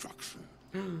destruction.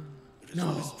 It is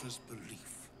Mistra's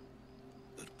belief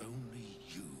that only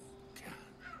you can.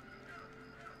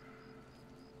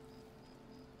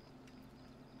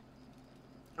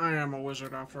 I am a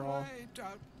wizard after all. I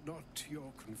doubt not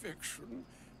your conviction,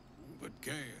 but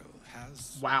Gale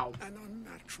has an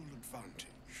unnatural advantage.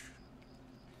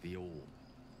 The orb.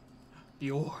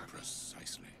 The orb.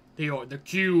 Precisely. The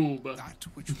cube. That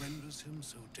which renders him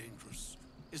so dangerous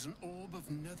is an orb of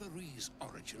Netherese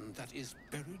origin that is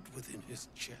buried within his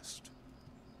chest.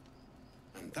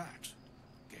 And that,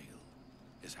 Gale,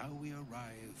 is how we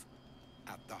arrive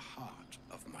at the heart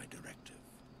of my directive.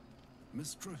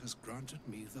 Mistra has granted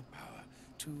me the power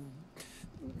to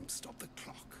stop the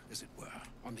clock, as it were,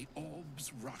 on the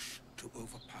orb's rush to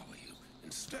overpower you.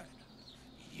 Instead,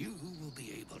 you will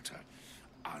be able to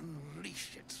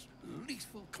unleash its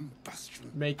lethal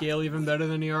combustion. Make Gale even better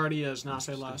than he already is, not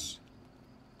say less.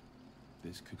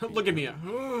 This could Look at me. or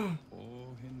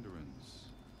hindrance.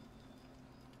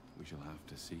 We shall have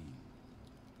to see.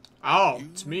 Oh,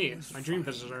 it's me, my dream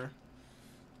visitor.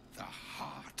 The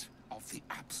heart of the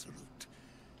absolute.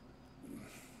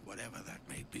 Whatever that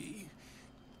may be.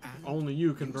 And only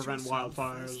you can use prevent yourself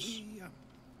wildfires. as the,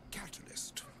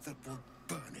 catalyst that will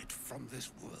burn it from this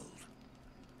world.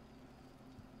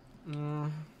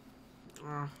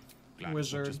 Glad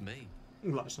Wizard. It's not just me.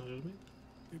 Glad it's not just me.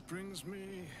 It brings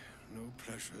me no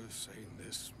pleasure saying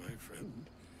this, my friend.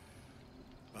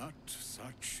 But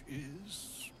such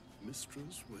is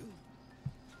Mistra's will.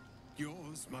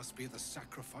 Yours must be the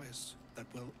sacrifice that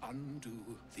will undo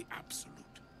the absolute.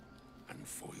 And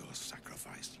for your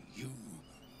sacrifice, you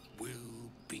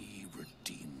will be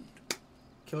redeemed.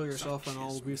 Kill yourself Such and all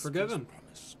is will be Mistra's forgiven.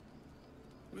 promise.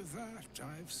 With that,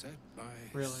 I've said my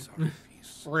Really? sorry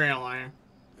piece. Really? And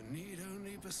need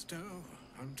only bestow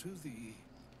unto thee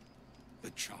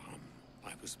the charm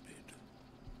I was bid.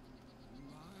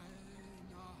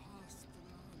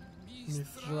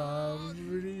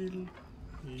 Mithril,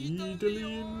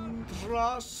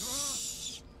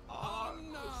 Idolindras.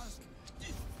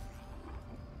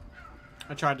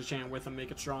 I tried to chant with him,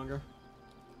 make it stronger.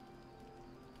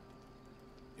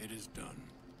 It is done.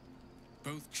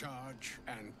 Both charge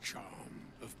and charm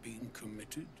have been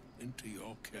committed into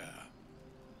your care.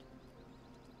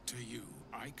 To you,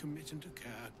 I commit into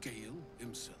care Gale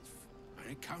himself.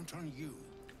 I count on you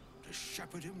to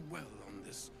shepherd him well on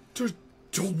this.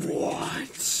 To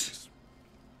what?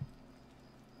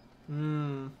 I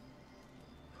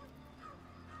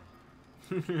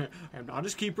am not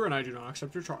his keeper and I do not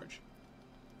accept your charge.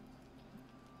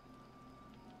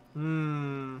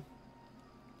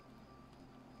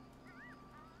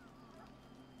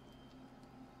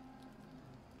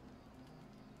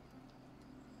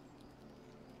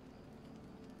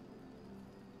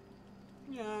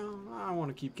 Yeah, I want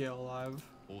to keep Gale alive.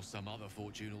 Or some other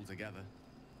fortune altogether.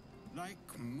 Like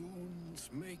moons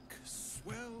make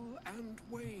swell and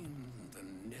wane the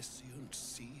nescient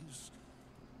seas,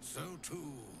 so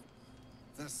too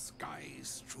the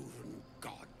sky-strewn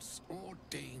gods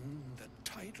ordain the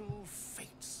tidal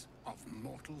fates of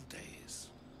mortal days.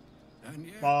 And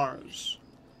yet, Bars.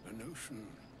 an ocean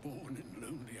born in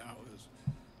lonely hours,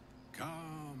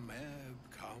 come ebb,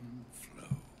 come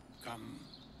flow, come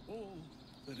all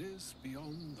that is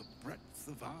beyond the breadth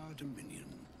of our dominion.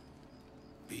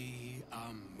 Be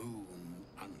a moon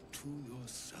unto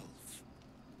yourself.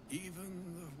 Even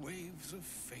the waves of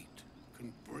fate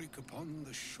can break upon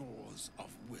the shores of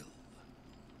will.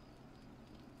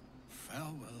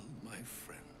 Farewell, my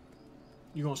friend.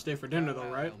 You gonna stay for dinner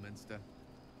though, right? Elminster.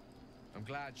 I'm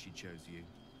glad she chose you.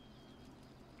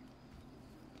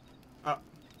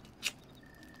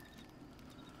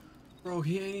 Bro,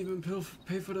 he ain't even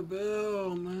pay for the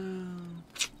bill, man.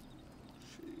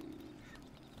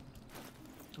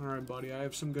 Alright, buddy, I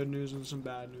have some good news and some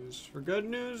bad news. For good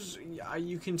news, yeah,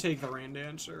 you can take the rain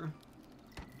dancer.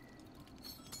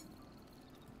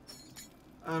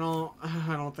 I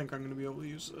don't think I'm gonna be able to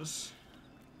use this.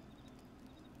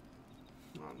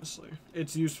 Honestly.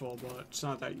 It's useful, but it's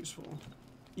not that useful.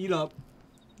 Eat up.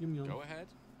 Yum yum. Go ahead.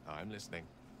 I'm listening.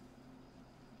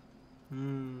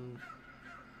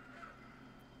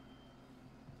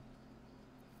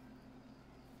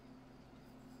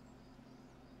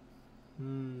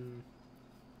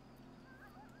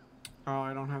 Oh,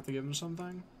 I don't have to give him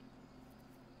something?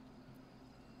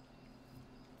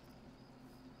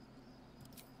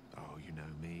 Oh, you know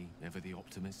me, never the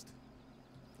optimist.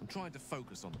 I'm trying to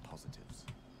focus on the positives.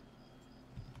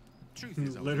 Truth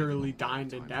is, Literally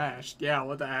dined and dashed. Yeah,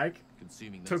 what the heck?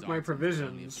 Consuming Took those my items would only have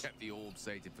provisions. kept the orb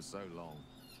sated for so long.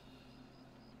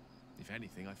 If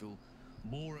anything, I feel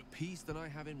more at peace than I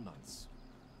have in months.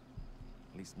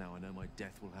 At least now I know my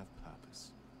death will have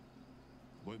purpose.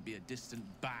 Won't be a distant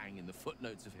bang in the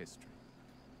footnotes of history.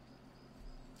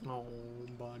 Oh,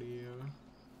 buddy.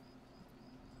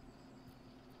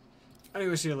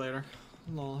 Anyway, see you later.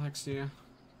 Lol, hex to you.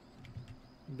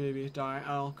 Baby, die.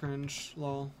 L, cringe.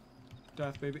 Lol.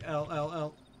 Death, baby. L, L,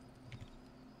 L.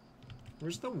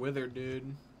 Where's the wither,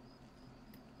 dude?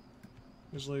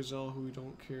 There's Lae'zel, who we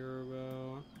don't care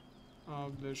about.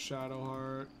 Oh, there's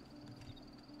Shadowheart.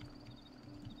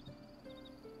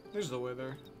 There's the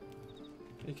wither.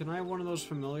 Hey, can I have one of those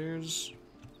familiars?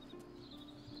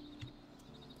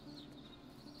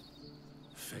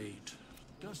 Fate,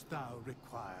 dost thou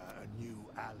require a new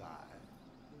ally?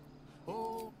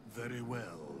 Oh, very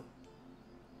well.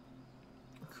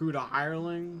 Recruit a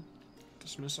hireling?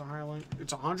 Dismiss a hireling?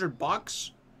 It's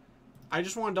 $100? I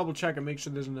just want to double check and make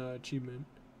sure there's an achievement.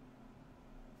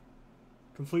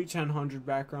 Complete 1000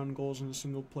 background goals in a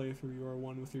single playthrough. You are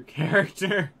one with your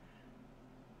character.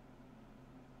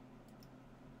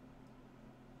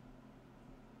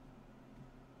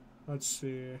 Let's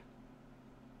see.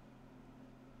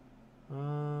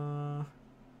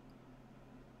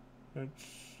 Let's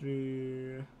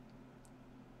see.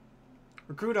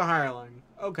 Recruit a hireling.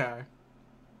 Okay.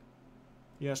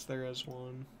 Yes, there is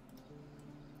one.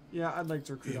 Yeah, I'd like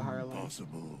to recruit a hireling.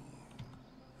 Impossible.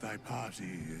 Thy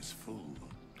party is full.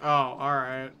 Oh,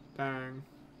 alright. Dang.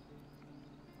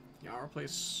 Yeah, I'll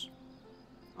replace...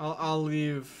 I'll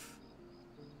leave...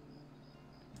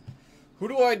 Who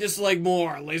do I dislike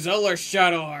more, Lae'zel or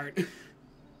Shadowheart?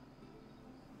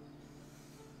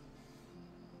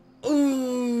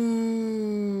 Ooh.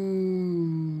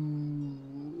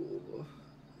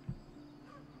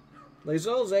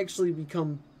 Lae'zel's actually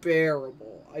become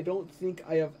bearable. I don't think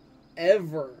I have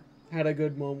ever had a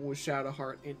good moment with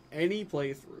Shadowheart in any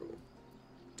playthrough.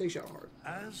 Take Shadowheart.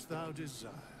 As thou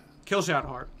desire. Kill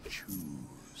Shadowheart.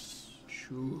 Choose.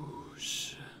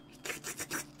 Choose.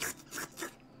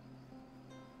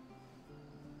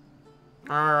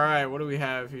 Alright, what do we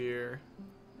have here?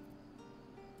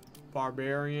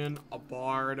 Barbarian, a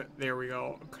bard, there we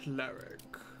go, a cleric.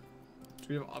 Do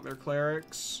we have other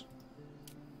clerics?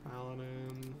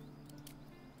 Paladin,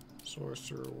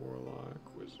 sorcerer, warlock,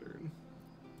 wizard.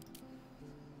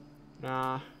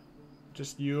 Nah,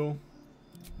 just you.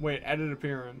 Wait, edit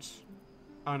appearance.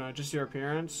 Oh no, just your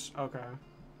appearance? Okay.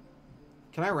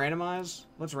 Can I randomize?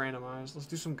 Let's randomize. Let's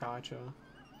do some gacha.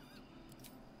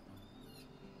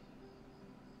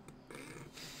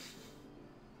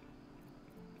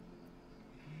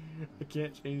 I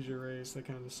can't change your race, that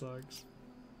kind of sucks.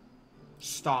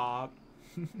 Stop.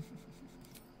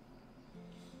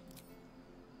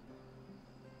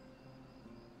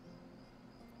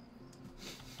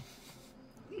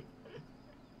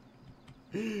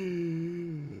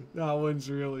 That one's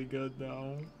really good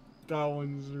though. That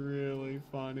one's really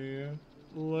funny.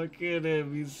 Look at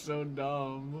him, he's so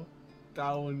dumb.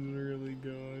 That one's really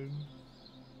good.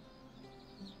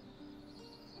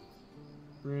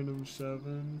 Random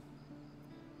 7.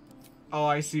 Oh,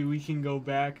 I see, we can go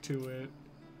back to it.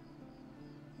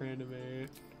 Random 8.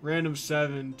 Random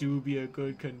 7 do be a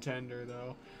good contender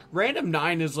though. Random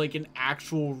 9 is like an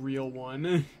actual real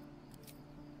one.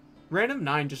 Random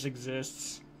 9 just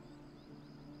exists.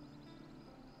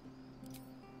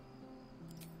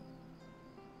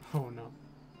 Oh no.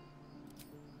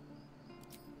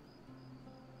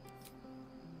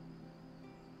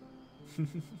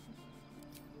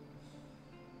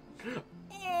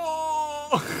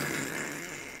 Oh!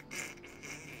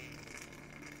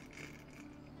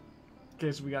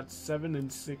 Okay, so we got 7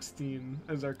 and 16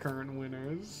 as our current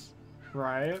winners,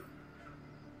 right?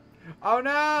 Oh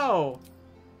no!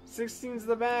 16's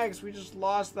the max. We just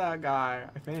lost that guy,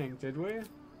 I think. Did we?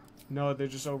 No, they're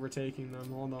just overtaking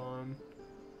them. Hold on.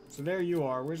 So there you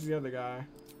are. Where's the other guy?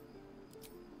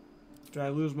 Did I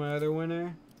lose my other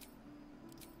winner?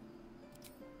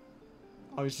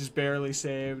 Oh, he's just barely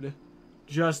saved.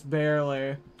 Just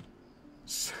barely.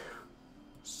 So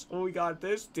we got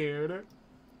this dude.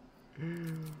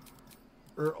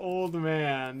 Or old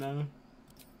man.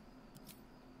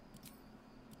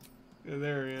 Yeah,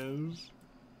 there he is.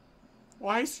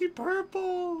 Why is he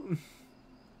purple?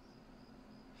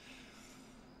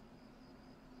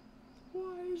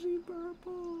 Why is he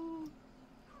purple?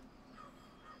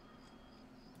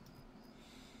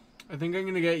 I think I'm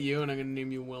gonna get you and I'm gonna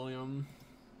name you William.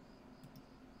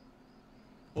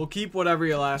 We'll keep whatever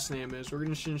your last name is. We're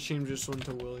gonna change this one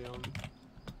to William.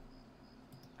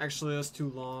 Actually, that's too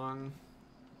long.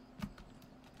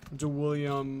 To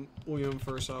William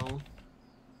Furcell.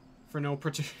 For no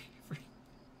particular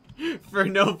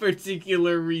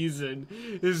reason.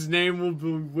 His name will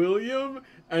be William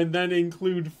and then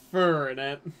include fur in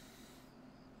it.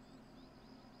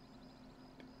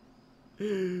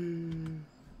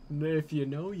 If you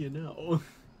know, you know.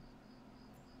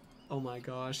 Oh my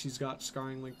gosh, he's got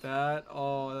scarring like that.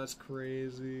 Oh, that's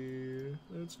crazy.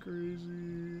 That's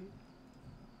crazy.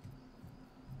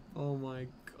 Oh my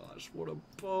gosh, what a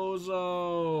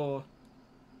bozo.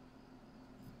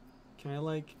 Can I,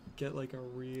 like, get, like, a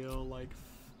real, like,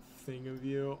 thing of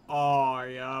you? Oh,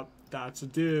 yeah, that's a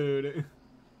dude.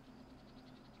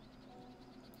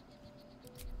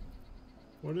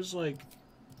 What is, like...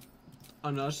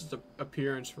 Oh, no, that's just the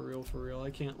appearance for real.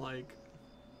 I can't, like...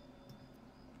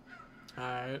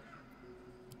 Alright.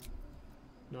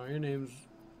 No, your name's...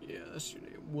 Yeah, that's your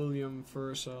name. William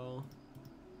Furcell.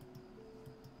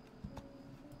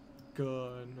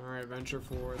 Good. Alright, venture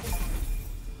forth.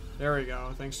 There we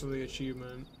go. Thanks for the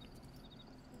achievement.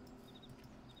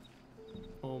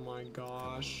 Oh my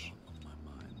gosh. On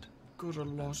my mind. Got a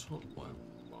lot on my In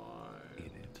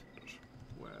mind. it.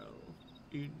 Well,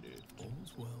 in it.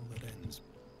 All's well that ends.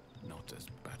 Not as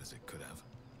bad as it could have.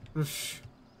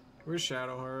 Where's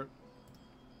Shadowheart?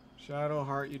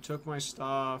 Shadowheart, you took my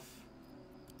stuff.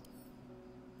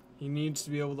 He needs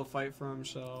to be able to fight for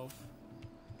himself.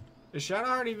 Is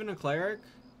Shadowheart even a cleric?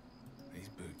 These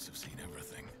boots have seen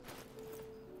everything.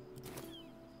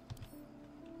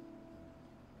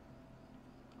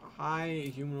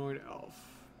 Hi, humanoid elf.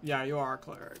 Yeah, you are a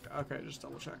cleric. Okay, just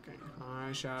double checking.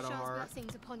 Hi, Shah's Shadowheart.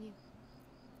 blessings upon you.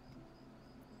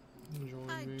 Join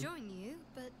I'd me. join you,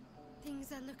 but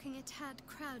things are looking a tad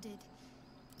crowded.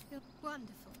 You're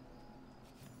wonderful.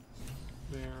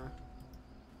 There.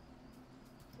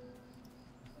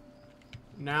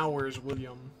 Now where's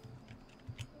William?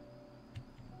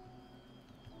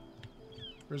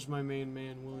 Where's my main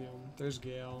man, William? There's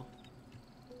Gale.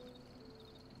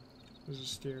 There's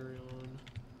Asterion.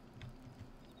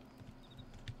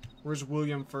 Where's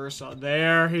William Fursa?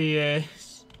 There he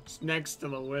is. It's next to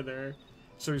the Wither.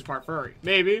 So he's part furry.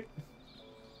 Maybe.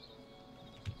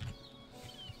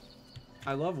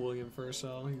 I love William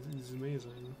Fursa. He's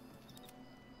amazing.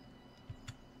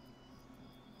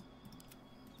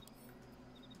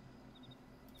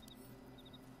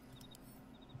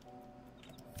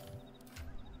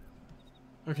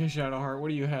 Okay, Shadowheart, what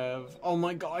do you have? Oh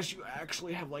my gosh, you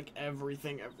actually have like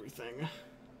everything.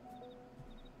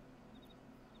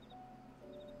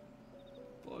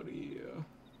 Buddy.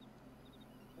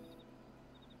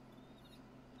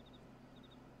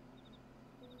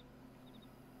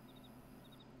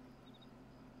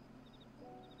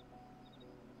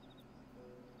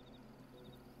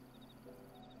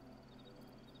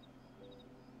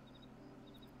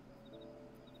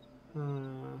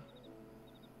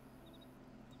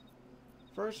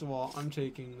 First of all, I'm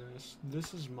taking this.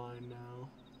 This is mine now.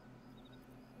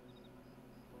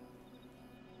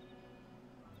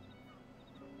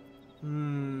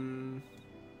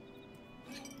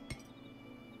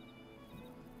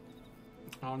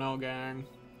 I don't know, gang.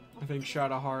 I think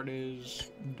Shadowheart is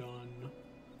done.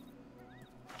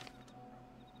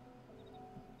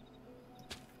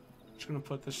 Just gonna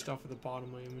put this stuff at the bottom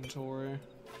of my inventory.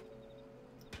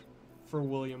 For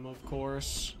William, of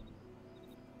course.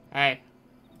 Hey.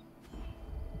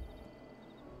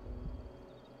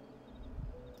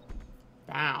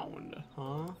 Bound,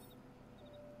 huh?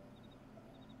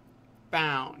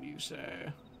 Bound, you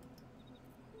say?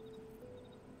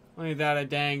 Ain't that a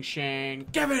dang shame?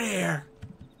 Give it here!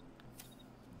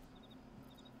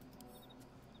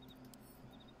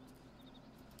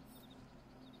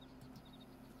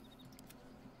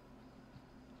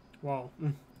 Whoa.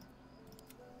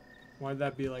 Why'd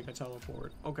that be like a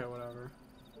teleport? Okay, whatever.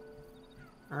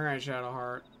 Alright,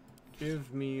 Shadowheart.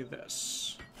 Give me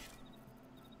this.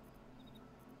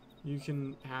 You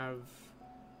can have...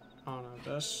 I don't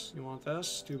know, this? You want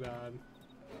this? Too bad.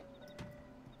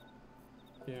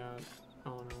 Yeah, I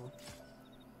don't know.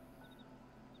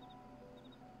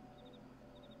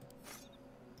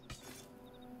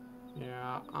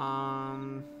 Yeah, I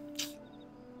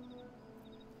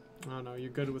don't know, you're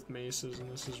good with maces,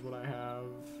 and this is what I have.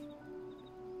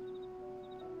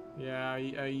 Yeah,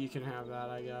 you can have that,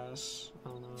 I guess. I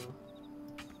don't know.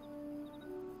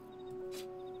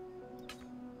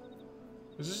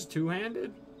 Is this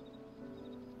two-handed?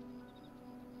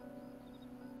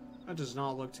 That does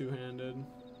not look two-handed.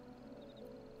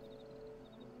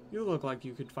 You look like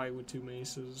you could fight with two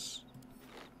maces.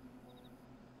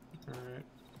 Alright.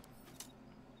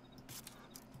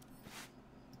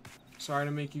 Sorry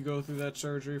to make you go through that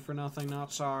surgery for nothing,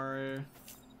 not sorry.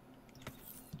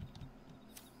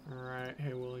 Alright,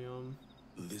 hey William.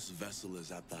 This vessel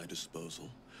is at thy disposal.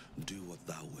 Do what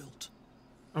thou wilt.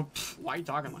 Oh, pff, why are you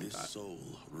talking like This that? soul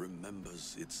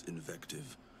remembers its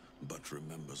invective, but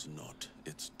remembers not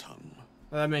its tongue.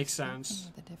 That makes sense.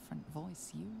 Speaking with a different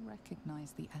voice, you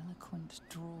recognize the eloquent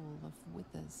drawl of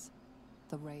Withers,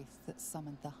 the wraith that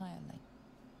summoned the hireling.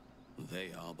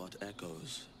 They are but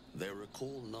echoes. They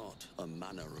recall not a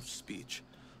manner of speech.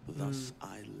 Thus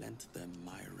I lent them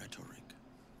my rhetoric.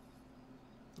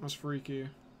 That's freaky.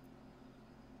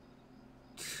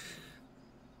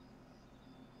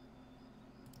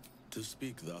 To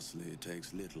speak thusly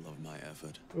takes little of my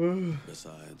effort.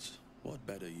 Besides, what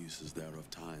better use is there of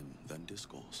time than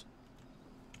discourse?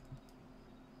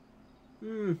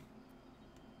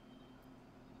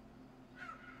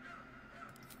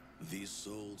 These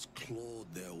souls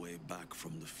clawed their way back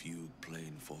from the fugue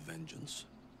plane for vengeance.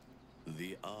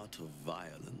 The art of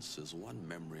violence is one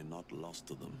memory not lost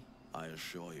to them, I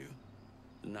assure you.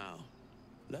 Now,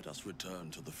 let us return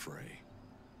to the fray.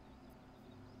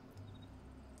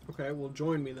 Okay, well,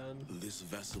 join me then. This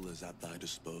vessel is at thy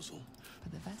disposal.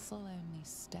 But the vessel only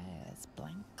stares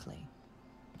blankly.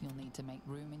 You'll need to make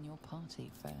room in your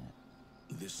party for it.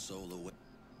 This soul away.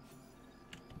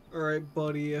 Alright,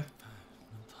 buddy. No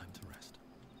time to rest.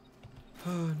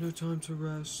 No time to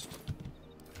rest.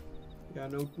 Yeah,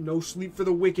 no sleep for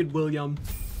the wicked, William.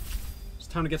 It's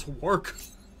time to get to work.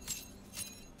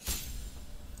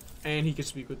 And he can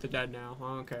speak with the dead now.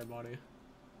 Okay, buddy.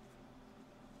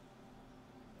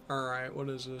 Alright, what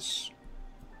is this?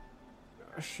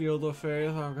 Shield of Faith.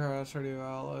 Okay, that's pretty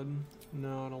valid.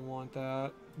 No, I don't want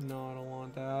that. No, I don't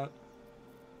want that.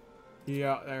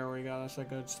 Yeah, there we go. That's the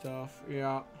good stuff.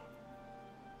 Yeah.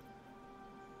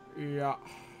 Yeah.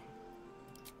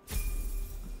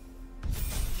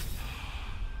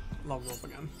 Level up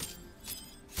again.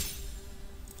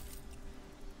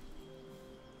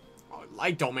 Oh,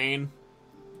 light domain.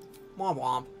 Womp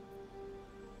womp.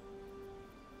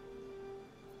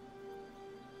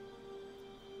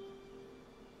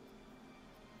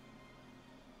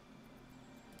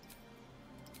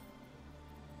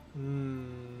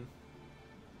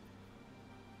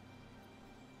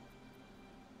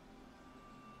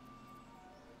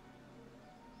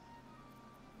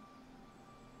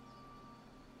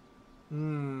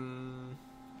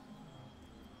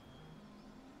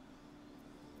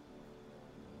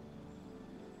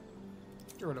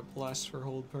 Get rid of bless for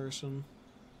hold person.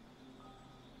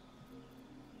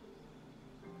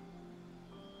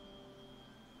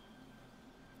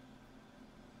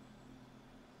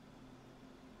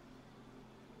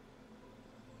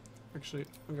 Actually,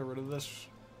 I'll get rid of this.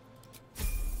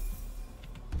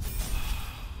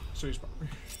 So he's probably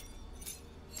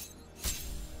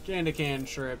can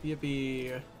trip,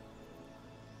 yippee.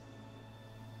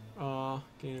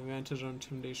 Gain advantage on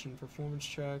intimidation performance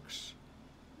checks.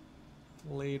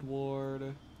 Blade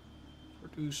ward.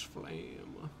 Produce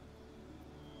flame.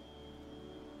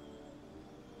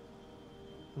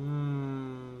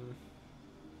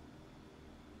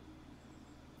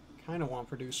 Kinda want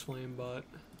produce flame, but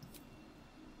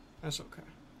that's okay.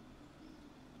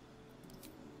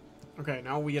 Okay,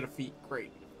 now we get a feat.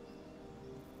 Great.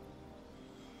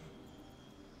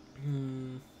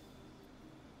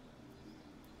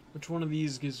 Which one of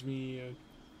these gives me a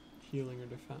healing or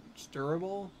defense?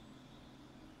 Durable?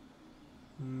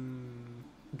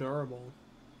 Durable.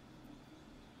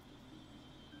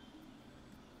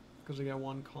 Because I got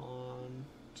one con,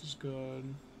 which is good.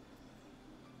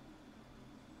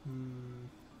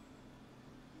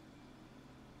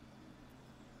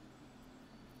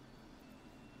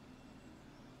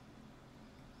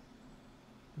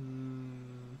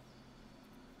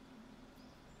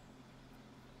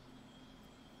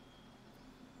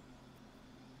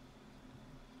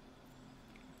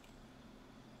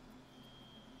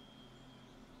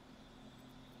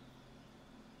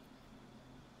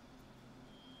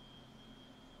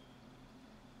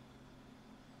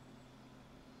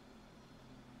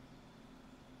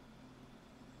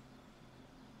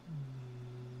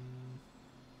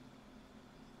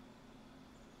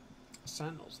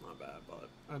 Sentinel's not bad, but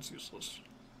that's useless.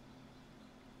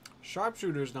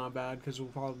 Sharpshooter's not bad because we'll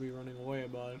probably be running away,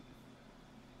 but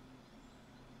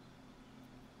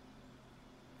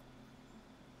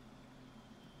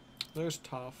there's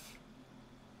tough.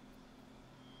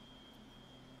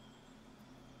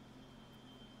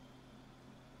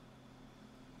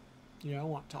 Yeah, I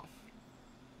want tough.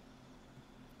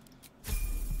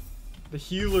 The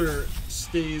healer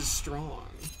stays strong.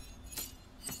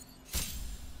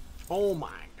 Oh my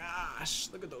gosh,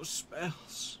 look at those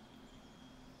spells.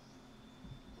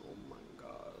 Oh my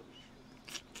gosh.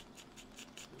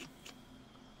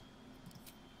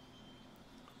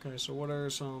 Okay, so what are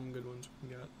some good ones we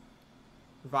got?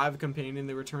 Revive a companion,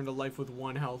 they return to life with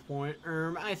 1 health point.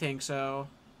 I think so.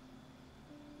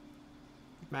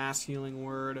 Mass healing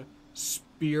word.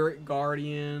 Spirit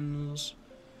guardians.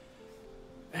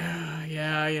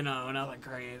 Yeah, you know, nothing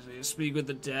crazy. Speak with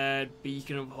the dead,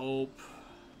 beacon of hope.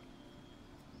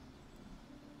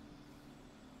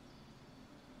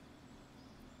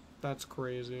 That's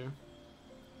crazy.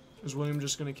 Is William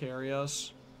just gonna carry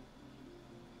us?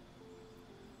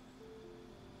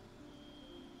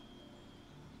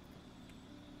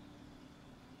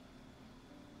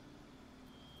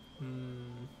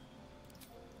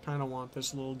 Kinda want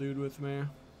this little dude with me.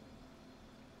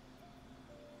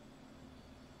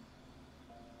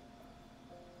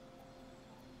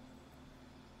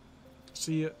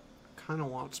 See, kinda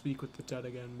want Speak with the Dead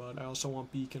again, but I also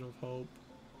want Beacon of Hope.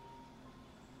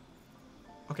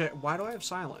 Okay, why do I have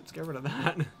silence? Get rid of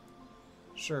that.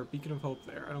 Sure, Beacon of Hope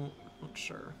there. I'm not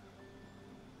sure.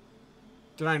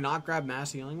 Did I not grab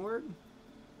Mass Healing Word?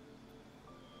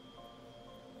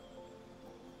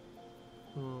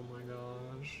 Oh my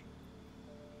gosh.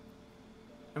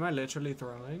 Am I literally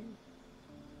throwing?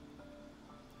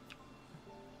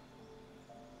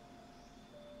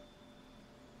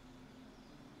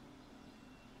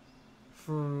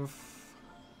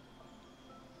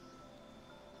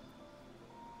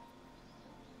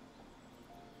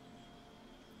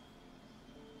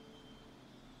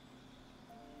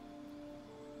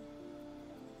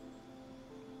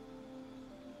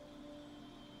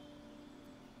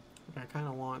 I kind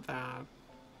of want that.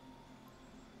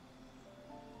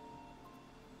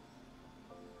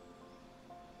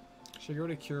 Should I go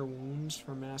to Cure Wounds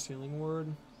for Mass Healing Word?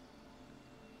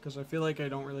 Because I feel like I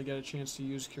don't really get a chance to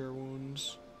use Cure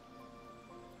Wounds.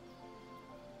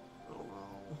 Oh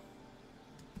no.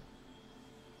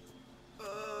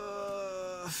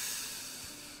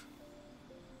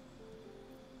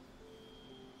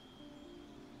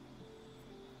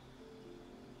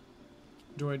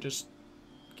 Do I just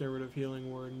get rid of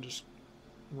Healing Word and just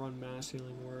run Mass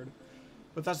Healing Word?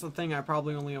 But that's the thing, I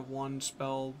probably only have one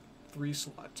spell 3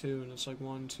 slot too, and it's like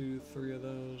 1, 2, 3 of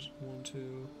those. 1,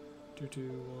 2, 2, 2,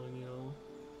 1, you know.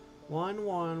 1,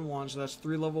 1, 1, so that's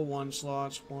 3 level 1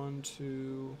 slots. 1,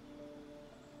 2.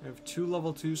 I have 2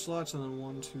 level 2 slots, and then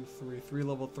 1, 2, 3. 3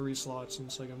 level 3 slots, and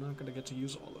it's like I'm not gonna get to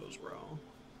use all those, bro.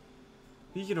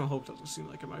 Beacon of Hope doesn't seem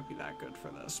like it might be that good for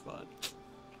this, but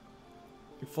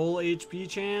full HP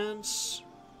chance,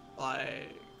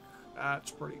 like,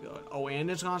 that's pretty good. Oh, and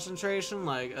its concentration,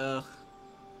 like, ugh.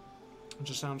 It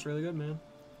just sounds really good, man.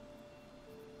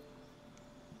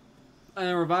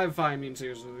 And Revivify, I mean,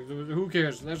 seriously, who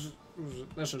cares? That's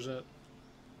just it.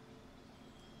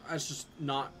 That's just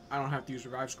not, I don't have to use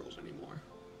Revive Scrolls anymore.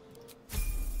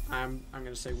 I'm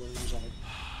gonna say William's all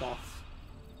buff.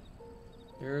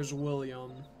 There's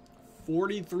William.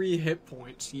 43 hit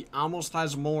points. He almost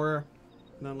has more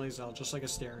than Lae'zel, just like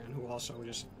Asterion, who also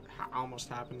just almost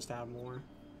happens to have more.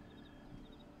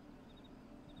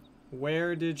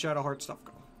 Where did Shadowheart stuff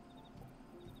go?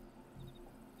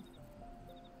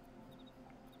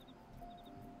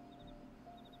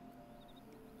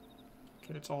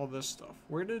 Okay, it's all this stuff.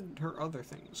 Where did her other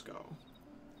things go?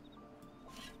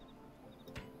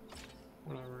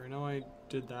 Whatever, I know I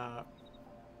did that.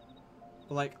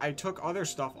 But, like, I took other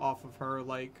stuff off of her,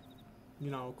 like,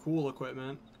 you know, cool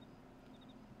equipment.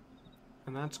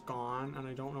 And that's gone, and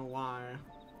I don't know why.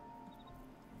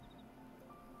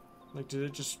 Like, did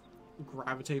it just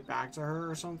gravitate back to her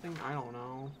or something? I don't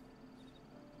know.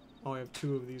 Oh, I have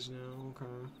 2 of these now, okay.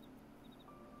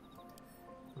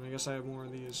 And I guess I have more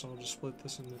of these, so I'll just split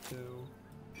this into 2.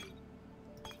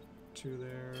 2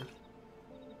 there.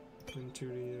 And 2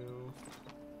 to you.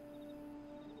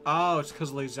 Oh, it's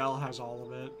because Lae'zel has all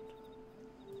of it.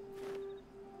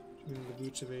 The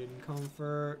Boots of Aid and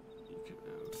Comfort. You can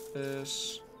have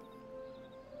this.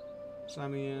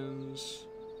 Samians.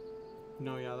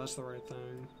 No, yeah, that's the right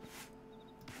thing.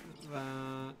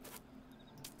 That.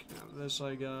 You can have this,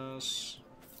 I guess.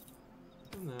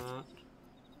 And that.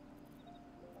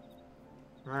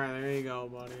 Alright, there you go,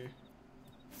 buddy.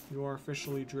 You are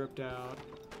officially dripped out.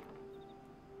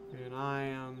 And I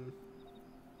am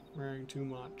wearing too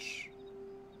much.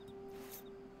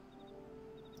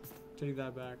 Take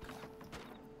that back.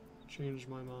 Changed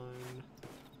my mind.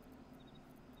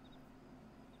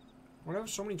 Why do I have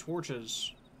so many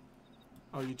torches?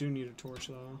 Oh, you do need a torch,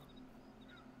 though.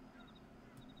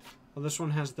 Well, this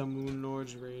one has the Moon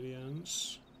Lord's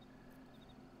Radiance.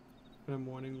 The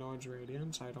Morning Lord's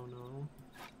Radiance, I don't know.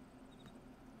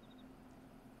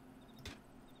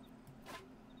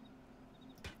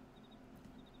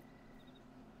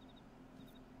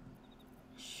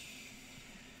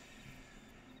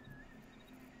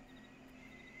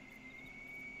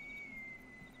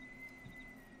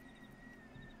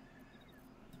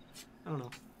 I don't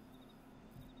know.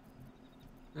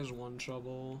 There's one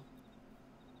trouble.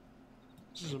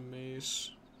 This is a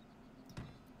mace.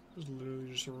 This is literally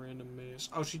just a random mace.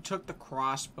 Oh, she took the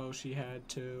crossbow she had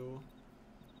too.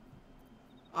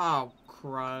 Oh,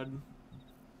 crud.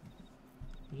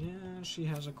 Yeah, she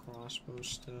has a crossbow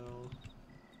still.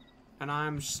 And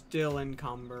I'm still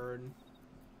encumbered.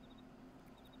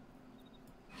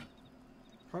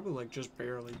 Probably like just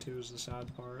barely too is the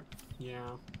sad part.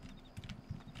 Yeah.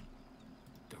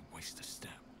 Don't waste a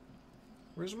step.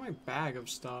 Where's my bag of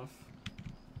stuff?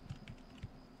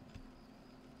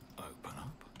 Open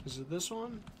up. Is it this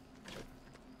one?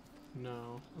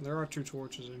 No. There are 2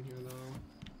 torches in here, though.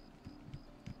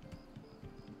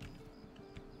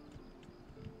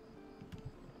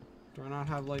 Do I not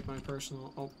have, like, my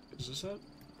personal... Oh, is this it?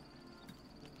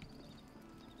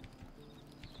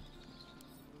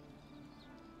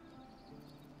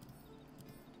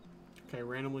 Okay,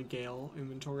 randomly Gale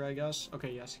inventory, I guess.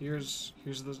 Okay, yes, here's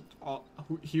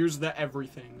the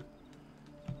everything.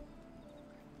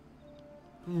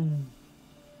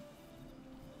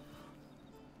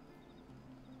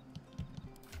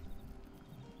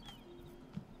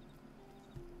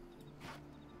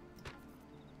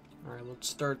 Alright, let's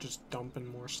start just dumping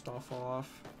more stuff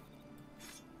off.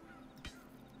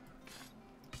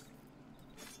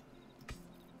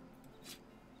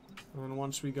 And then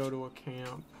once we go to a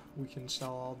camp, we can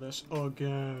sell all this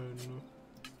again.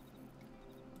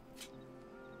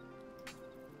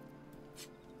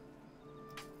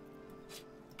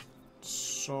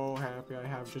 So happy I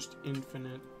have just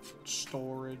infinite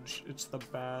storage. It's the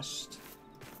best.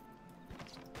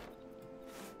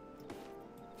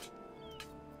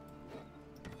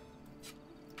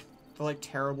 The like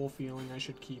terrible feeling I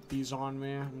should keep these on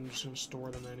me. I'm just gonna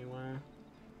store them anyway.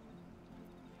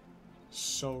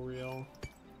 So real.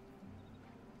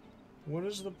 What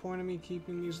is the point of me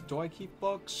keeping these? Do I keep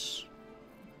books?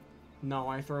 No,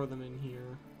 I throw them in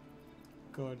here.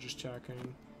 Good, just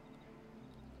checking.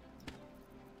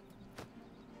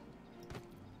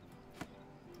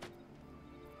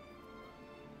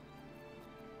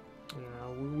 Yeah,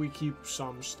 we keep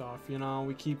some stuff, you know?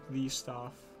 We keep these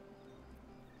stuff.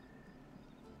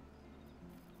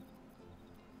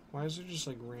 Why is there just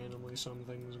like randomly some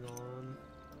things gone?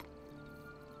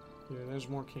 Yeah, there's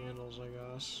more candles, I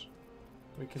guess.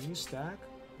 Wait, can these stack?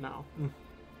 No. I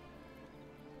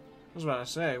was about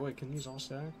to say, wait, can these all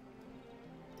stack?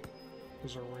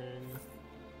 There's a ring.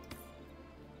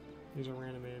 There's a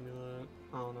random amulet.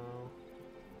 I don't know.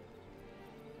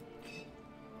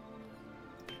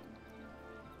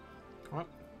 What?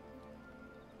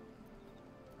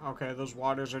 Okay, those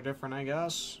waters are different, I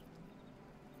guess.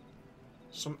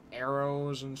 Some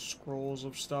arrows and scrolls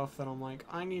of stuff that I'm like,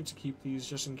 I need to keep these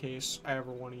just in case I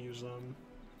ever want to use them.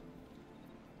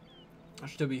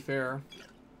 To be fair,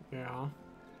 yeah.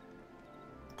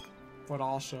 But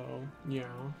also, yeah.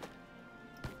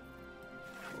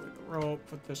 Away the rope,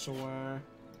 put this away.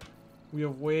 We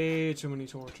have way too many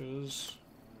torches.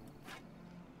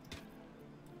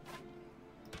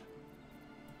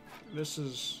 This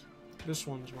one's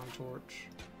my torch.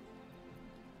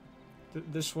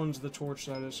 This one's the torch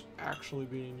that is actually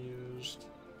being used.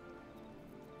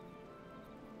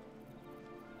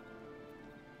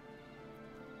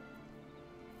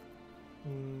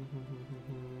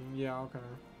 Yeah, okay.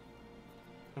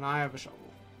 And I have a shovel.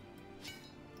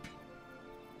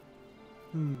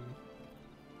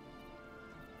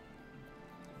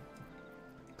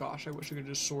 Gosh, I wish I could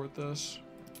just sort this.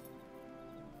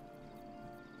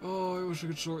 Oh, I wish I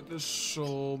could sort this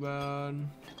so bad.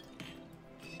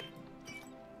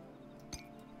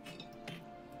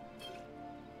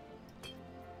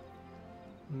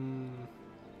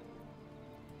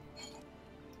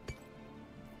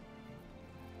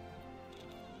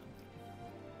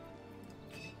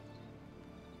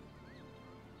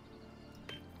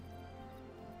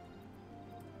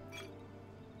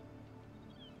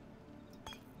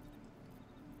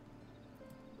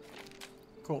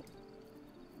 Cool.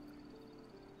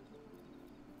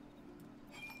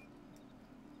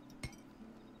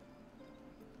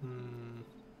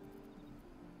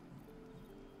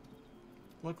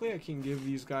 Luckily I can give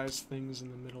these guys things in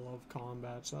the middle of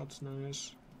combat, so that's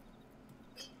nice.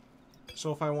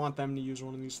 So if I want them to use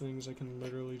one of these things, I can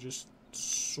literally just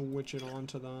switch it on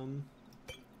to them.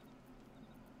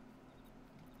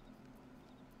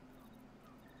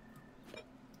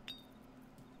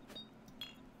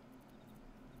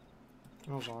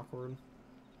 That was awkward.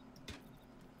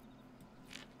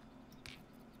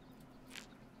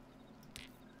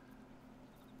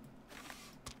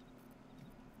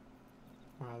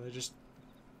 Wow, they just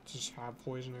have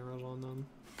poison arrows on them.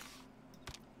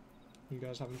 You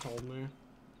guys haven't told me.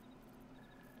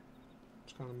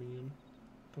 It's kind of mean,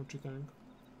 don't you think?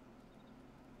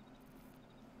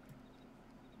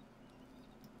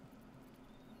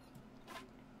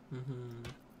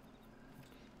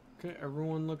 Okay,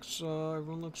 everyone looks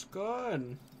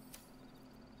good.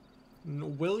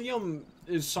 William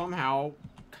is somehow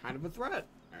kind of a threat,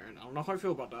 and I don't know how I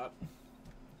feel about that.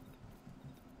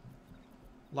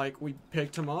 Like, we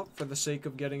picked him up for the sake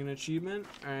of getting an achievement,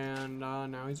 and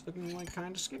now he's looking like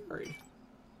kind of scary.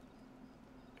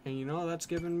 And you know, that's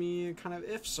given me kind of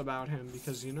ifs about him,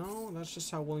 because you know, that's just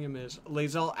how William is.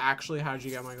 Lae'zel, actually, how'd you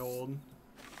get my gold?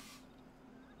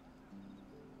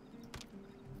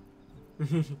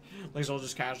 Lae'zel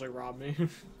just casually robbed me.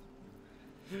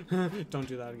 Don't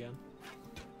do that again.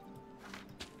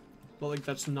 But, like,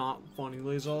 that's not funny,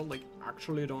 Lae'zel. Like,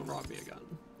 actually don't rob me again.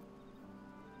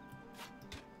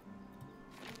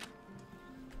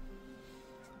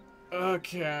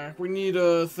 Okay, we need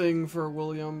a thing for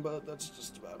William, but that's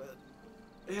just about it.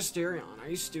 Hysterion, are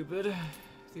you stupid?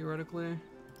 Theoretically.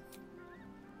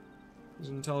 His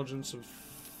intelligence of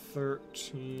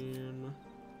 13.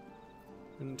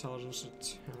 Intelligence of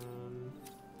 10.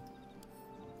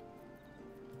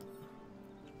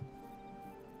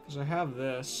 Because I have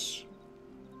this,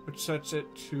 which sets it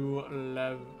to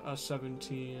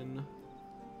 17.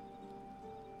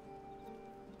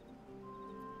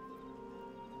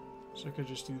 So I could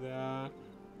just do that.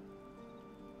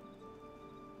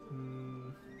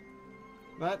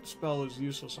 That spell is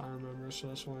useless, I remember, so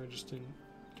that's why I just didn't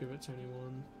give it to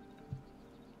anyone.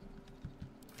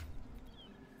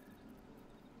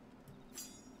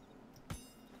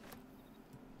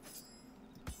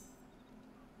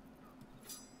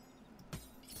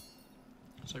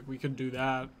 It's like we could do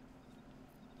that.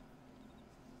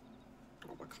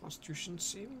 Oh, but Constitution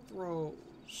saving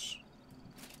throws.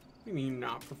 What do you mean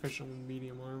not proficient with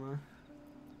medium armor?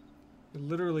 You're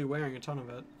literally wearing a ton of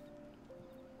it.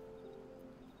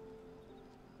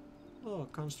 Oh,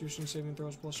 Constitution saving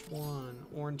throws +1.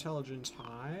 Or Intelligence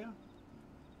high.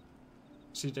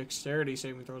 See, Dexterity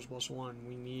saving throws +1.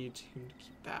 We need him to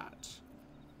keep that.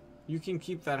 You can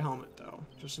keep that helmet, though.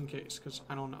 Just in case, because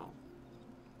I don't know.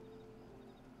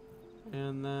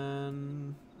 And then...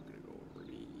 I'm going to go over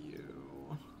to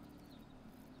you.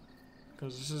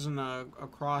 Because this isn't a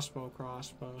crossbow,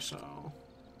 so...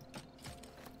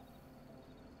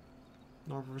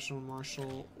 Not professional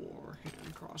martial or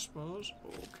hand crossbows.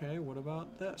 Okay, what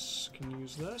about this? Can you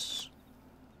use this?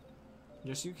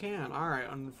 Yes, you can. Alright,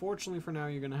 unfortunately for now,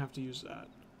 you're going to have to use that.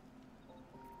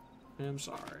 I'm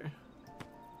sorry.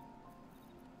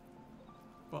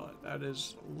 But that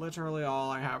is literally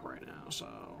all I have right now, so...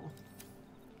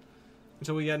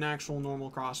 Until we get an actual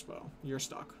normal crossbow, you're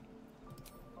stuck.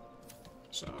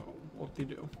 So,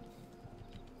 whoop-de-doo.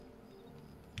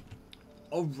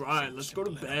 Alright, let's go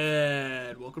to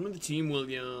bed. Welcome to the team,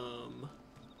 William.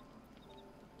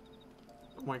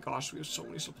 Oh my gosh, we have so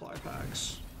many supply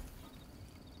packs.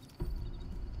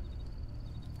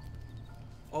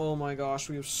 Oh my gosh,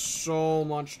 we have so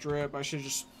much drip. I should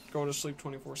just go to sleep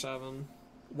 24/7.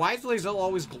 Why is Lae'zel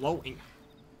always glowing?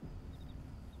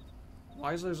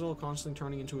 Why is Lae'zel constantly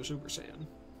turning into a Super Saiyan?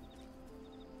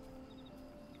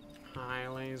 Hi,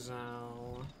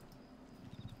 Lae'zel.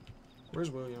 Where's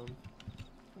William?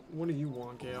 What do you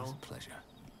want, Gale? Always a pleasure.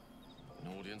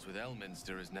 An audience with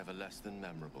Elminster is never less than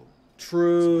memorable.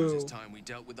 True. Suppose it's time we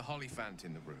dealt with the Hollyphant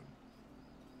in the room.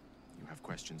 You have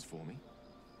questions for me?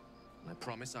 I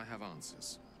promise I have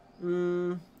answers.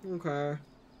 Okay.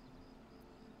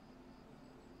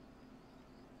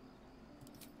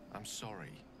 I'm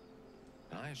sorry.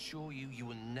 And I assure you, you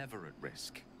were never at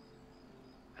risk.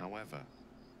 However,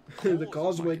 the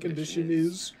causeway condition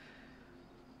is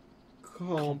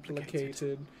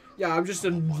complicated. Yeah, I'm just a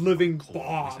living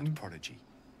bomb. Prodigy.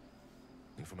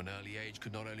 Who from an early age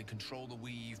could not only control the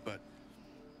weave, but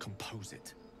compose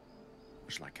it.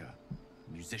 Much like a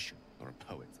musician or a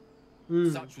poet.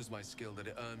 Such was my skill that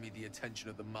it earned me the attention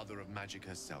of the mother of magic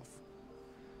herself.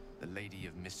 The Lady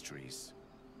of Mysteries.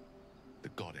 The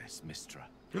goddess Mystra.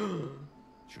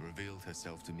 She revealed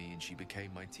herself to me and she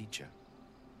became my teacher.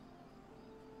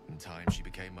 In time, she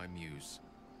became my muse.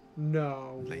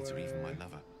 No and later, way. even my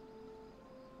lover.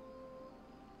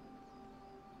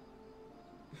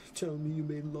 Tell me you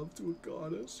made love to a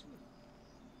goddess.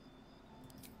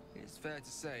 It's fair to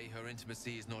say her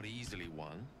intimacy is not easily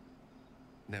won.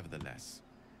 Nevertheless,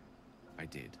 I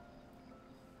did.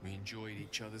 We enjoyed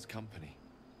each other's company.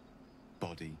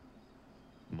 Body,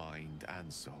 mind,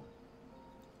 and soul.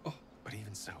 Oh. But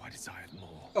even so, I desired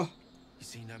more. Oh. You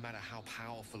see, no matter how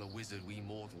powerful a wizard we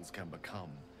mortals can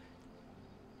become,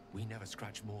 we never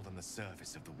scratch more than the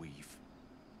surface of the weave.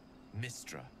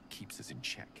 Mystra keeps us in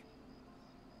check.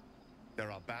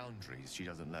 There are boundaries she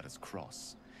doesn't let us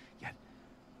cross. Yet,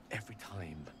 every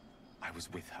time I was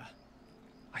with her,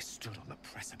 I stood on the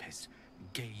precipice,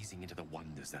 gazing into the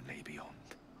wonders that lay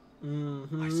beyond.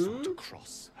 I sought to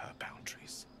cross her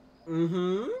boundaries.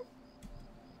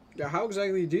 Yeah, how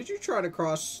exactly did you try to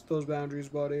cross those boundaries,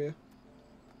 buddy?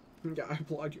 Yeah, I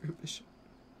applaud your ambition.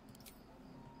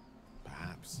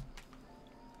 Perhaps.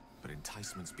 But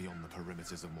enticements beyond the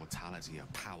perimeters of mortality are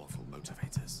powerful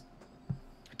motivators.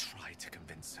 I tried to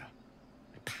convince her.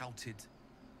 I pouted.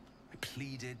 I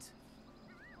pleaded.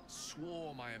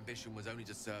 Swore my ambition was only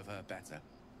to serve her better.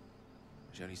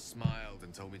 She only smiled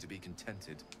and told me to be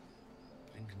contented.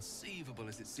 Inconceivable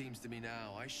as it seems to me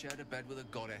now, I shared a bed with a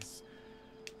goddess.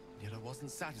 Yet I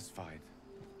wasn't satisfied.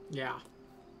 Yeah.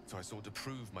 So I sought to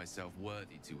prove myself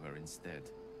worthy to her instead.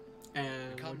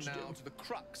 And Come what'd you now do? to the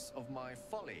crux of my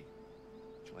folly.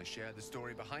 Shall I share the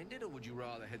story behind it, or would you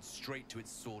rather head straight to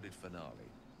its sordid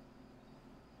finale?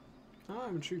 Oh,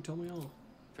 I'm intrigued. Tell me all.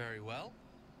 Very well.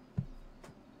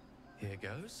 Here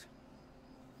goes.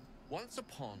 Once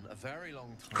upon a very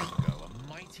long time ago, a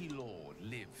mighty lord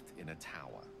lived in a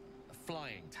tower. A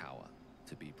flying tower,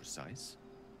 to be precise.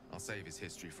 I'll save his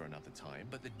history for another time,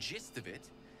 but the gist of it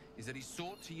is that he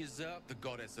sought to usurp the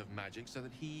goddess of magic so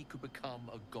that he could become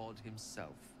a god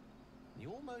himself. He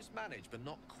almost managed, but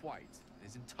not quite.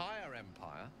 His entire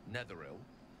empire, Netheril,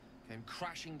 came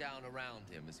crashing down around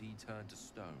him as he turned to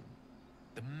stone.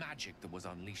 The magic that was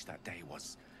unleashed that day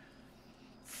was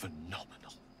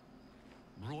phenomenal.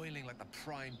 Roiling like the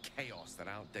prime chaos that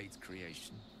outdates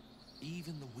creation.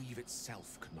 Even the weave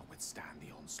itself could not withstand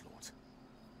the onslaught.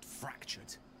 It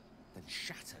fractured, then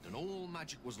shattered, and all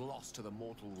magic was lost to the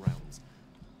mortal realms.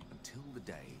 Until the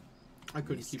day I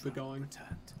couldn't keep it going.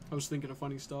 returned. I was thinking of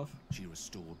funny stuff. She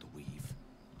restored the weave,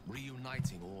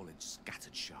 reuniting all its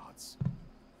scattered shards.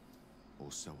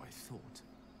 Or so I thought.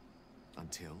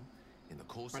 Until, in the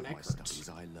course of my studies,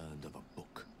 I learned of a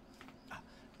book. A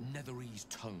Netherese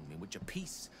tome in which a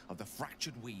piece of the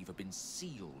fractured weave had been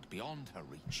sealed beyond her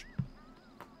reach.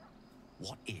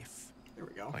 What if, there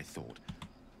we go. I thought,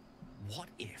 what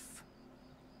if,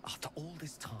 after all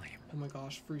this time, oh my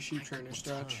gosh, free sheep trainer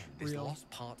stretch. this Real. lost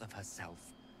part of herself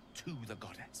to the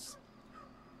goddess?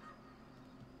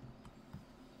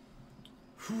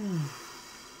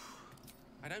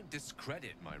 I don't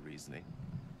discredit my reasoning.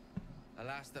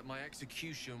 Alas, that my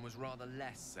execution was rather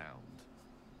less sound.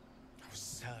 I was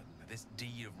certain that this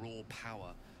deed of raw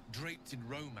power, draped in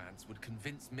romance, would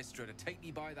convince Mistra to take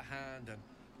me by the hand and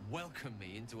welcome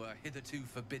me into her hitherto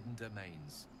forbidden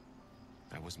domains.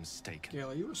 I was mistaken.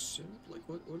 Yeah, you a simp? Like,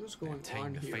 what is I going obtained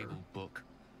on the here? fabled book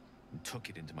and took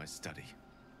it into my study.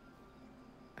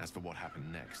 As for what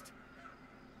happened next,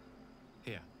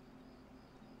 here,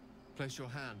 place your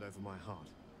hand over my heart.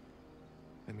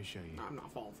 Let me show you. I'm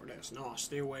not falling for this. No,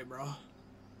 stay away, bro.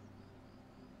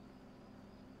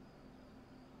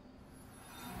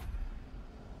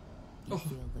 You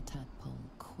feel the tadpole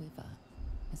quiver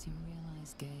as you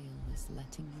realize Gale is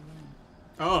letting you in.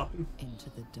 Oh. Into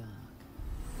the dark.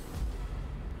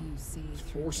 You see It's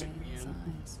through forcing me Gale's in.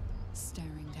 eyes,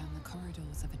 staring down the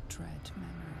corridors of a dread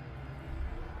memory.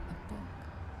 A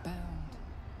book bound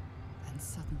and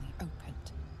suddenly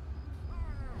opened.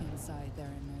 Inside there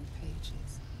are no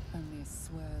pages, only a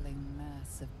swirling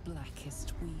mass of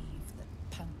blackest weave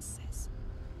that pounces.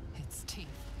 Its teeth,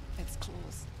 its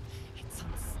claws, it's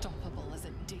unstoppable as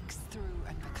it digs through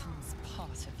and becomes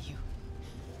part of you.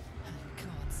 And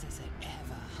gods, is it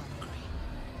ever hungry.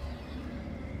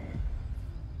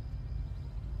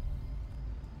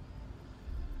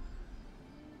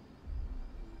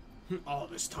 All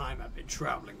this time I've been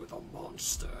traveling with a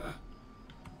monster.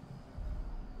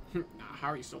 Nah, how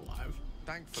are you still alive?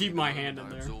 Thankfully, Keep my the hand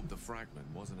moment in I there. absorbed the fragment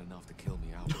wasn't enough to kill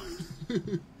me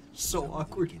outright. So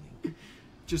awkward.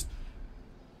 Just,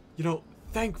 you know,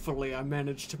 thankfully I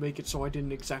managed to make it so I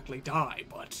didn't exactly die,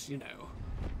 but, you know,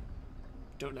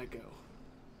 don't let go.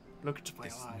 Look into my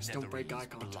eyes, don't break eye Netherese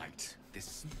contact. blight,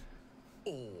 this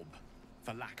orb,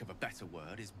 for lack of a better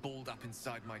word, is balled up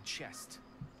inside my chest.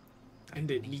 And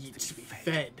it needs to be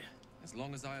fed. As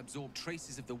long as I absorb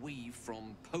traces of the weave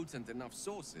from potent enough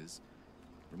sources,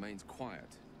 it remains quiet.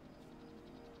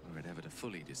 Were it ever to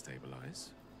fully destabilize,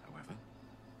 however.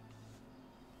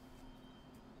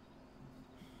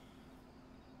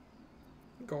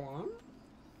 Go on.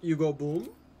 You go boom.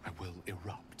 I will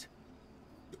erupt.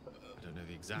 I don't know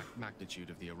the exact magnitude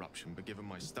of the eruption, but given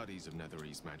my studies of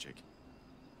Netherese magic,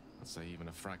 I'd say even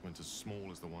a fragment as small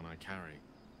as the one I carry,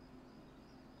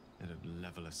 it'd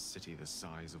level a city the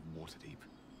size of Waterdeep.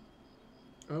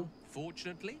 Oh.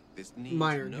 Fortunately, this need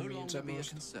Minor no inconvenience longer at be a most.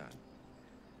 concern.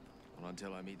 Not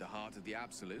until I meet the heart of the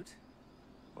Absolute,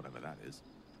 whatever that is.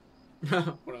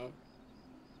 What up?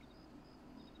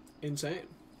 Insane.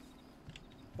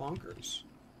 Bonkers.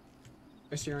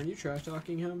 I see, aren't you trash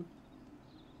talking him?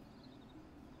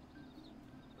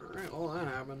 Alright, well that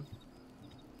happened.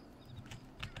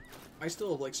 I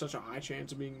still have like such a high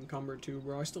chance of being encumbered too,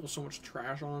 bro. I still have so much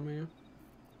trash on me.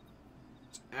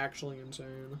 It's actually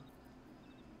insane.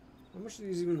 How much do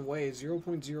these even weigh?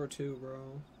 0.02, bro.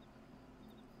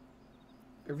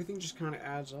 Everything just kind of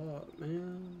adds up,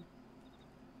 man.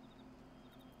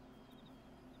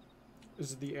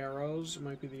 Is it the arrows? It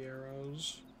might be the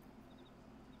arrows.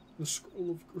 The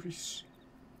scroll of Greece.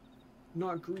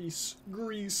 Not Greece.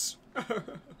 Greece.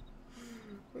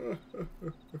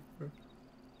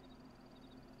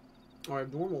 Oh, I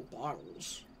have normal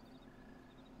bottles.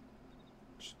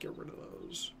 Just get rid of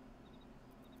those.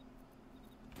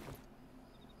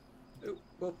 Oh,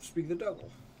 well, speak the devil.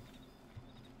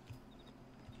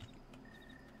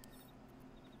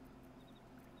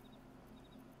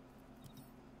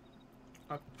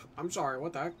 I'm sorry,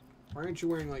 what the heck? Why aren't you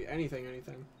wearing, like, anything?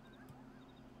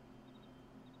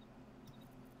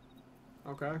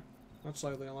 Okay, that's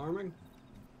slightly alarming.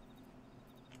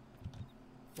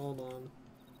 Hold on.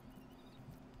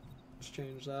 Let's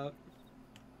change that.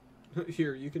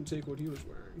 Here, you can take what he was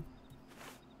wearing.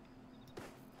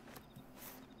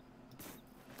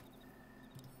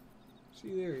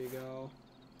 See, there you go.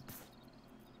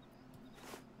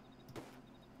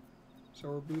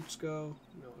 So where boots go?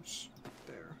 No, it's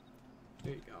there.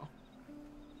 There you go.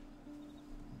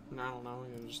 And I don't know,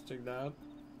 you just take that.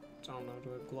 I don't know, do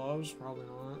I have gloves? Probably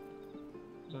not.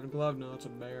 Is that a glove? No, it's a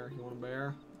bear. You want a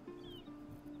bear?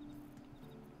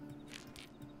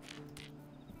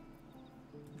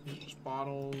 Just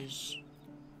bottles.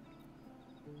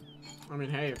 I mean,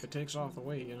 hey, if it takes off the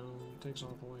weight, you know, it takes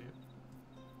off the weight.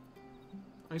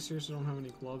 I seriously don't have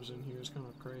any gloves in here. It's kind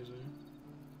of crazy.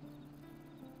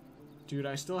 Dude,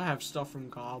 I still have stuff from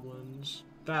goblins.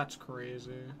 That's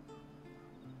crazy.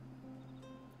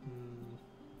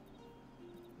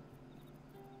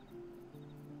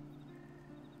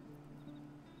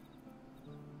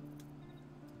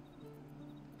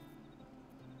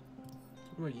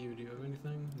 What about you? Do you have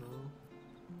anything? No.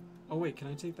 Oh wait, can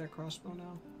I take that crossbow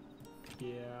now?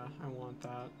 Yeah, I want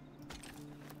that.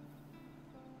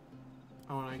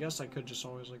 Oh, and I guess I could just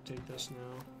always like take this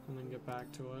now and then get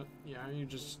back to it. Yeah, you're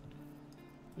just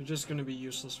gonna be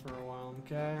useless for a while,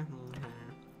 okay?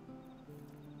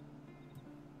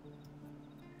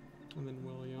 And then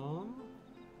William,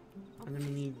 I'm gonna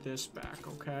need this back,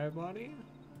 okay, buddy?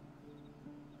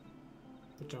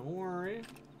 But don't worry.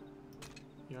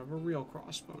 You have a real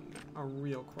crossbow now.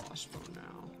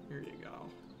 Here you go.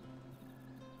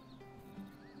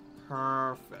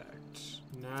 Perfect.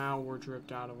 Now we're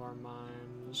dripped out of our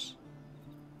minds.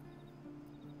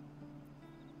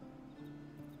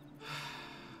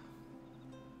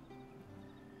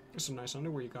 That's some nice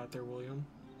underwear you got there, William.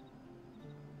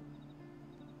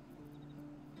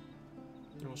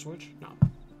 You want to switch? No.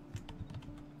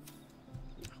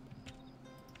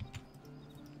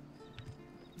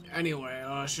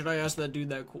 Anyway, should I ask that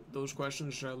dude those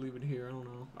questions? Or should I leave it here? I don't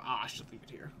know. I should leave it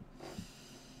here.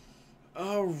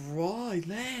 Alright,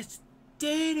 let's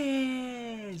do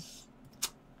this!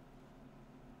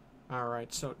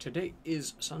 Alright, so today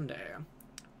is Sunday.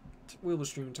 We'll be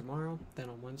streaming tomorrow, then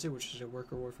on Wednesday, which is a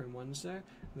Worker Warframe Wednesday,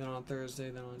 then on Thursday,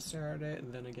 then on Saturday,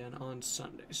 and then again on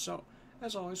Sunday. So,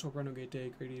 as always, hope you're having a great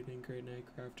day, great evening, great night,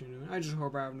 great afternoon. I just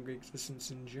hope you're having a great existence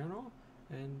in general.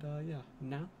 And, yeah,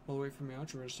 now, all the way from my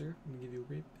outro here, I'm gonna give you a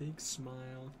great big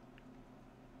smile.